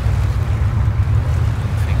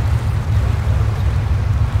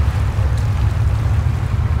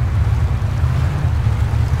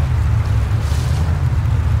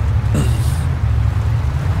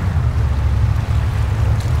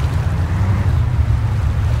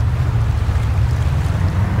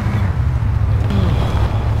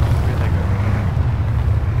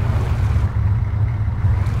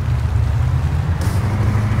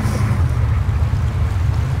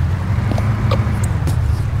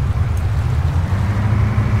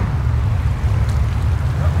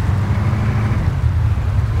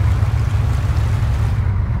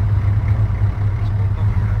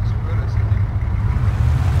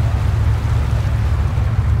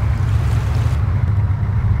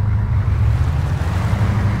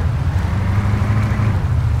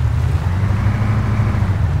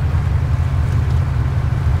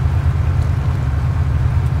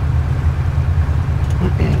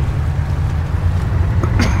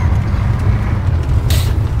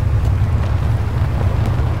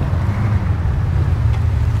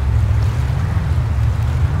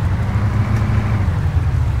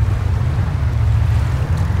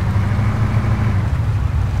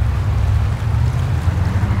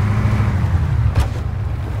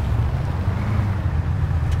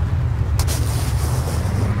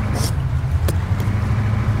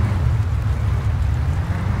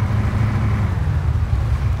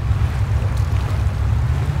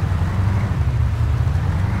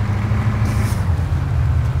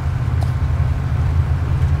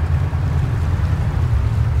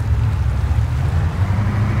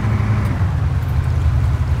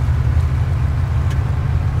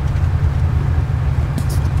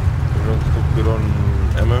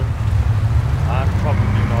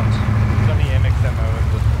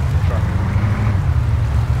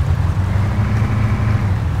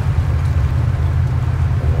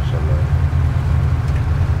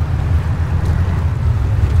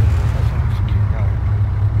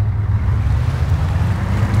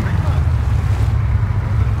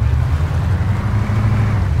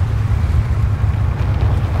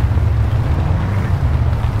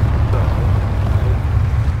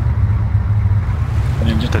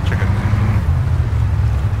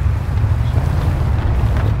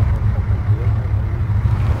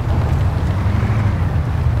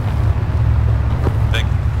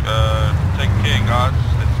 Okay guys,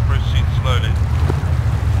 let's proceed slowly.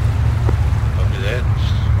 Copy that.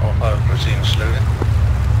 Alpha proceeding slowly.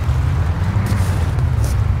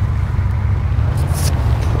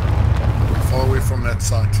 Far away from that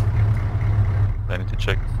site. I need to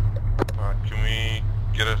check. Alright, can we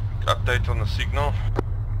get an update on the signal?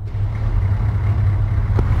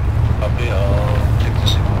 Copy, I'll check the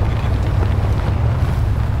signal.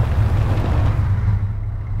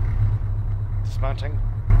 Dismounting.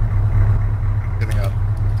 Getting out.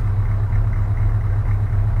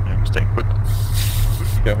 Yeah, I'm staying put.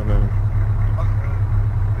 Yeah, no.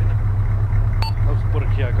 I'll put it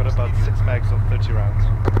here, I got about 6 mags of 30 rounds.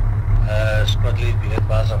 Squad lead, be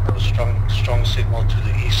advised I've got a strong signal to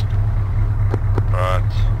the east.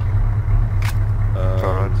 Right.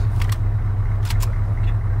 Alright.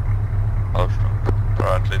 Oh, strong.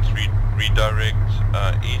 Right, let's redirect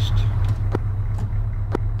east.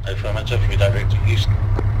 Affirmative, redirect to east.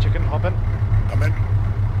 Chicken, hop in. I'm in.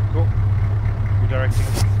 Cool. Redirecting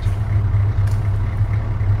east.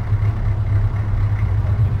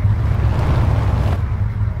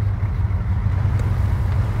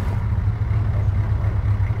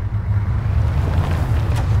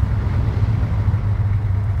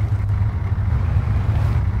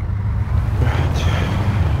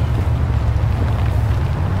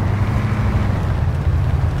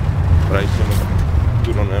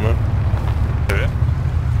 Good on ammo. Yeah.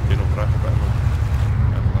 You're not right op ammo.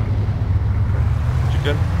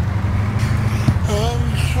 Chicken?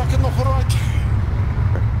 Ek het nog geraad.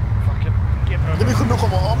 Fuck it. Get Ek het nie genoeg om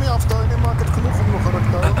my army af te hou nie, maar ek het genoeg om nog geruk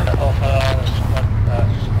te hou.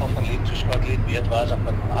 Alpha lead to squad lead, be advised I've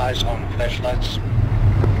got eyes on flashlights.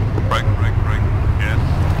 Break. Yes.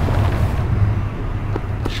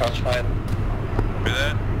 Shots fired. Be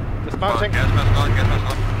there. Dismounting. Gas mask on.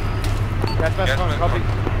 Gas mask on, copy.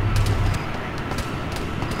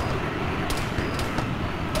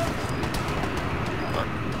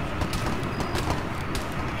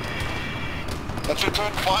 Let's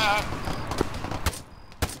return fire.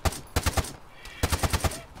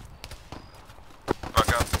 Back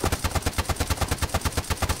up.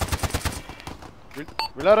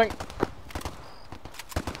 Reloading.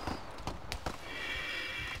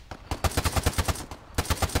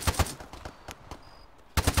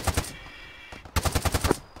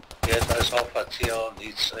 Yes, as Alpha TL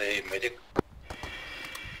needs a medic.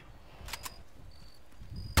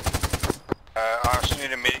 I also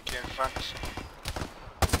need a medic in front.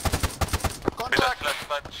 Contact.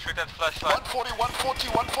 Shoot that flashlight.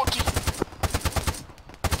 140.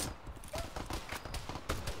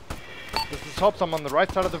 This is Hobs, I'm on the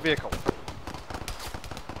right side of the vehicle.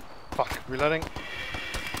 Fuck, reloading.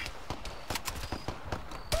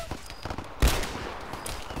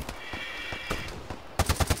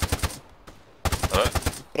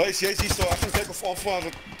 Reis, jy is hier so, ek gaan kyk of Alpha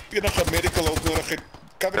enige medical hulp nodig het.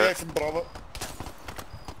 Cover jy van Bravo?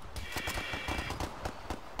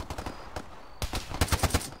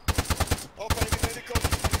 Alpha, any medical?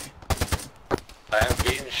 I am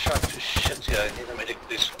being shot to shit here, I need a medic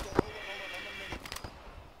please.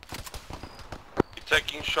 You're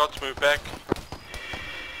taking shots, move back.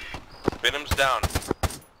 Venom's down.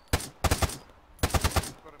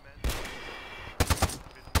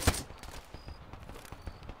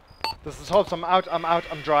 This is Hobs, I'm out,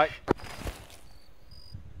 I'm dry.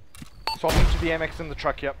 Swapping to the MX in the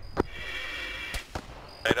truck, yep.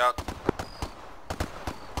 Head out.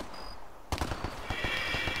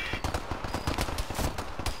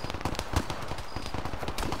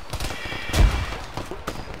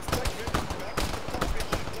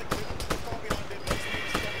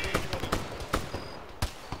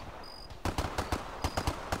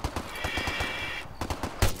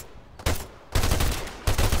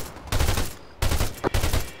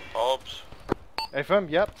 Hobs. Affirm,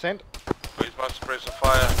 yep, sent. Where's my suppressor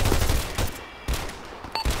fire?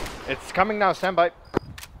 It's coming now, stand by.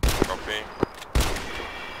 Copy.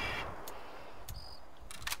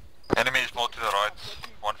 Enemy is more to the right.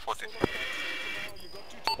 140.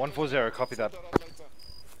 140, copy that.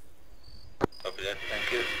 Copy that,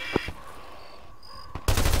 thank you.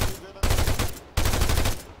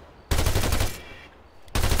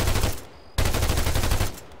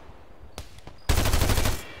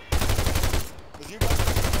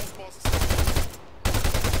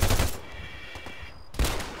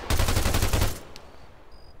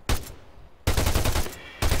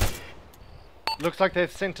 Looks like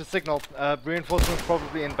they've sent a signal. Reinforcements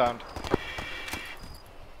probably inbound.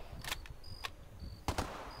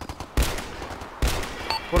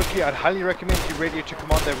 Korki, I'd highly recommend you radio to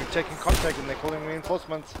command there. We've taken contact and they're calling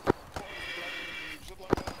reinforcements.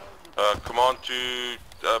 Command to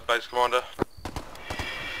base commander.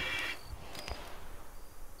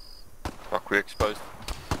 Fuck, we're exposed.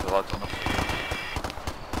 The lights on us.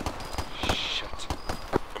 Shit.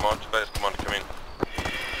 Come on, space, come on, come in.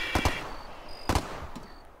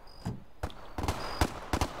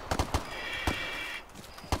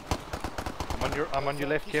 I'm on your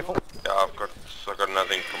left, careful. Yeah, I got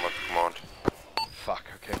nothing from my command. Fuck,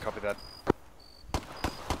 okay, copy that.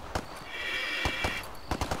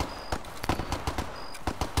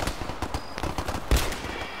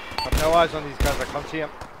 I've no eyes on these guys, I can't see them.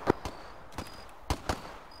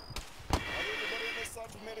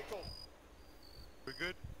 We're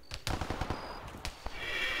good.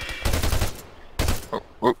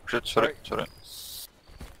 Oh, shit, sorry.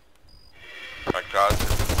 Alright guys,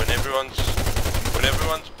 when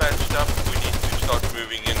everyone's patched up, we need to start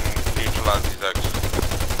moving in, neutralize these axes.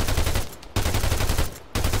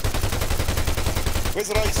 Where's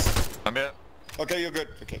Rice? I'm here. Okay, you're good.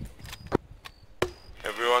 Okay.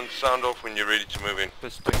 Everyone sound off when you're ready to move in.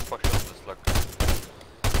 Just doing push on this, like.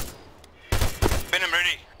 Venom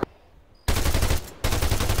ready.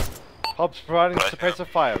 Hobs providing suppressive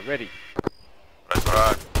fire, ready.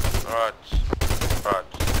 Alright.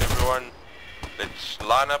 Everyone, let's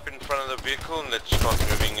line up in front of the vehicle and let's start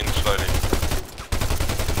moving in slowly.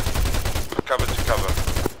 Cover to cover.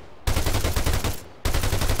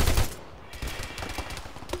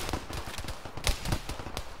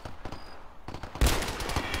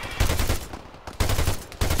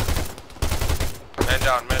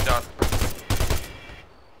 Man down.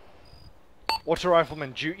 Auto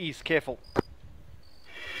rifleman, due east, careful.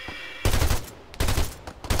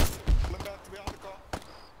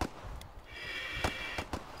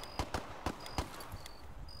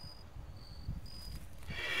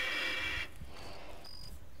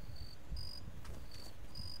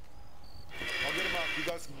 I'll get him out. You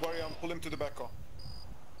guys worry, I'll pull him to the back car.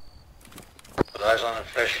 Put eyes on the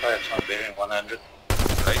flashlight, it's on bearing 100.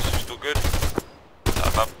 Nice, still good.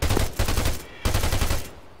 Up.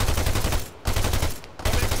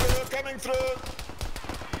 Coming through!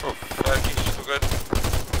 Oh, okay, still good.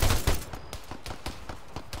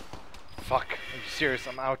 Fuck, are you serious?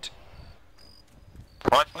 I'm out.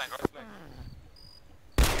 Right flank.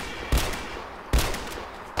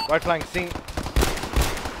 Right flank, seen.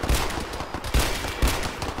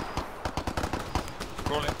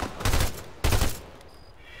 Rolling.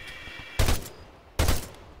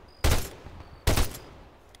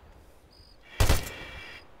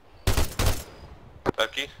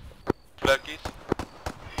 Flat keys.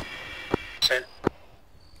 Send.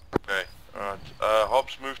 Okay, alright.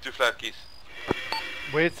 Hobs, move to flat keys.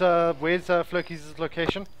 Where's Floki's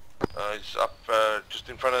location? He's up just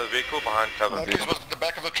in front of the vehicle, behind cover. This was at the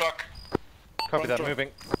back of the truck. Copy that,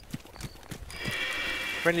 moving.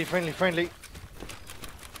 Friendly.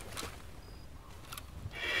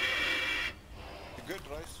 You good,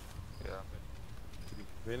 Rice? Yeah.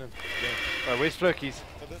 Venom. Where's Floki's?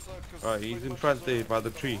 Alright, he's in front there by the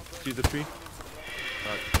tree. See the tree?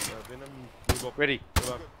 Alright, Venom, move up. Ready.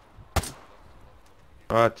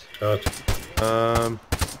 Alright.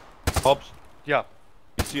 Hobs. Yeah.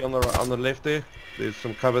 You see on the left there? There's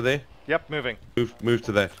some cover there. Yep, moving. Move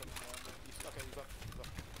to that.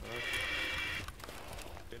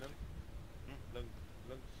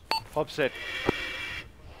 Hobs set.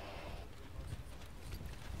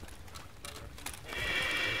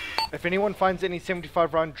 If anyone finds any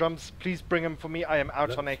 75 round drums, please bring them for me. I am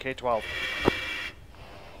out on AK-12.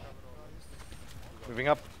 Moving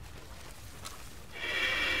up.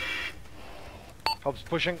 Hobs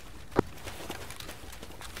pushing.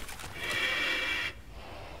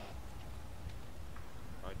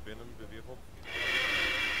 Alright, Venom, the vehicle.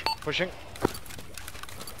 Pushing.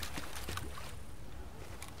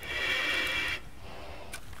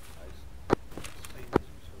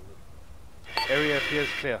 Area appears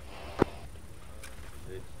clear.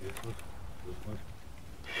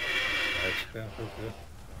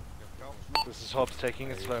 This is Hobs taking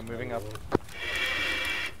it slow, moving up.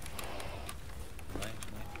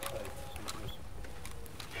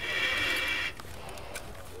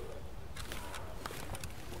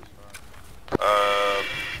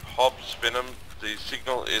 Hobs, Venom, the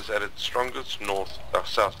signal is at its strongest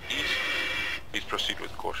southeast. Please proceed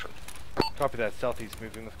with caution. Copy that, southeast,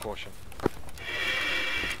 moving with caution.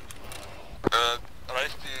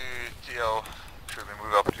 Race to TL, should we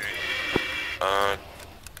move up to...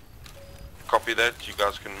 copy that, you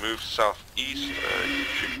guys can move southeast, you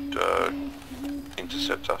should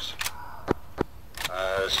intercept us.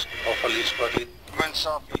 Alpha lead squad lead. Movement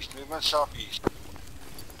southeast.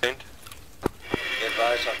 Send. Be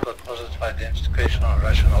advised, I've got positive identification on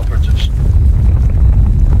Russian operatives.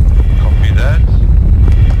 Copy that.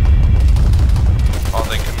 Are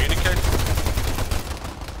they communicating?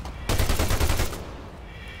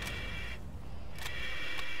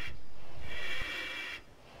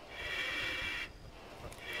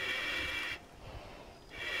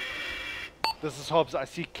 This is Hobbs. I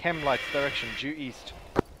see chem lights direction, due east.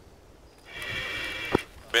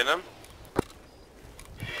 Venom?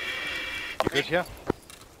 You good here?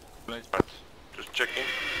 Right, just checking.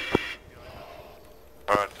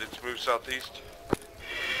 Alright, let's move southeast.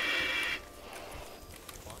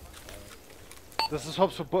 This is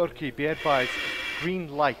Hobbs for Burkey. Be advised,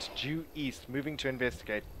 green light due east, moving to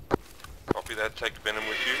investigate. Copy that, take Venom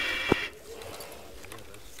with you.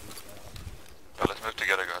 So let's move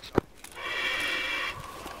together, guys.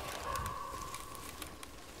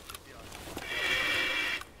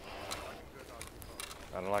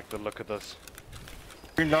 I don't like the look of this.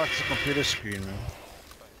 Green light's a computer screen, man.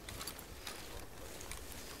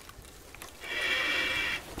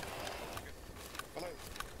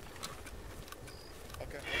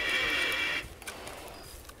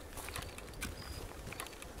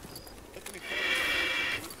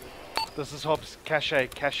 This is Hobbs. Cache.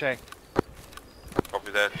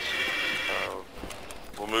 Copy that.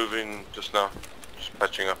 We're moving just now. Just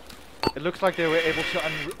patching up. It looks like they were able to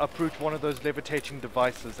uproot one of those levitating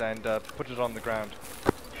devices and put it on the ground.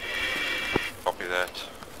 Copy that.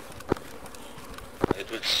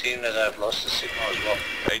 It would seem that I've lost the signal as well.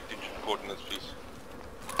 8-digit coordinates, please.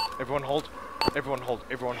 Everyone hold. Everyone hold.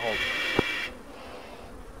 Everyone hold.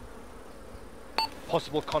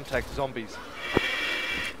 Possible contact, zombies.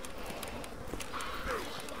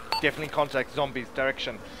 Definitely contact, zombies,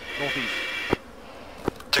 direction, northeast.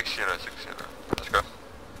 60. Let's go.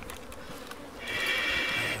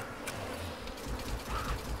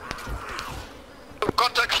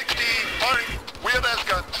 Contact 60, firing weird ass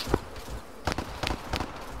guns.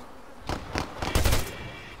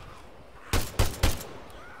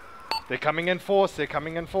 They're coming in force,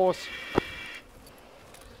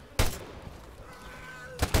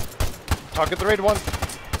 Target the red one.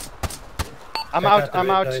 I'm out.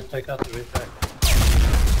 Take out the red pack.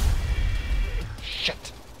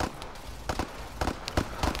 Shit.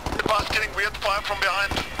 The boss getting weird fire from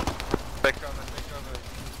behind. Take cover.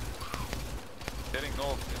 Heading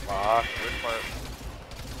north. Red fire.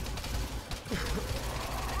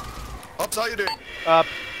 Hobbs, how you doing?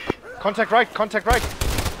 Contact right.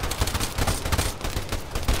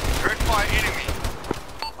 Red fire enemy.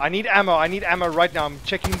 I need ammo right now. I'm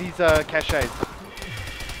checking these caches.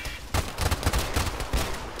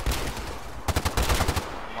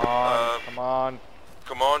 Come on.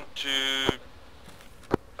 Command to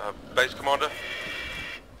base commander.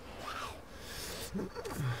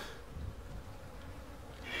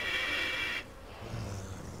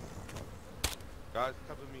 Guys,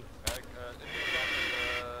 cover me.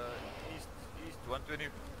 East 120.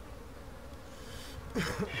 Is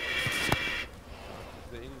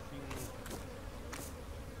there anything?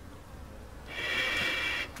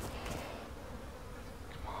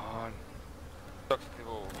 Come on.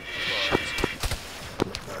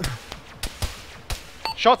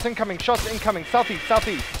 Shots incoming, southeast.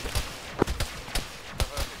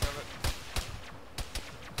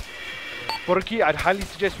 Burki, I'd highly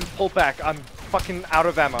suggest we pull back. I'm fucking out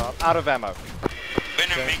of ammo. Venom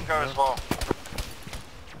Minko as well.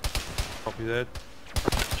 Copy that.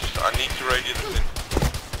 I need to radio this in.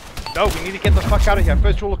 No, we need to get the fuck out of here.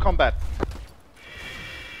 First rule of combat.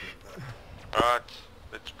 Alright,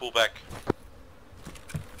 let's pull back.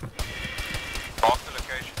 Mark the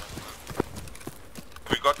location.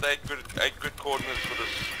 We got the 8 grid coordinates for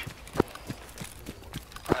this.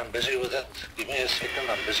 I'm busy with it. Give me a second,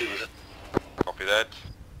 I'm busy with it. Copy that.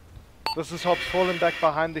 This is Hobbs falling back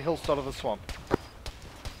behind the hillside of the swamp.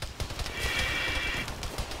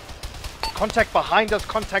 Contact behind us.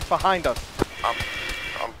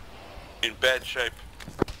 I'm in bad shape.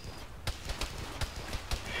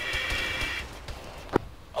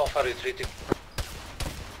 Alpha retreating.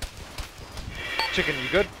 Chicken, you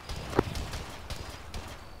good?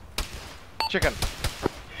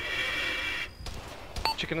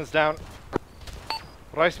 Chicken is down.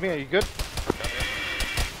 Rice me, are you good?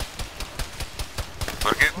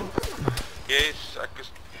 Yes, ek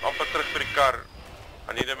is amper terug by die kar.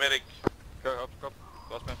 I need a medic. Go up,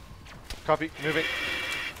 last man. Copy, moving.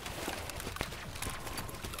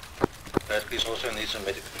 Please also needs a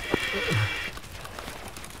medic.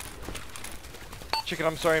 Chicken,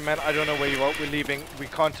 I'm sorry, man. I don't know where you are. We're leaving. We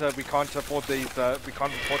can't afford these. We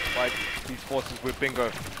can't afford to fight these forces. We're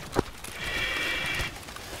bingo.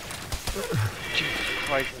 Jesus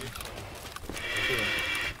Christ.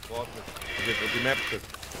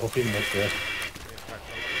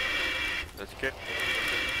 Let's get.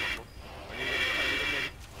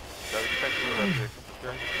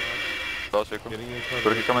 Last vehicle.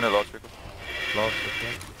 Burki, come in the last vehicle.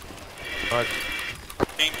 Right.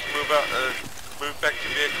 Teams move out. Move back to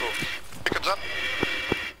vehicle. Chickens up.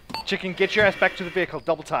 Chicken, get your ass back to the vehicle.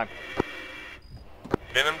 Double time.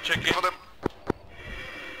 Venom, check in. For them.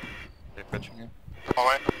 They're pitching in.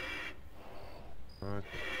 Alright. Are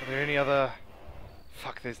there any other...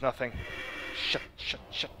 Fuck, there's nothing. Shit.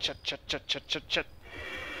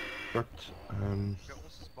 Got,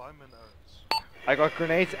 I got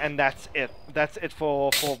grenades and that's it. That's it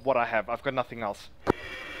for what I have. I've got nothing else.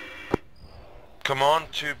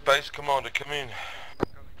 Command to base commander, come in.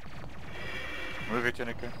 Move it,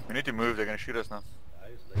 Janica. We need to move, they're gonna shoot us now.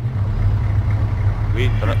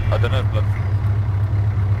 I don't have blood.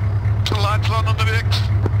 Two lights on the Vicks.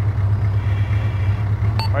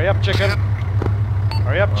 Hurry up, chicken.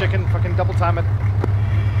 Hurry up, chicken. Fucking double time it.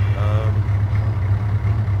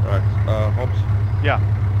 Right, Hobs. Yeah.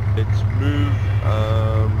 Let's move,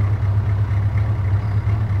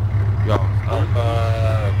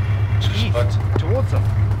 East, towards them.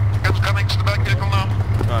 Chickens coming to the back vehicle now.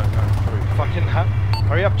 No, sorry. Fucking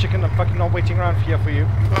hurry up, chicken. I'm fucking not waiting around here for you.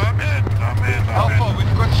 Alpha,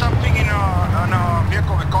 we've got something in our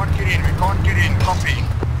vehicle. We can't get in. Copy.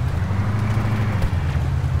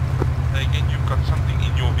 Again, you've got something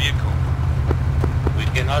in your vehicle. We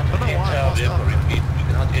cannot enter our vehicle. Repeat, we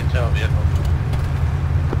cannot enter our vehicle.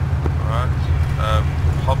 Alright.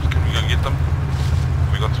 Hobs, can we go get them?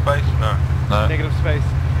 Have we got space? No. Negative space.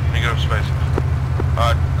 Negative space.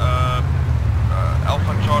 Alright,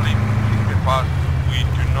 Alpha Charlie, please be fast. We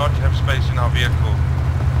do not have space in our vehicle.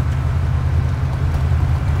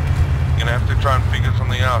 You're gonna have to try and figure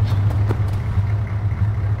something out.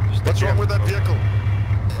 What's wrong with that vehicle?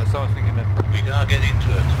 That's what I was thinking that. We cannot get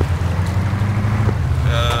into it.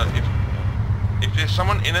 If there's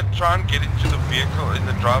someone in it, try and get into the vehicle in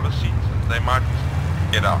the driver's seat. They might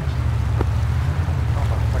get out. Oh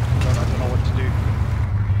my fucking god, I don't know what to do.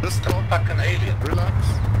 Just Don't pack an alien. relax.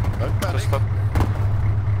 Don't panic.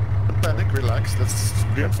 Don't panic, relax. Let's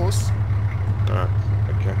reinforce. Alright,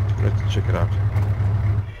 okay, let's check it out.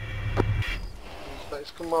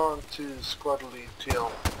 Base command to squad lead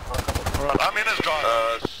TL. I'm in his drive.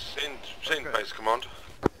 Send base command.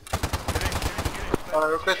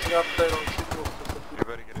 Requesting update on signals to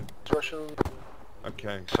Russian.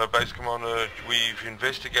 Okay. So base commander, we've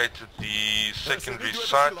investigated the secondary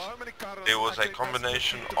site. There was a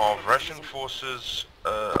combination of Russian forces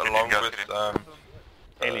along with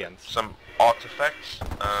aliens. Some artifacts.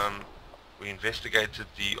 We investigated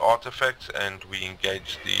the artifacts and we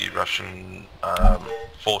engaged the Russian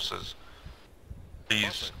forces.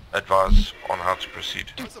 Please advise on how to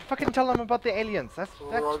proceed. Dude, fucking tell them about the aliens. That's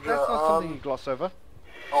not something you gloss over.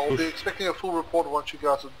 I'll be expecting a full report once you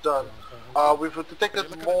guys are done. We've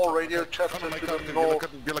detected more radio chatter to the north.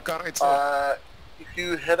 If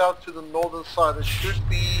you head out to the northern side, it should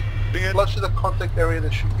be close to the contact area.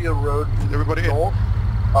 There should be a road Everybody north. in.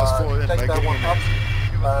 Take that one up.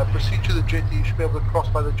 Proceed to the jetty. You should be able to cross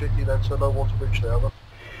by the jetty. That's a low water bridge there. Over.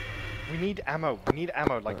 We need ammo. We need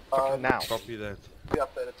ammo, like fucking now. Copy that. Be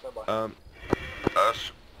updated. Stand by.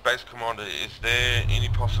 Base commander, is there any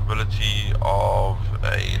possibility of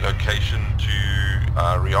a location to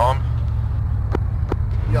rearm?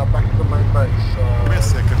 Yeah, back to the main base. Give me a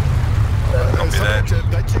second. Copy that.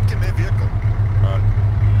 They checked in their vehicle. Alright.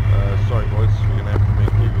 Sorry boys, we're gonna have to make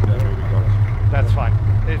do with that what we got. That's fine.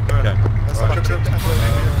 Okay. Right.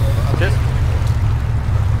 This?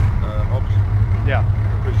 Hobs? Yeah.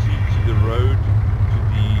 Proceed to the road to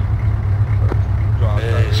the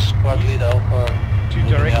drive. Squad lead Alpha. To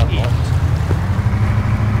direct east.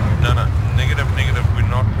 No, negative, we're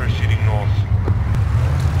not proceeding north.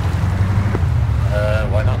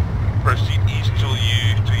 Why not? Proceed east till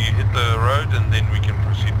you hit the road and then we can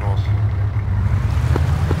proceed north.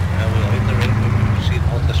 We'll hit the road, we will proceed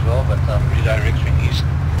north as well, but redirecting east.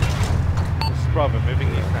 This is Bravo, moving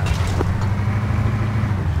east now.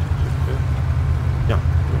 Yeah,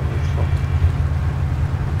 that's fine.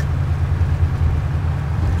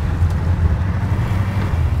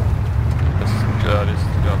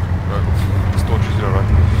 This torch is your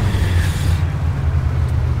right.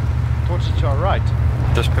 Torch to our right.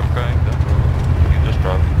 Just keep going, then you can just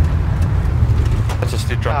drive. That's a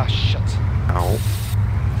steep drop. Ah, shit. Ow.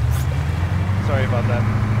 Sorry about that.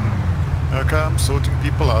 Okay, I'm sorting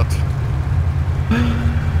people out.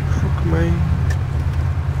 Fuck me.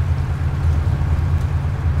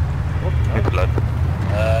 Get blood.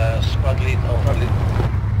 Squad lead Alpha lead.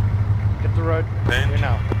 Get the road. Here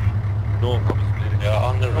now. North. We are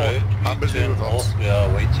on the road. We turn north. We are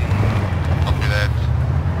waiting. Copy that.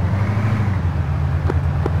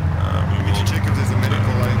 We need to check if there's a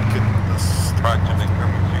medical line kit in this. Right, you think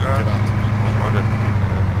come with you guys? Get out. Copy that.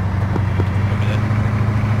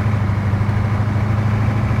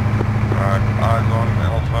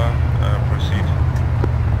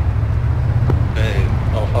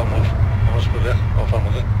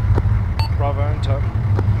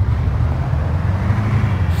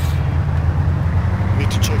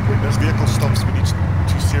 this vehicle stops, we need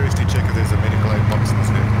to seriously check if there's a medical aid box in this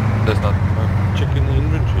vehicle. There's not. Checking the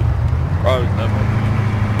inventory. Oh, no.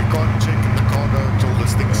 We can't check the cargo until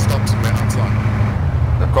this thing stops and we're outside.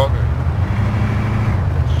 The cargo?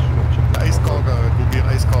 The ace cargo, it will be an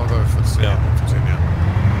ace cargo if it's in here.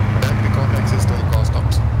 Then we can't access till the car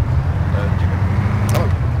stops. Oh,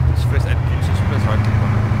 it's press and just press right click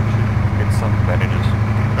on it. Get some bandages.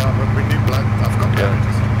 But we need blood. I've got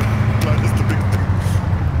bandages. Blood is the big thing.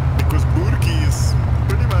 Because Burki is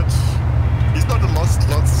pretty much, he's not lost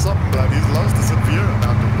some blood, he's lost a severe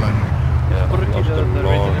amount of blood. Yeah, Burki, the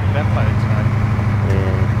resident vampire tonight.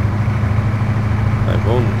 I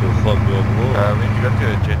won't fuck your wall. When you got to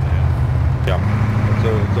a jet, yeah.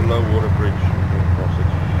 It's a low water bridge. Across it.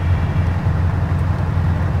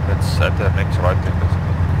 That's at the next right thing.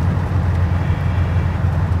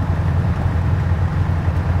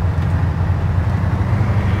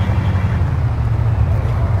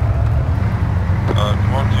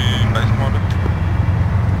 Come on to base commander.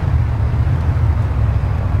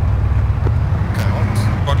 Okay, Hobs.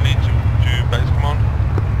 Got lead to base command.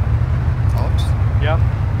 Hobs? Yeah.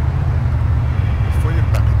 Before you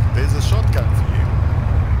back, there's a shotgun for you.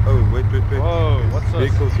 Oh, wait. Whoa, what's this?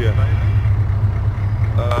 Vehicles here.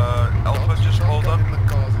 Alpha, just hold up. In the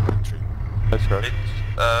car's inventory. Let's go.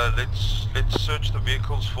 Let's search the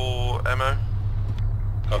vehicles for ammo.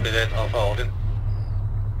 Copy that, Alpha, hold in.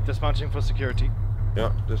 Dismounting for security.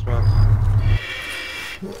 Yeah, dismount.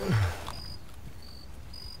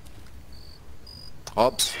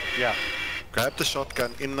 Hobbs? Yeah. Grab the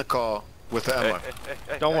shotgun in the car with the ammo.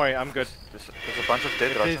 Don't worry, I'm good. There's a bunch of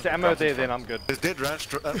dead If Russians. there's ammo there, then I'm good. There's dead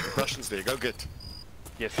Russians there, go get.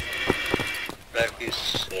 Yes. Back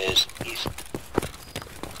is east.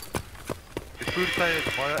 Die voertuie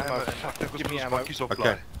het baie ammo en ek dink ons moet ons bakkies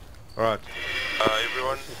oplaai. Alright.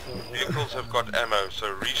 Everyone, vehicles have got ammo, so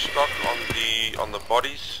restock on the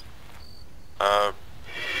bodies. But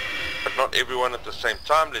not everyone at the same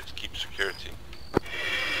time. Let's keep security.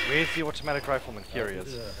 Where's the automatic rifleman? Here he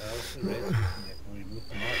is.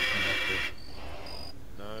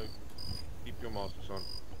 No, keep your masters on.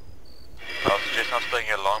 I'll suggest not staying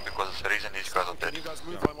here long because it's the reason these guys are dead.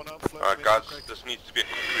 Alright guys, this needs to be a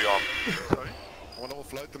quick rearm. Sorry? I want to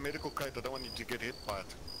offload the medical crate, I don't want you to get hit by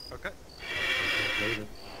it. Okay.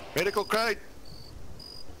 Medical crate!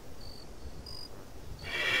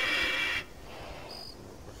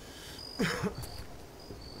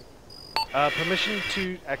 Permission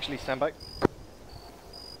to actually stand by.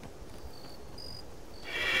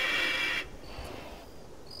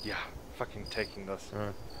 Yeah, fucking taking this.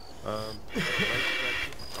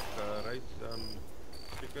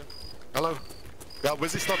 Hallo? Ja, waar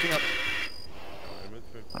is die stocking up?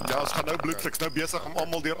 Ja, ons gaan nou bloedkliks, nou bezig om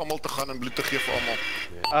allemaal deur allemaal te gaan en bloed te gee vir allemaal.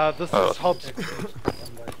 This is Hobs.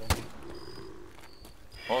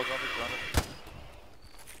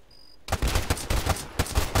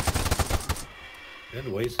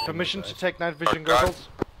 Permission to take night vision goggles?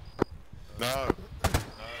 No.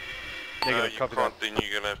 Negative, You copy can't, that. then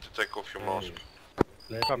you're gonna have to take off your mask.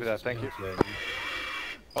 Copy that, thank you.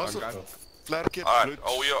 Awesome. Flare kit, Alright,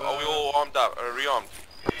 are we all armed up, rearmed?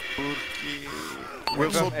 Burki.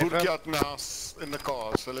 We'll sort Burki out now in the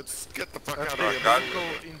car, so let's get the fuck out of here.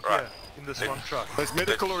 Guys, in this one truck. There's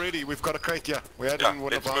medical already, we've got a crate here. We had in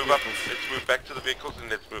one let's of our move up, vehicles. let's move back to the vehicles and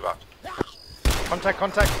let's move out. Contact,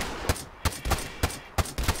 contact.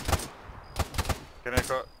 Get in the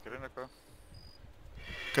car, get in the car.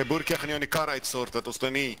 Okay, Burki, gaan jou in die kar uitsort, dat ons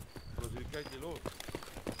nou nie...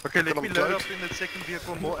 Okay, let me load up in the second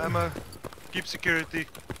vehicle, more ammo. Keep security.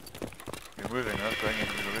 We're moving now, we're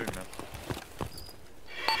moving now.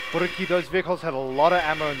 Burki, those vehicles had a lot of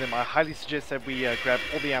ammo in them. I highly suggest that we grab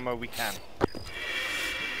all the ammo we can.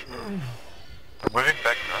 Moving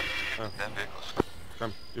back now. Damn vehicles.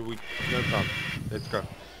 Come, no time. Let's go.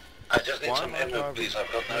 I just need some ammo, please.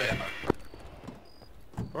 I've got no ammo.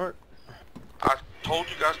 Alright. I told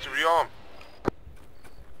you guys to rearm.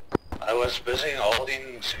 I was busy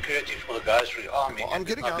holding security for the guys rearming. I'm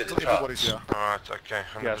getting out till everybody's here. Alright, okay,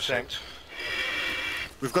 100%.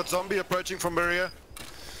 We've got zombie approaching from Maria.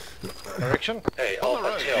 Direction? Hey,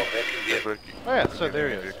 Alpha Tail, back in there. Oh yeah, so there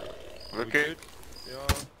he is. Okay. Yeah.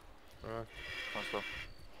 Alright. Gaan stop.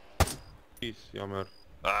 Jeez, jammer.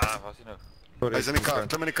 Was hij nou? Hij is in de car,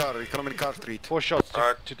 klim in de car, je kan hem in de car treat. 4 shots to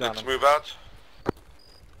down let's him. move out.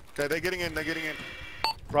 Okay, they're getting in, they're getting in.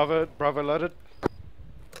 Bravo loaded.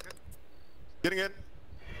 Getting in.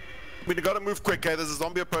 We gotta move quick, okay? There's a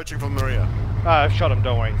zombie approaching from Maria. I've shot him,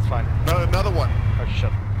 don't worry, it's fine. No, another one. Oh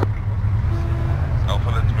shit. Alpha,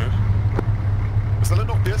 let's move. Is hulle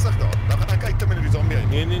nog bezig daar? Dan gaan ek uitklim in die zombie uit.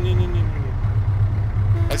 Nee.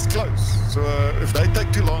 It's close, so if they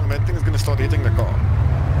take too long, that thing is going to start hitting the car.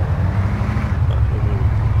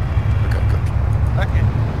 Okay, good. Okay.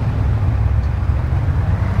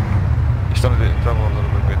 You started to travel a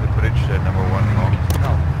little bit with the bridge number 1 on.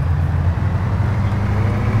 No.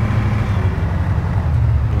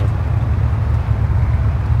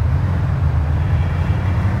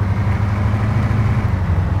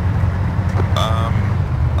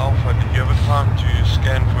 Alpha, did you have a time to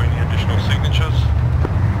scan for any additional signatures?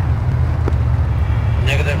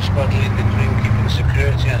 Negative, squad lead between keeping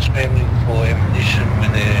security and spamming for ammunition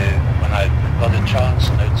when I got a chance,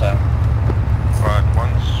 no time. Right,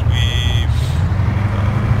 once we've...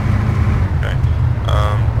 okay.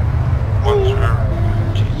 Once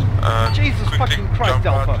we're... Jesus fucking Christ,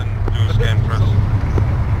 jump Alpha. out and do a scan for us.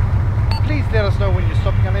 Please let us know when you're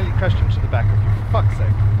stopping. I nearly crashed into the back of you, for fuck's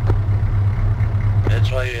sake. That's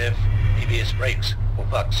why you have EBS brakes, for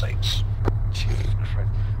fuck's sakes. Jesus Christ.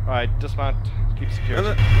 Alright, dismount, keep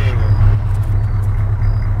security.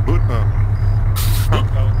 Boot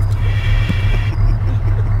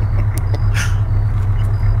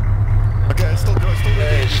Okay, still go, still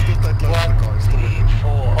go. Still tight close to the car. Still lead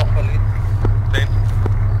for Alpha lead. 10.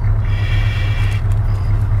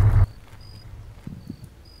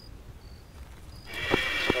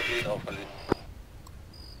 Squad lead, Alpha lead.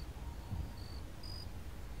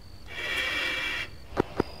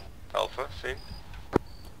 Alpha, seen.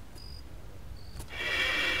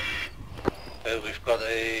 We've got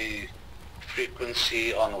a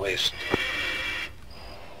frequency on west.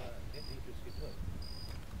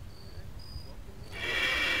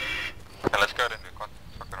 Okay, let's go then, we can't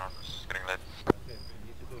fuck around, it's getting late.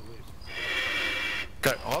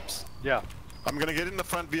 Okay, Hobs? Yeah. I'm gonna get in the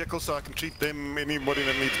front vehicle so I can treat them, anybody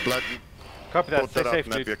that needs blood. Copy that, put stay out safe,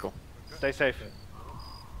 in that dude. vehicle. Stay safe.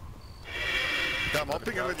 Okay, I'm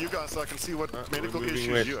hopping in with you guys so I can see what medical moving issues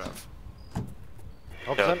west. you have.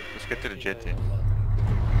 Yeah, let's get to the jet here.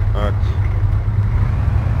 Alright.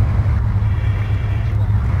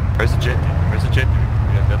 Where's the jet? Where's the jet?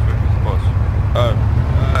 Yeah, that's where it's supposed.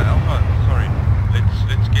 Alpha, sorry.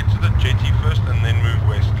 Let's get to the jetty first and then move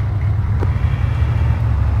west.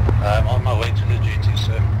 I'm on my way to the jetty,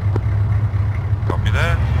 sir. Copy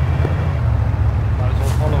that. Might as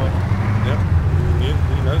well follow him. Yep. He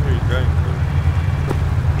knows where he's going.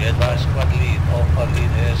 Be advised, squad lead, Alpha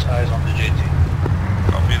lead has eyes on the jetty.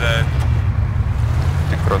 Copy that.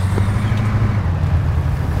 Across.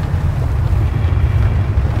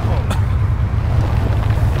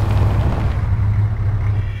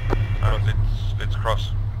 Let's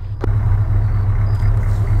cross.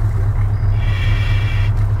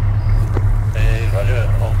 Hey, Roger,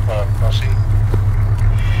 Alpha crossing.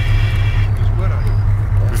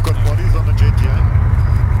 We've got bodies on the jetty, eh?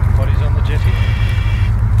 Bodies on the jetty.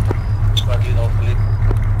 Squad lead, Alpha lead.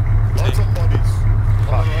 Lots of bodies.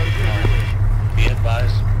 Fuck. Be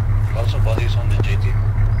advised, lots of bodies on the jetty.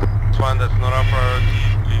 It's fine, that's not our priority.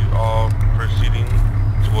 We are proceeding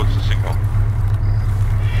towards the signal.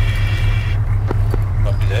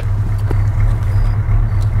 Copy that.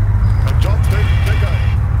 John, stay going.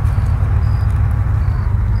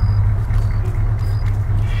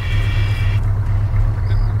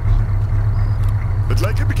 It's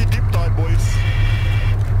like a big deep dive, boys.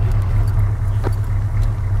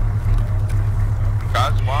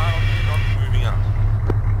 Guys, why are you not moving out?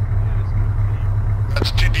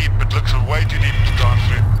 That's too deep. It looks way too deep to go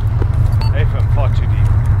through. AFM, far too deep.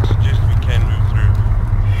 Suggest we can move through.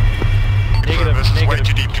 Negative, This is way negative,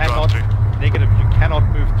 too deep you to go cannot, through. negative, you cannot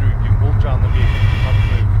move through. You will drown the vehicle. Do not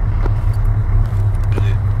move.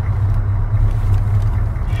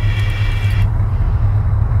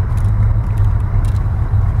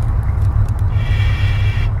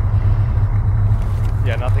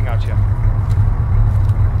 Yeah, nothing out here.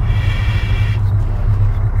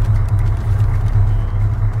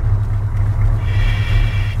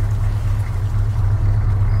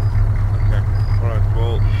 Okay. Alright,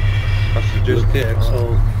 well, I suggest... Okay,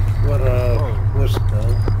 Axel, what was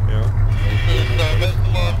that? Yeah.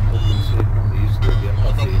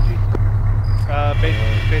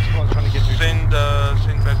 Base command's trying to get you. Send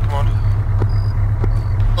base command.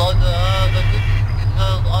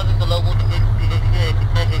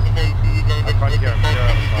 I can't hear him.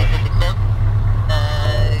 Yeah,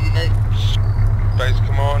 Base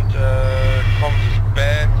command, comms is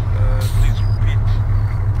bad. Please repeat.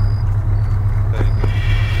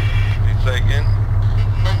 Please say again.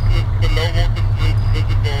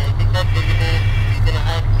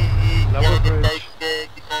 Lower bridge.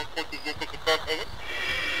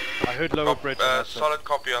 I heard lower bridge. and that's it. Solid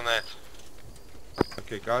copy on that.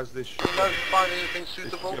 Okay, guys, this You know if you find anything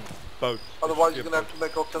suitable? boat. Otherwise, you're going to have to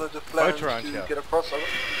make alternative plans around to here. get across.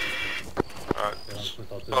 Alright,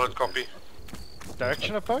 solid copy.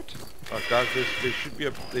 Direction of boat? Guys, there should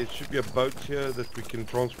be a boat here that we can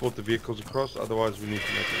transport the vehicles across. Otherwise, we need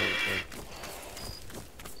to make another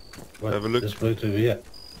plan. Have a look. This boat over here.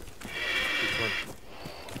 Which one?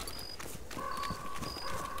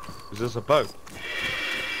 Is this a boat?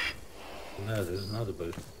 No, there's another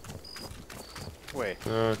boat. Where?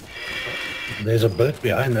 There's a boat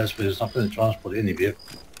behind us, but it's not going to transport any vehicle.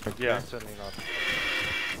 Yeah, certainly not.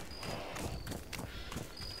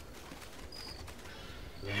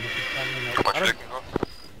 What you looking for?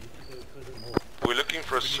 We're looking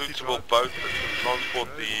for a suitable boat that can transport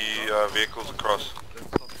the vehicles across.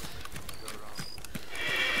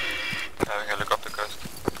 Having a look up the coast.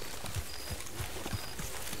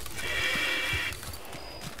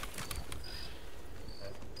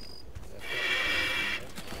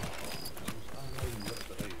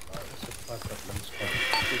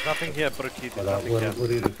 There's nothing here, Brookie. There's Voilà, nothing here. oor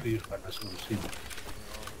die rivier gaan, as ons sien.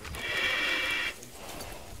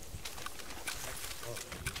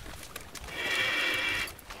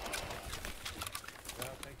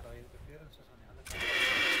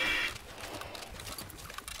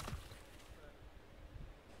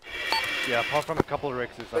 Yeah, apart from a couple of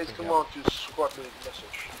wrecks, there's Base nothing command to squad lead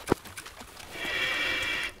message.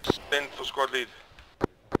 Send for squad lead.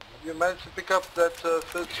 You managed to pick up that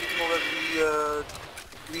third signal that we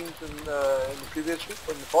gleaned in the previous week,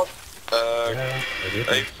 or in the past?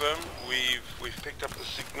 A firm, we've picked up the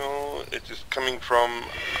signal. It is coming from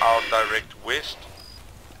our direct west,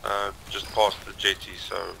 just past the jetty,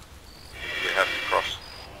 so we have to cross.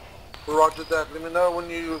 Roger that. Let me know when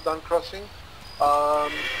you've done crossing.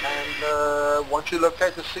 And once you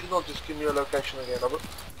locate the signal, just give me your location again, over.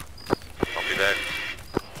 Copy that.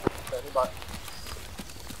 Standing by.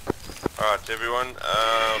 Alright everyone,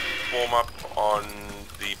 form up on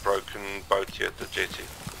the broken boat here at the jetty.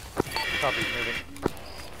 Copy, moving.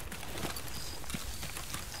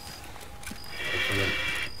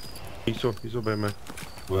 He's all by me.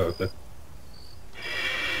 Well, okay.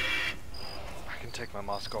 I can take my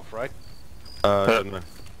mask off, right? No. No.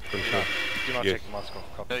 Do not Yes. take the mask off.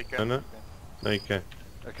 Copy. No, you can.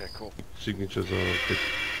 Okay, cool. Signatures are good.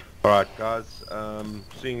 Alright guys,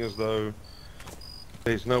 seeing as though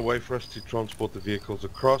there's no way for us to transport the vehicles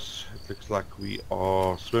across, it looks like we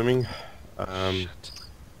are swimming.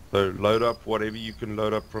 So load up whatever you can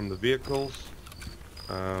load up from the vehicles.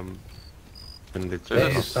 And let's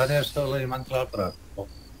Hey, staan hier stil en iemand klaar praat.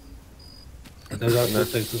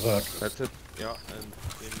 That's it. Yeah, and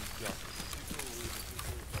then yeah.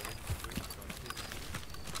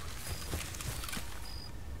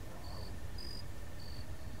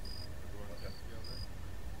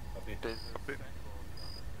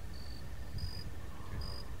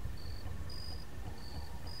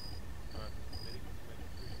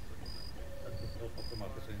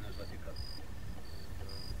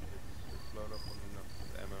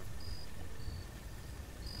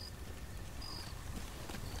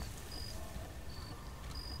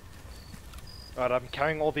 Alright, I'm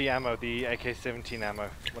carrying all the ammo, the AK-17 ammo,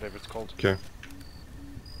 whatever it's called. Okay.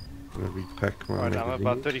 I'm gonna repack my Alright, I'm magazines.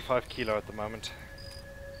 about 35 kilo at the moment.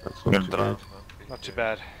 That's not too bad. Not too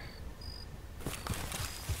bad.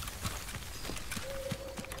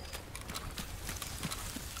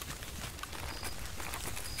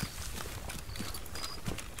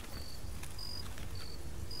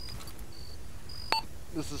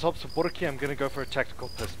 This is Hobs for Borki. I'm gonna go for a tactical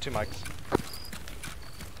piss. 2 mics.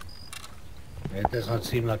 It does not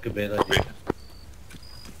seem like a bad idea.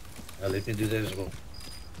 Let me do that as well.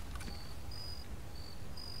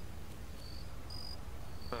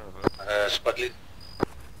 Squad lead.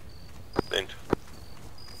 Send.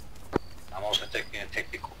 I'm also taking a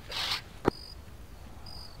technical.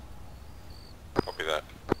 Copy that.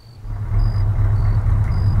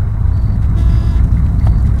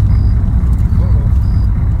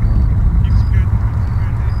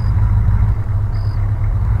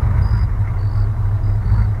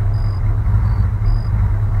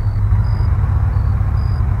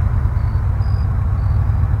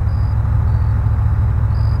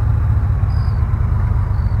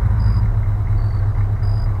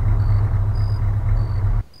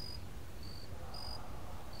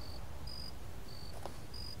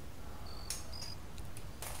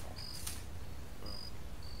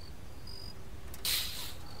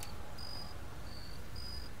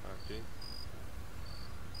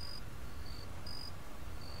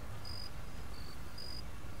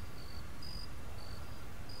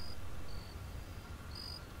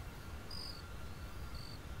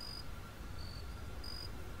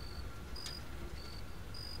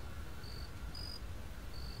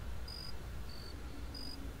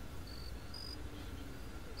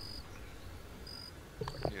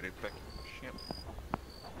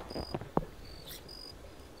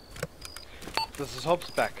 This is Hobs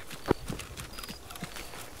back.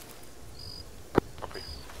 Copy.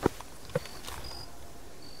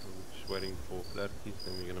 I'm just waiting for Flatkeys,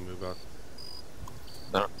 then we're gonna move out.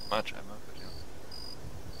 Not much ammo, but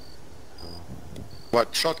yeah.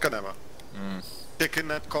 What? Shotgun ammo? Mm. Check in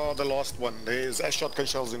that car, the last one. There's shotgun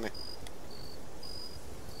shells in there.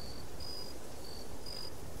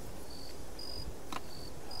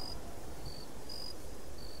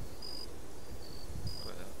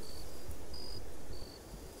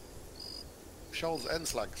 Shells and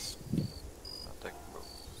slugs. I'll take both.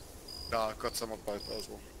 Yeah, I've got some of both as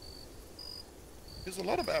well. There's a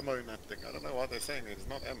lot of ammo in that thing. I don't know why they're saying it's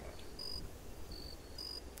not ammo.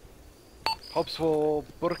 Hobs for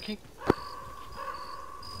Burki.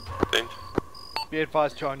 Then. Be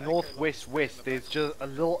advised to our northwest. There's just a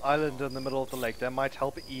little island in the middle of the lake. That might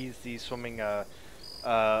help ease the swimming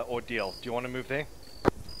ordeal. Do you want to move there?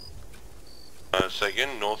 Say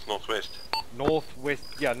again, northwest. Northwest,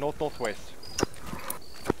 yeah, northwest.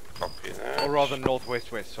 Copy that. Or rather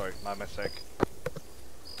northwest, sorry, my mistake.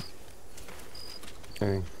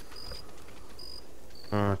 Okay.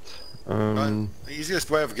 Alright. The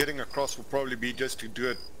easiest way of getting across will probably be just to do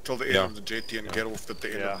it till the end Yeah. of the jetty and get off at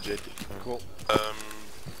the end of the jetty. Cool.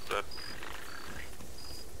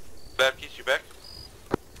 Flatkeys, you back?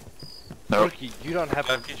 No. Burki, you don't have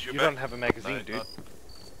Flatkeys, you you don't back? have a magazine, No, dude. not.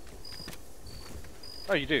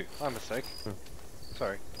 Oh, you do. My mistake.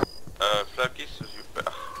 Sorry. Flatkeys,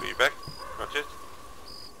 are you back? Not yet?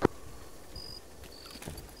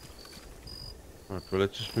 Alright, well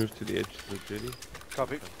let's just move to the edge of the jetty.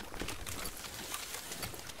 Copy.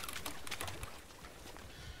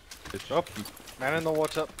 Let's just Up. keep... Man in the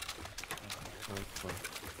water. Oh, it's fine.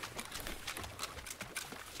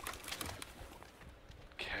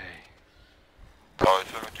 Okay. Oh,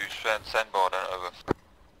 it's going to sandbar then over.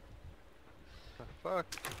 Fuck.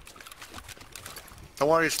 Don't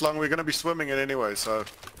worry, Slung, we're going to be swimming it anyway, so...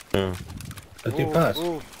 Yeah. Let you pass.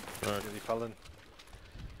 Ooh. Right. Really fell in.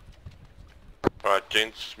 Alright,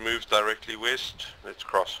 gents, move directly west. Let's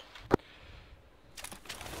cross.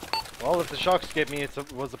 Well, if the sharks scared me, it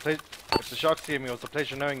was a pleasure. If the sharks scared me, it was a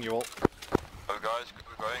pleasure knowing you all. Oh guys,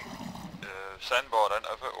 we're going sandbar then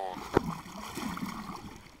over or...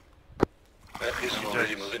 That is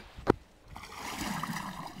already moving.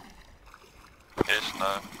 Yes,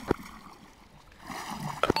 no.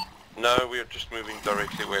 No, we're just moving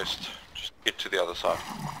directly west. Just get to the other side.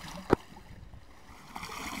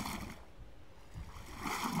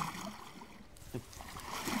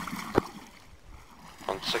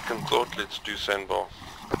 On second thought, let's do sandbar.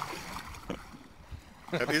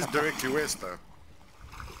 That is directly west, though.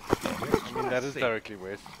 I mean, that is directly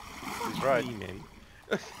west. He's right.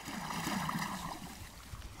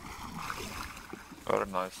 Got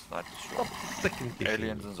a nice night shot.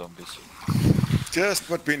 Aliens and zombies. Just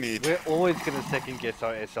what we need. We're always gonna second guess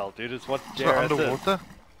our SL, dude. It's what JRS is. Underwater?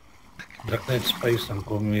 Druk net space, dan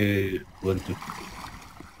kom jy boontoe.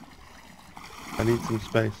 I need some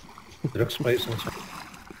space. Druk space en so.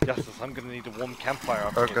 Justice, I'm gonna need a warm campfire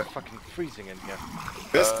after Okay. it's fucking freezing in here.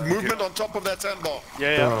 There's movement on top of that sandbar.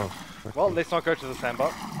 Yeah, yeah. Oh, Well, let's not go to the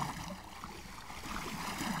sandbar.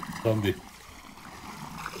 Zombie.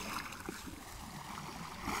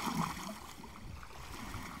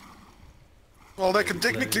 Well, they can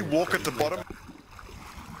technically walk at the bottom.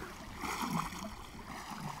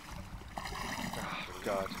 Oh,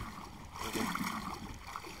 God.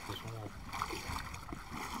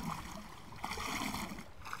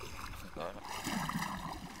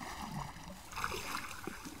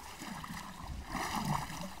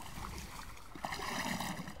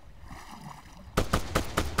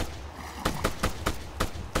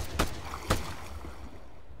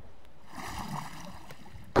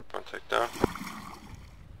 Contact down.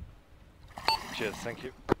 Cheers, thank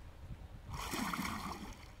you.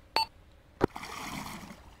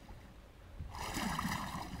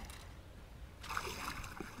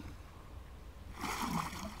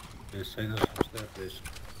 There's sailors upstairs.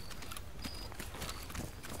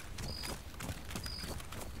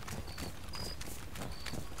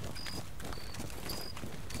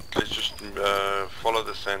 Let's just follow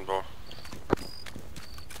the sandbar.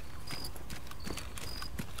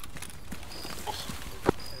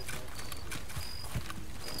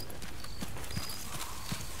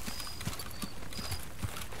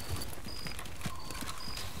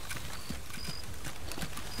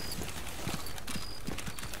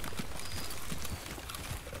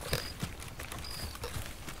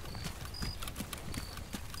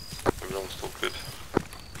 Everyone's still good.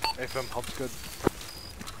 FM, Hobs good.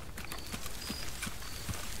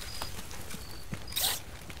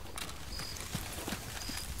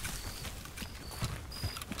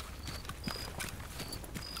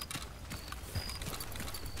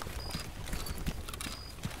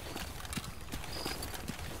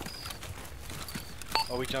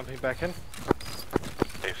 Are we jumping back in?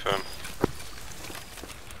 Hey, firm.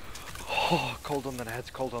 Oh, cold on the heads,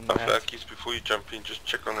 cold on the heads. Flackies, before you jump in, just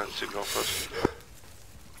check on that signal first.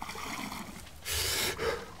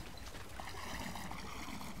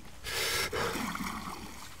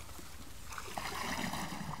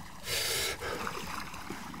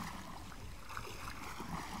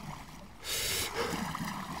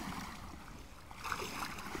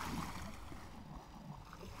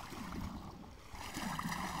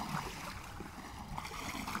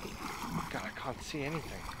 God, I can't see anything.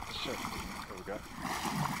 Shit. There we go.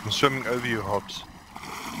 I'm swimming over you, Hobs.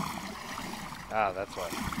 Ah, that's why.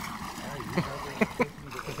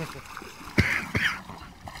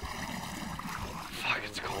 Fuck,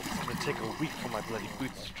 it's cold. It's gonna take a week for my bloody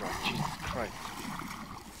boots to dry. Jesus Christ.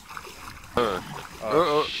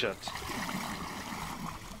 Oh, shit.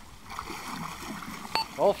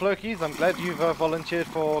 Well, Flokies, I'm glad you've volunteered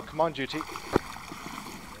for command duty.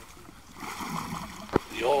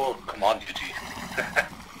 Your command duty.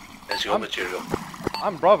 That's your material.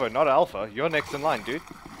 I'm Bravo, not Alpha. You're next in line, dude.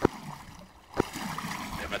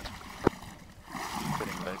 Damn it.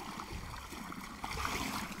 Getting late.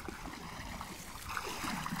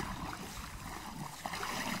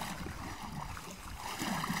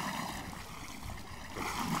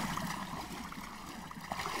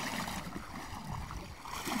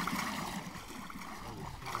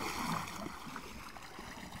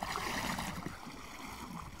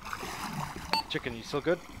 Chicken, you still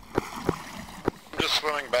good? I'm just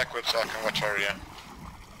swimming backwards so I can watch area.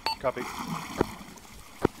 Copy.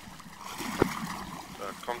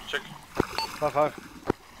 Comms check. 5-5.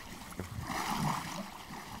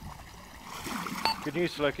 Good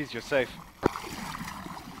news, Flokies, you're safe.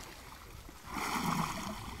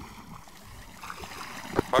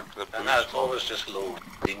 Fuck the boots. And now it's always just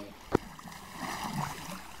loading.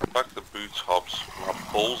 Fuck the boots, Hobs. My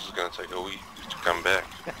balls is gonna take a week to come back.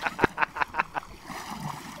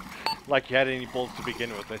 Like you had any balls to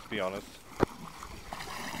begin with, let's be honest.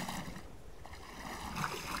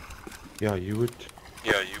 Yeah, you would.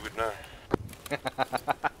 Yeah, you would know.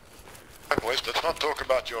 Boys, let's not talk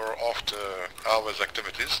about your after hours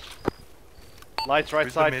activities. Lights right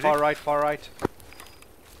Who's the side, medic? far right, far right.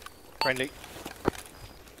 Friendly.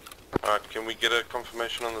 Alright, can we get a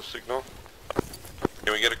confirmation on the signal?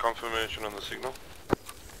 Can we get a confirmation on the signal?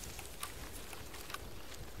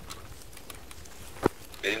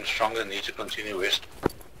 Getting stronger, need to continue west.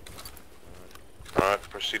 Alright,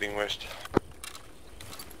 proceeding west.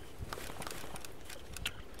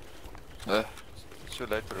 It's too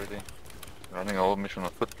late already. Running a whole mission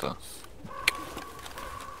on foot though.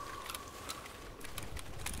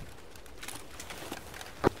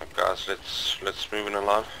 Guys, let's move in a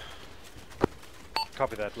line.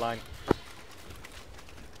 Copy that line.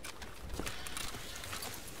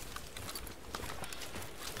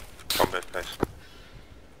 Combat pace.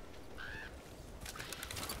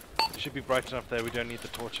 Should be bright enough there, we don't need the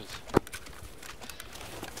torches.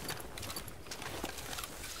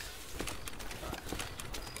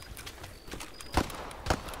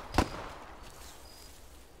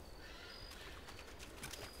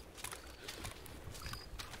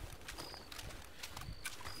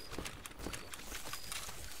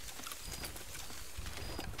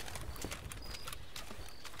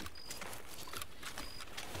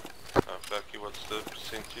 Becky, what's the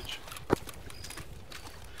percentage?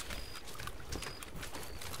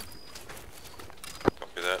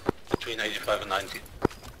 Copy that. Between 85 and 90.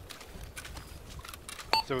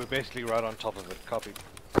 So we're basically right on top of it, copy.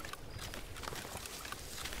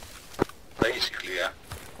 Basically, yeah.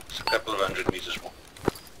 It's a couple of 100 meters more.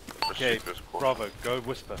 Okay, Bravo, go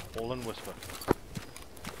whisper, all in whisper.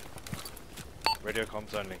 Radio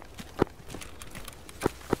comms only.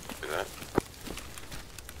 Copy that.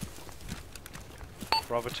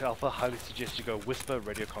 Bravo to Alpha, highly suggest you go whisper,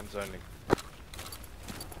 radio comms only.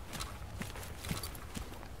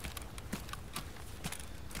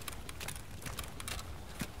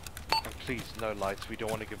 And please, no lights, we don't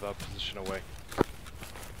want to give our position away.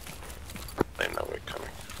 They know we're coming.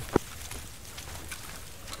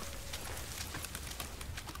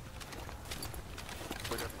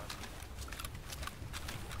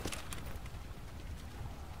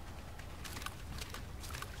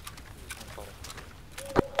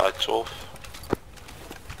 Lights off.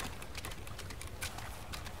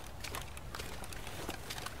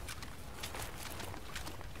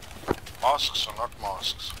 Masks or not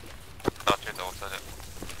masks? Not yet, I'll tell you.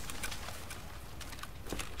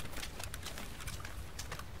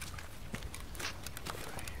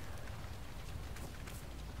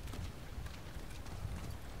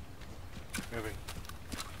 Moving.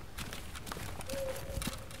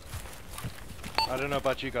 I don't know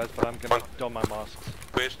about you guys, but I'm gonna don my masks.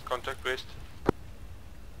 West, contact west.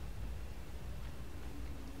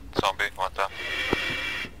 Zombie, what the?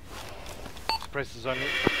 Press the zone.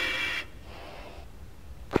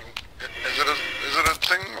 Is it a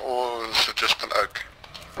thing or is it just an oak?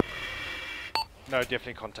 No,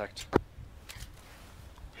 definitely contact.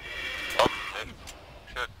 Oh,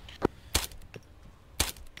 shit.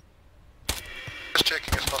 Just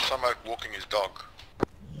checking, it's not some oak walking his dog.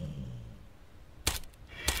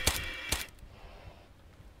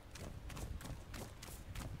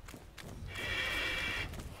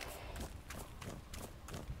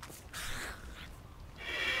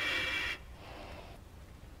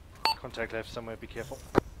 Contact left somewhere, be careful.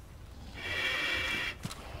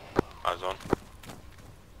 Eyes on.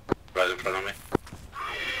 Right in front of me.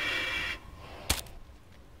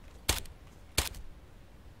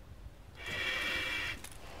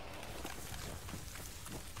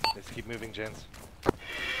 Let's keep moving, gents.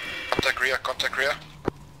 Contact rear.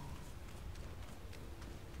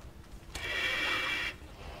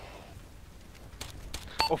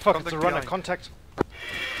 Oh fuck, it's a runner, contact!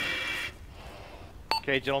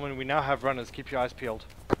 Okay, gentlemen, we now have runners, keep your eyes peeled.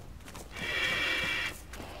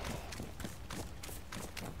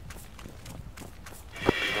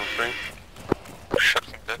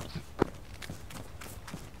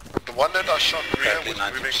 The one that I shot rear Currently was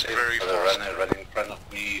 90% moving very for the fast. runner running in front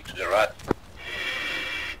of me to the right.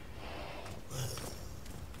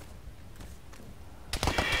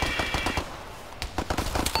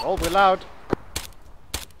 Oh, we're loud.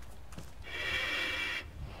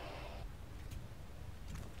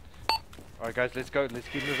 Alright guys, let's go, let's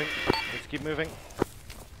keep moving. Let's keep moving.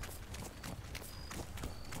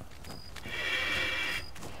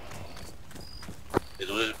 It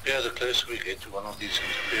will appear the closer we get to one of these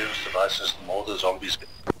interference devices, the more the zombies get.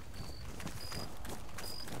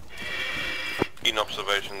 In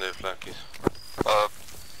observation there, Flackies.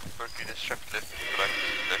 Firstly, just shift left, right,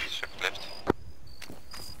 left, shift left.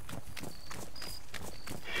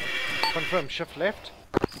 Confirm, shift left.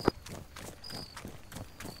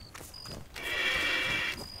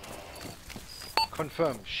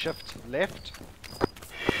 Confirm, shift left.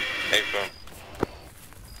 Affirm.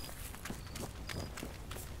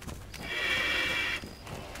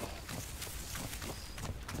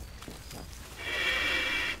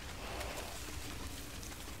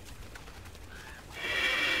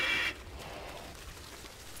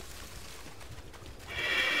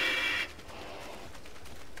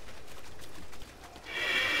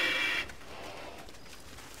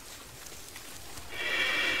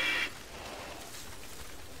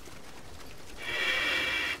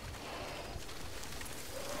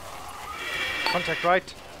 Contact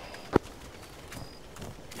right.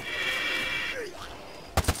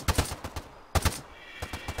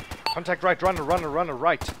 Contact right, runner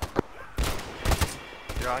right.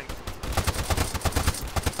 Behind.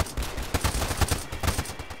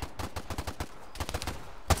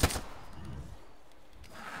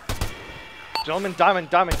 Gentlemen, diamond.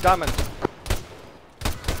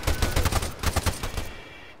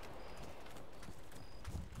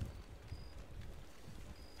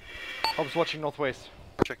 Hobs watching northwest.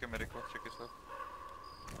 Check your medical, check yourself.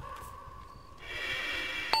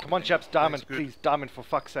 Come on chaps, diamond, please, diamond for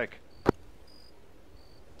fuck's sake.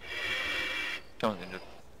 Someone's injured.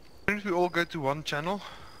 Shouldn't we all go to one channel?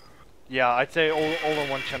 Yeah, I'd say all on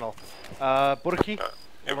one channel. Burki?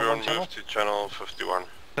 Everyone move to channel 51.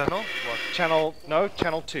 Channel? What? Channel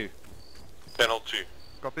 2. Channel 2.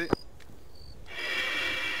 Copy.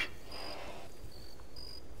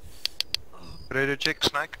 Radio check,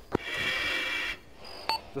 Snack.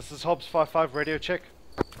 This is Hobs 55 radio check.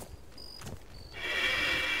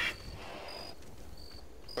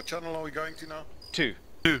 What channel are we going to now? 2.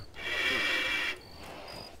 Yeah.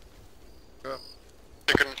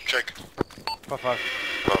 Chicken check. 55.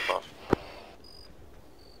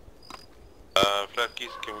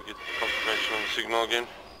 Flatkeys, can we get confirmation on the signal again?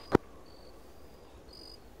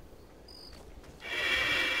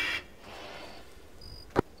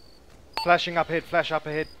 Flashing up ahead, flash up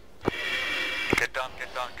ahead. Get down,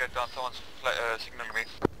 someone's signaling me.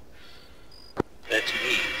 That's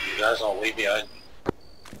me. You guys are way behind me.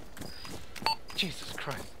 Jesus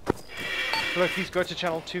Christ. Loki's go to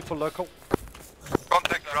channel 2 for local.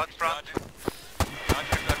 Contact right front.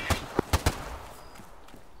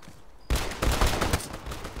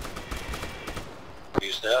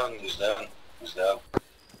 He's down. He's dead. He's dead.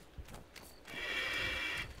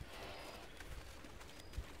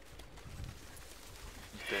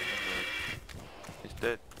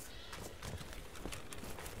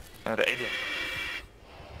 The alien.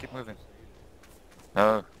 Keep moving.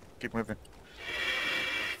 No, keep moving.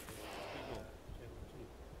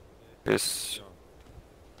 Yes.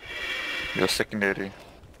 Your secondary.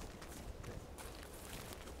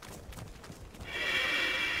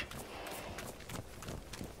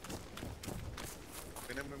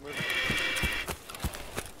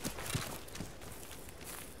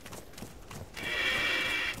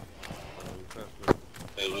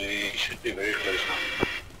 We should be very close now.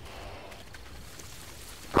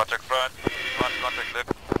 Contact front, contact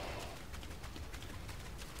left.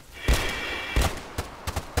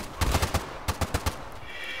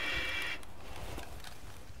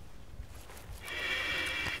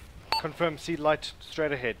 Confirm, see light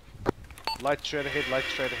straight ahead. Light straight ahead, light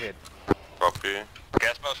straight ahead. Copy.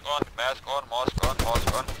 Gas mask on, mask on, mask on,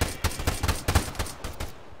 mask on.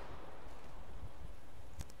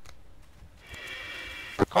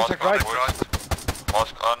 Contact mask right. On,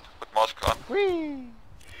 mask on, put mask on. Whee!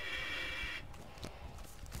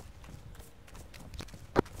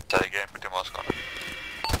 Say again, put your mask on.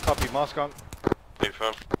 Copy, mask on. Stay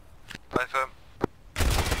firm. Stay firm.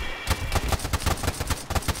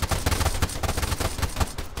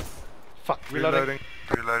 Fuck, reloading.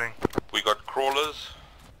 Reloading. We got crawlers.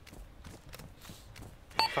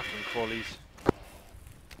 Fucking crawlies.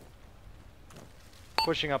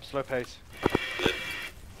 Pushing up, slow pace.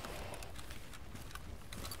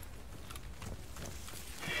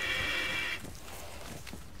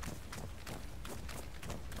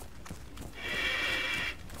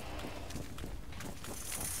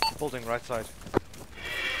 Building right side.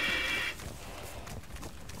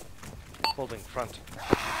 Building front.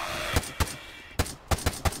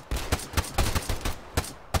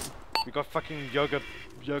 We got fucking yoga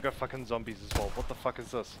fucking zombies as well. What the fuck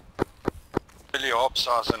is this? Really Hobs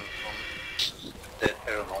from That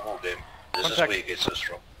paranormal game. This Contact. is where he gets this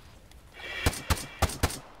from.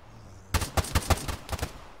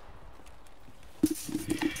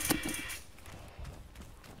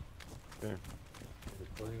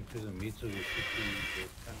 According to the meter, we should be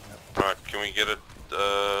coming up. Right, can we get it,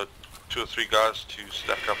 2 or 3 guys to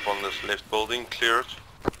stack up on this left building, clear it?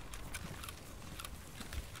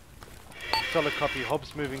 Solid copy.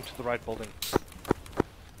 Hobs moving to the right building.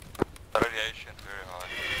 Radiation, very high.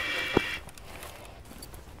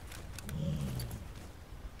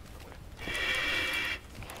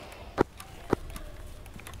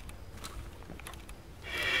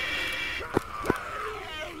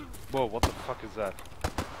 Whoa, what the fuck is that?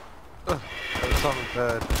 That sounded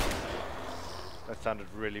bad. That sounded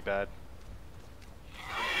really bad.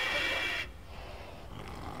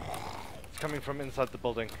 It's coming from inside the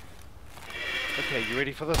building. Okay, you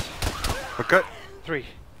ready for this? Okay. 3,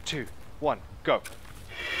 2, 1, go.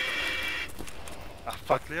 Ah,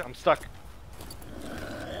 fuck, I'm stuck.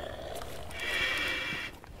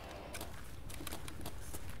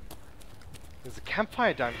 There's a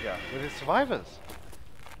campfire down here with the survivors.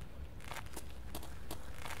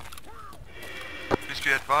 Please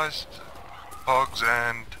be advised, Hogs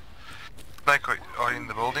and Snake are in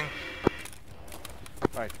the building.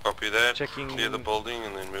 Right. Copy that. Checking. Clear the building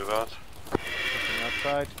and then move out. Checking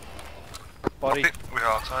outside. Body. We're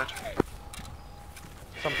outside.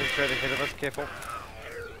 Something straight ahead of us, careful.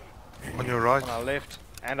 On your right. On our left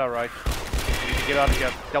and our right. We need to get out of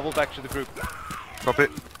here. Double back to the group. Copy.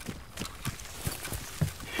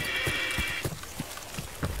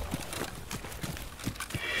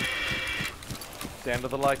 Stay under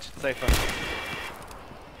the light, it's safer.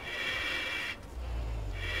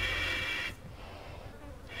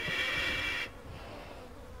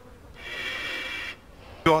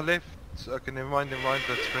 To our left. Okay, never mind,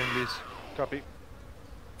 that's friendlies. Copy.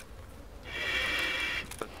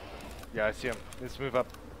 Yeah, I see him. Let's move up.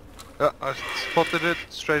 Yeah, I spotted it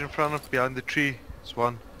straight in front of, behind the tree. It's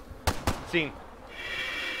one. Seen.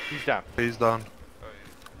 He's down. He's down.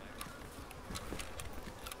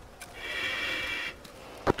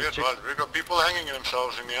 Weird, well, we've got people hanging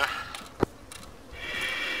themselves in here.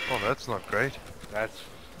 Oh, that's not great. That's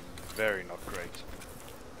very not great.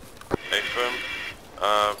 Hey firm.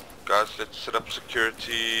 Guys, let's set up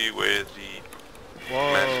security where the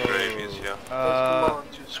mass grave is here. Come on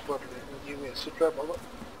to squad leader. Give me a sit rep, over.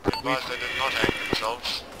 Advise they did not hang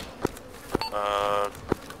themselves.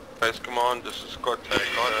 Base command, this is Scott.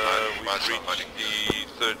 We've reached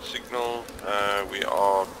the 3rd signal. We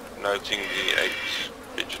are noting the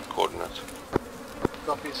 8-digit coordinate.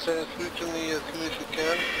 Copy, send it through to me as soon as you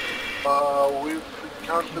can. We've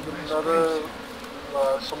encountered another,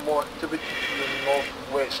 some more activity to the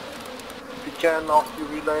northwest. If you can, after you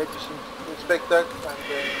relay, just inspect that and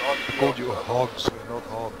then after I called you Hogs, not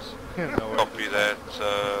Hobs. No Copy that,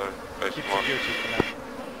 base Keep command. security for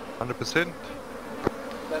now. 100%.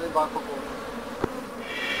 Standing by for call.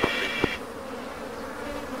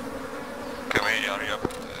 area.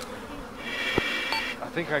 I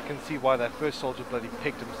think I can see why that first soldier bloody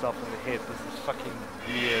picked himself in the head. This is fucking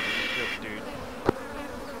weird as shit, dude.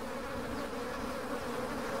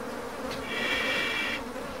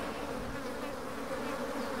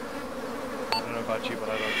 I don't know about you, but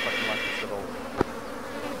I don't fucking like this at all.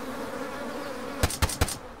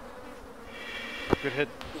 Good hit.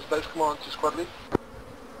 This is base command to squad lead.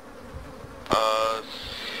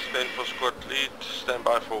 Stand for squad lead, stand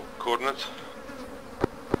by for coordinates.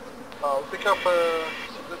 I'll pick up a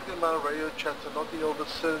significant amount of radio chatter, not in your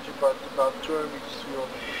vicinity, but about 200 meters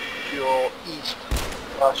to your east.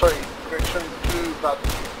 Sorry, correction, to about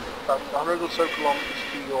 100 or so kilometers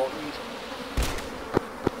to your east.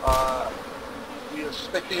 We are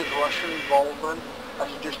suspecting Russian involvement. I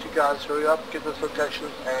suggest you guys hurry up, get those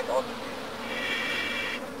locations, and on the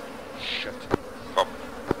shit.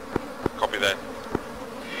 Copy that.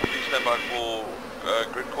 Please stand by for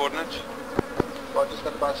grid coordinates. Roger,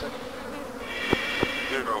 stand by, sir.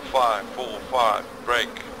 0545, break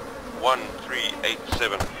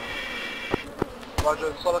 1387.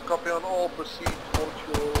 Roger, solid copy on all, proceed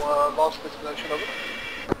towards your last destination, over.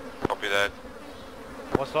 Copy that.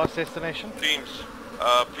 What's last destination? Teams,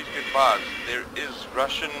 please be advised, there is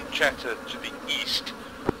Russian chatter to the east.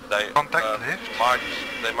 They Contact left.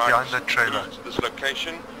 They might Behind the trailer. move to this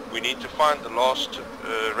location. We need to find the last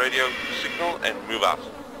radio signal and move out.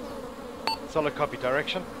 Solid copy.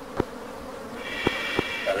 Direction?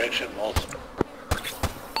 Direction north.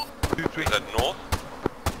 Is that north?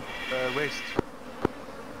 West.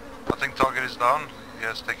 I think target is down. He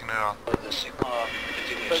has taken it out. The signal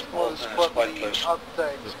Base command is quite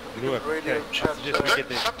update. Blue, Radio okay. chatter. Just to get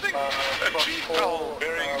this. Something, a tree fell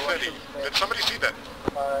bearing 30. Did somebody see that?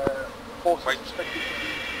 Forces expected to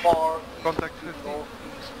be far Contact east to 50.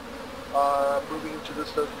 northeast. Moving into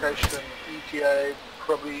this location, ETA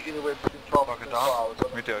probably anywhere between 12 and 24 hours.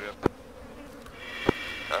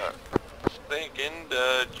 Say again,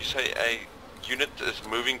 did you say a unit is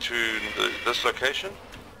moving to this location?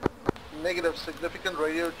 Negative. Significant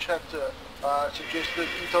radio chatter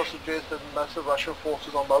intel suggests that massive Russian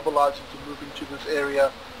forces are mobilizing to move into this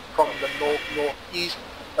area from the northeast.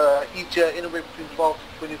 ETA anywhere between 12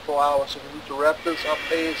 to 24 hours, so we need to wrap this up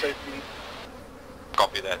ASAP.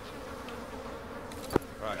 Copy that.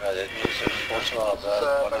 Right. That means there's forces are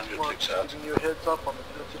about 100 clicks out. Giving you a heads up on the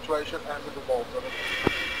current situation and the revolt.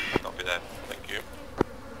 Copy that. Thank you.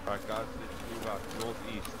 Alright guys, let's move out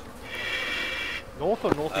northeast. North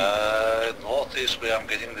or northeast? North is where I'm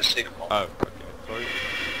getting the signal. Oh, okay. Sorry.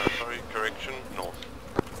 Sorry, correction, north.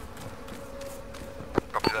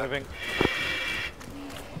 Copy that. Moving.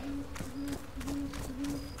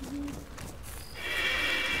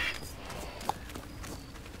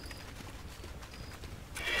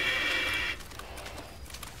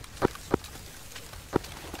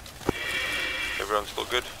 Everyone's still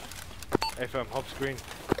good? FM, Hobs green.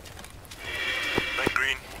 Thank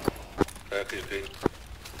green. Okay, green.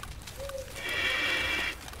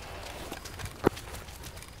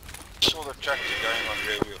 Saw the tractor going on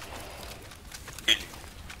rear wheel. Really?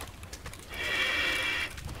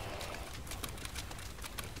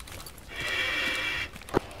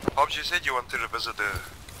 Hobbs, you said you wanted to visit the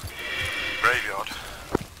graveyard.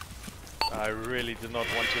 I really do not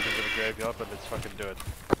want to visit a graveyard, but let's fucking do it.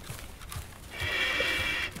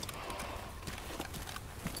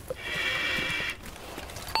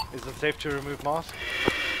 Is it safe to remove mask?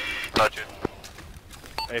 Not yet.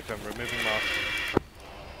 AFM, removing mask.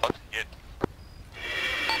 Not yet.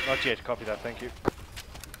 Not yet, copy that, thank you.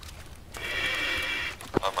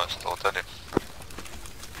 I must have done it.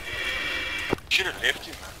 Should have left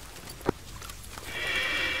him, man.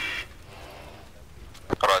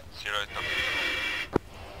 Alright, 0 nothing.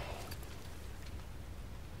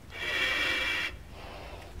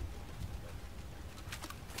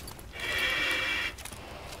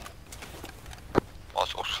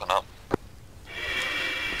 Was opgenaam.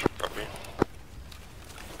 Copy.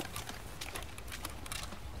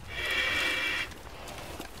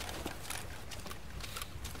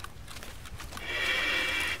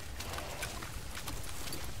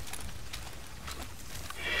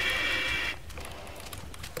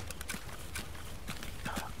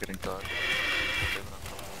 Getting tired.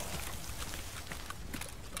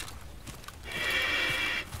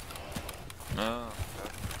 No.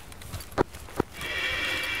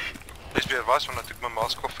 Please be advised, when I took my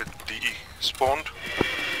mask off, it de-spawned.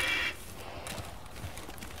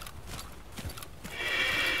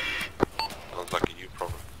 Sounds like a you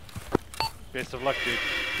problem. Best of luck, dude.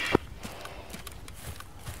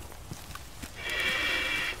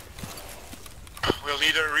 We'll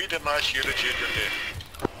need a read a nice eulogy at your death.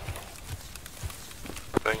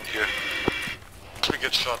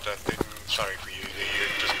 get shot at, then sorry for you. You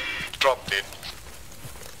just drop dead.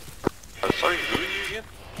 Sorry, who are you again?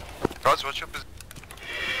 Guys, what's your position?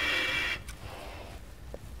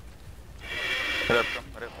 Hurry up.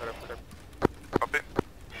 Copy.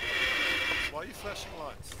 Why are you flashing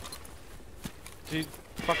lights?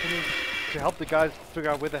 To help the guys figure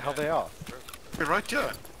out where the hell they are. We're right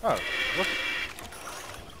here. Oh, what?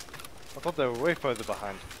 I thought they were way further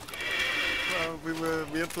behind.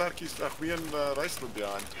 Me and Flarkies, me and Rice were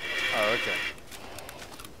behind. Oh, okay.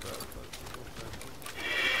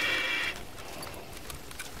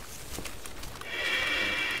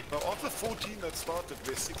 Now of the 14 that started,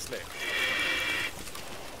 there's 6 left.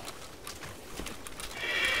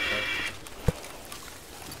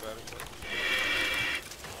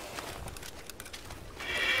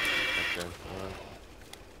 Okay,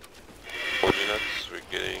 All units, we're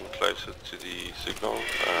getting closer to the signal.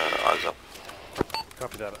 Eyes up.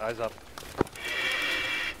 Copy that. Eyes up.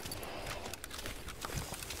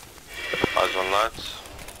 Eyes on lights.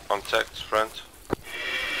 Contact, front.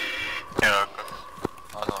 Yeah,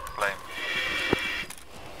 eyes on flame.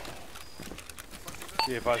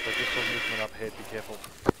 Be advised, I just saw movement up ahead. Be careful.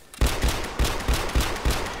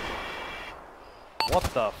 What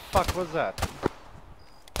the fuck was that?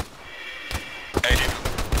 Alien.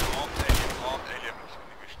 Armed alien.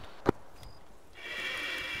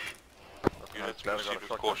 Units, proceed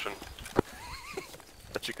with caution.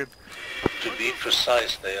 A chicken. To be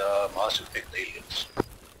precise, they are Mass Effect aliens.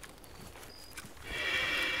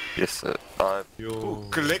 Yes, sir. Ooh,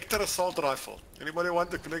 collector assault rifle. Anybody want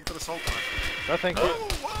the collector assault rifle? No, thank you.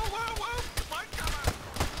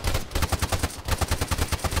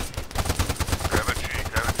 Grab a tree.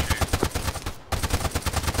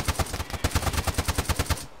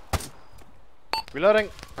 Reloading.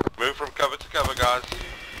 Move from cover to cover, guys.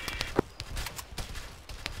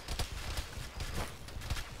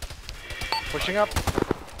 Pushing up.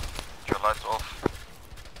 Your lights off.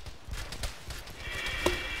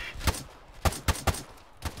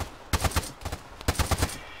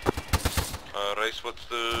 Race, what's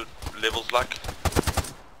the levels like?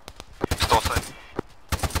 Still safe.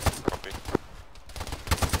 Copy.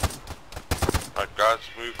 Alright guys,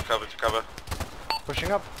 move cover to cover.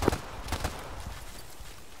 Pushing up.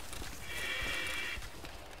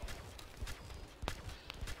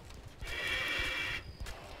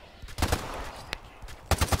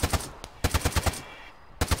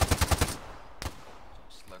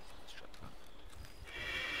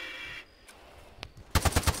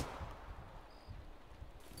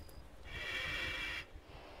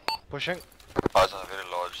 Pushing. Eyes on a very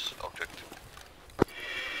large object.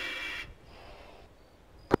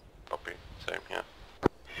 Copy, same here.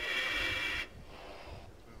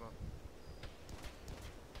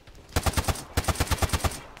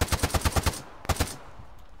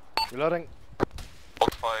 Reloading.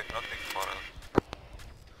 Hold fire, nothing tomorrow.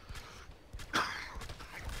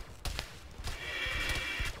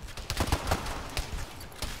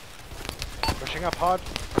 Pushing up hard.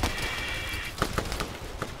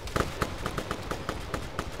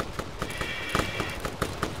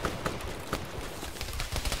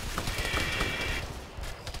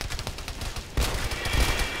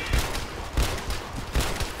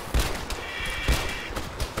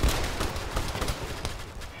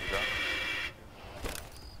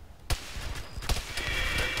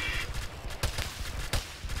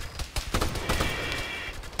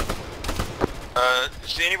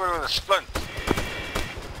 Is there anybody with a splint?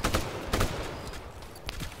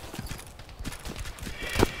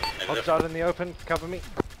 Hobs out in the open. Cover me.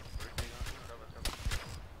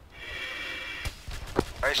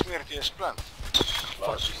 Hij smeert je een splint.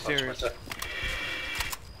 Fuck, serious.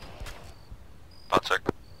 Not check.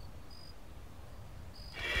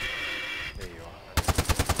 There you are.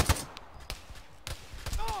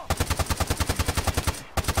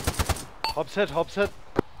 Hobs hit. Hard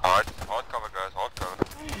cover guys, hard cover.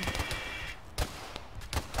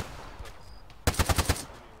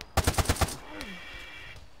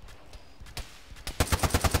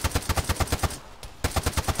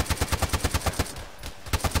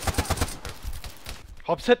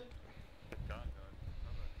 Hobs hit.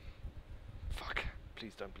 Fuck.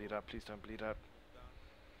 Please don't bleed out.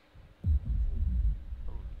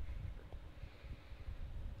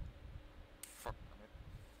 Fuck.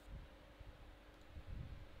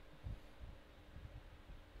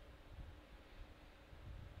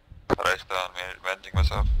 Race down, venting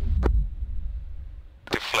myself.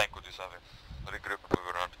 The flank with this other. Regroup and move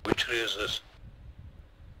around. Which tree is this?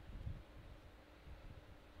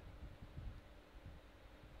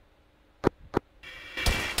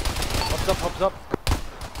 Hobs up.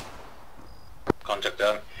 Contact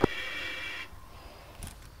down.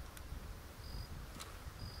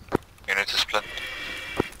 Unit is split.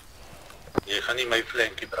 Jy gaan nie my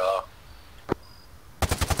flankie bra.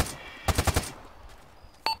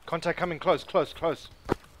 Contact coming close, close, close.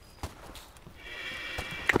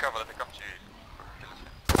 Take cover, let me come to you.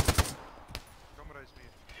 Come raise me.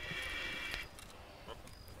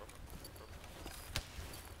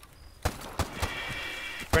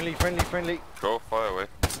 Friendly, friendly, friendly. Go, fire away.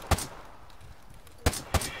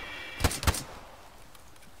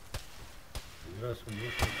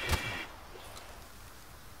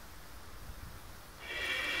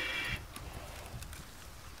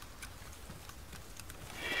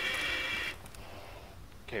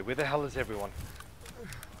 Okay, where the hell is everyone?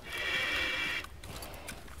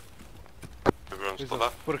 Everyone's Where's still the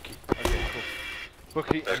up. Burki? Okay, cool.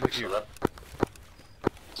 Burki, I'm with you.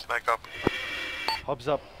 Smack up. Hobs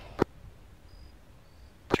up.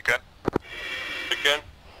 Chicken. Chicken.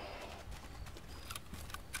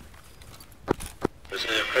 This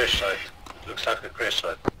is a crash site. Looks like a crash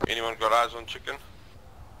site. Anyone got eyes on chicken?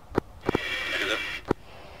 Negative.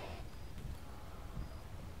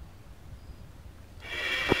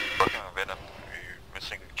 Venom, you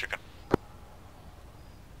missing chicken.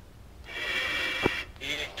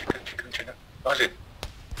 Yeah, chicken, chicken, chicken. How's it?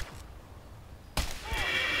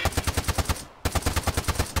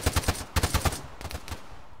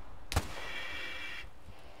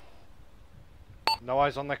 No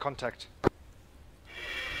eyes on their contact.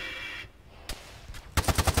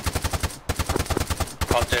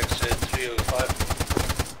 Contact's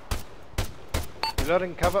 305.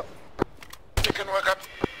 Reloading, cover. Chicken, wake up.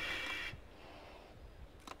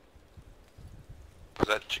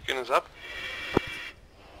 That chicken is up.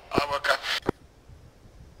 I woke up.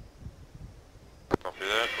 Copy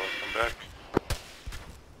that, welcome back.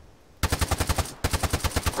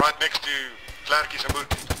 Right next to Klerkies and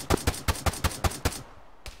Burkies.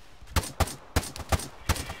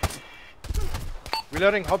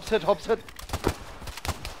 Reloading, Hobs hit, Hobs hit.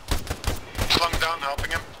 Slung down,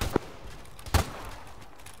 helping him.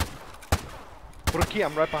 Burki,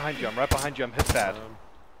 I'm right behind you, I'm right behind you, I'm hit bad.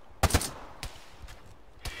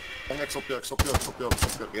 Ek stop jou, ek stop jou, ek stop jou, ek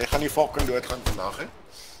stop jou. Jy gaan nie fucking doodgaan vandag, hè?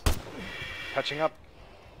 Patching up.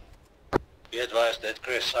 Be advised that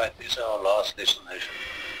crash site is our last destination.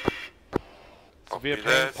 Severe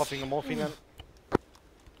pain, popping a morphine in.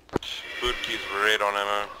 Burki's red on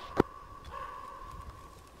ammo.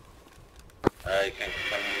 You can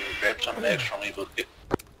grab some mags from me, Burki.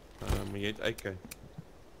 Maar jy het AK.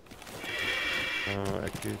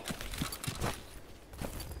 Ek het...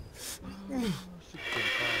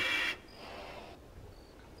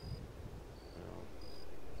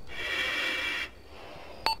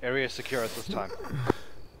 Area secure at this time.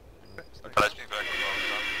 Let's be back.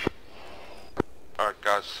 Alright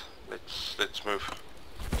guys, let's move.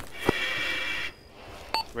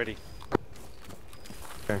 Ready.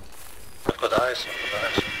 Okay. I've got eyes, I've got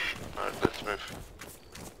eyes. Alright, let's move.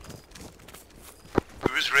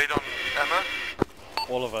 Who's red on ammo?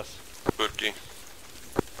 All of us. Burki.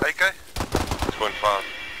 AK? 2.5.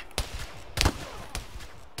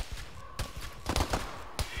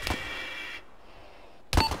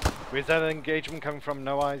 Where's that engagement coming from?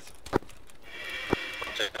 No eyes.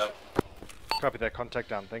 Contact down. Copy that, contact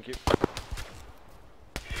down, thank you.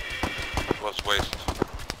 Lost waste.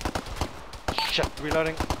 Shit,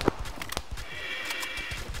 reloading.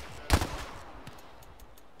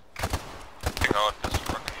 Hang on, this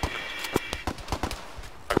fucking...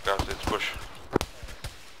 Alright guys, let's push.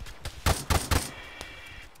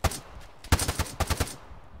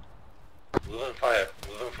 Move and fire,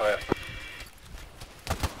 move and fire.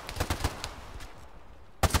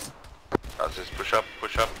 Guys, let's push up,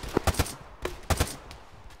 push up.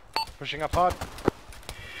 Pushing up hard.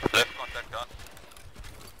 Left contact down.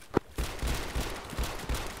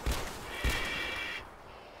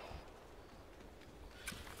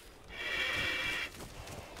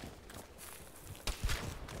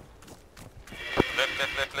 Left.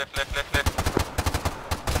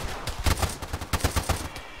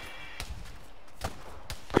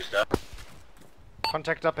 Who's that?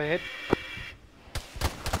 Contact up ahead.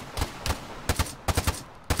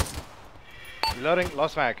 Reloading,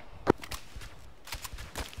 lost mag.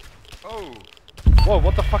 Oh! Whoa,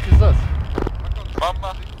 what the fuck is this?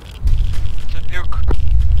 Mama! It's a nuke!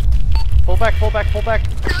 Fall back, fall back, fall back!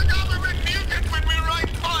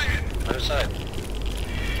 Other side.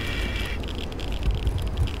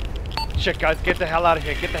 Shit guys, get the hell out of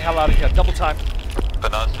here, get the hell out of here, double time.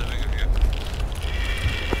 Bananas living with you.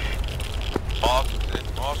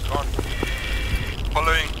 Mask on.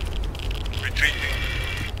 Following. Retreating.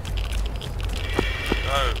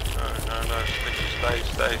 No.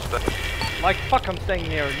 Stay. Like, fuck, I'm staying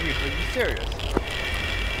near a nuke. Are you serious?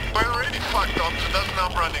 We're already fucked up, so that's now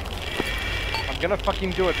I'm running. I'm gonna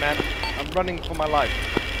fucking do it, man. I'm running for my life.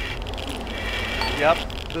 Yep,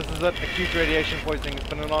 this is it. Acute radiation poisoning. It's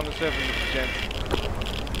been an honor serving you, gents.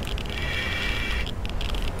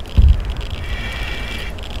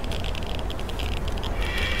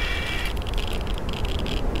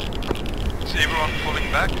 Is everyone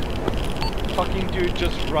pulling back? Fucking dude,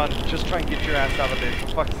 just run. Just try and get your ass out of there, for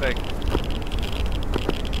fuck's sake.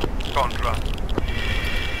 Can't run.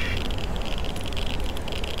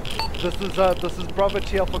 This is Bravo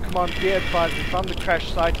TL for command. Be advised, we found the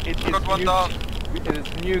crash site. It is nuked. It is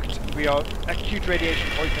nuked. We are acute radiation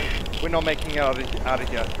poisoning. We're not making it out of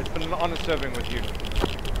here. It's been an honor serving with you.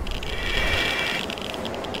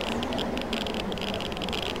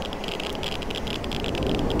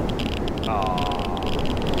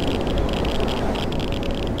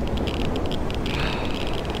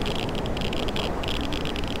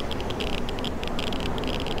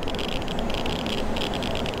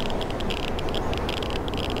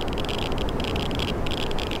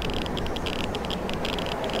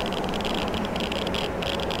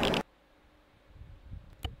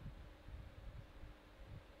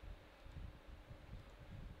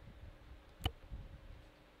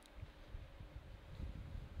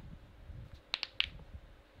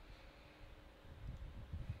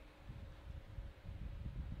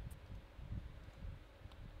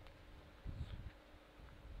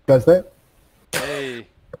 Guys there? Hey.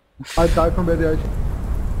 I died from radiation.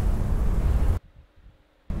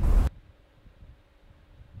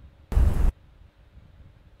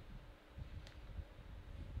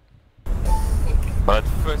 But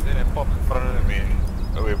first then it popped in front of me.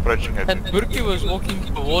 We're approaching it. And Burki was walking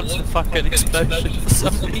towards the fucking explosion for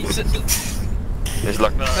some reason. He's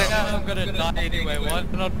like, no. I'm gonna die anyway.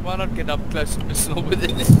 Why not get up close and personal with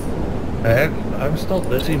it? I'm still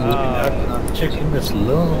busy moving out and I'm checking this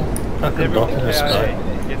little fucking dot in the sky.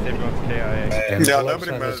 Yes, everyone's KIA. Yeah,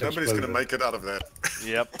 nobody's gonna make it out of that.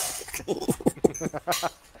 Yep.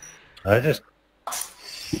 I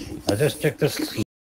just checked this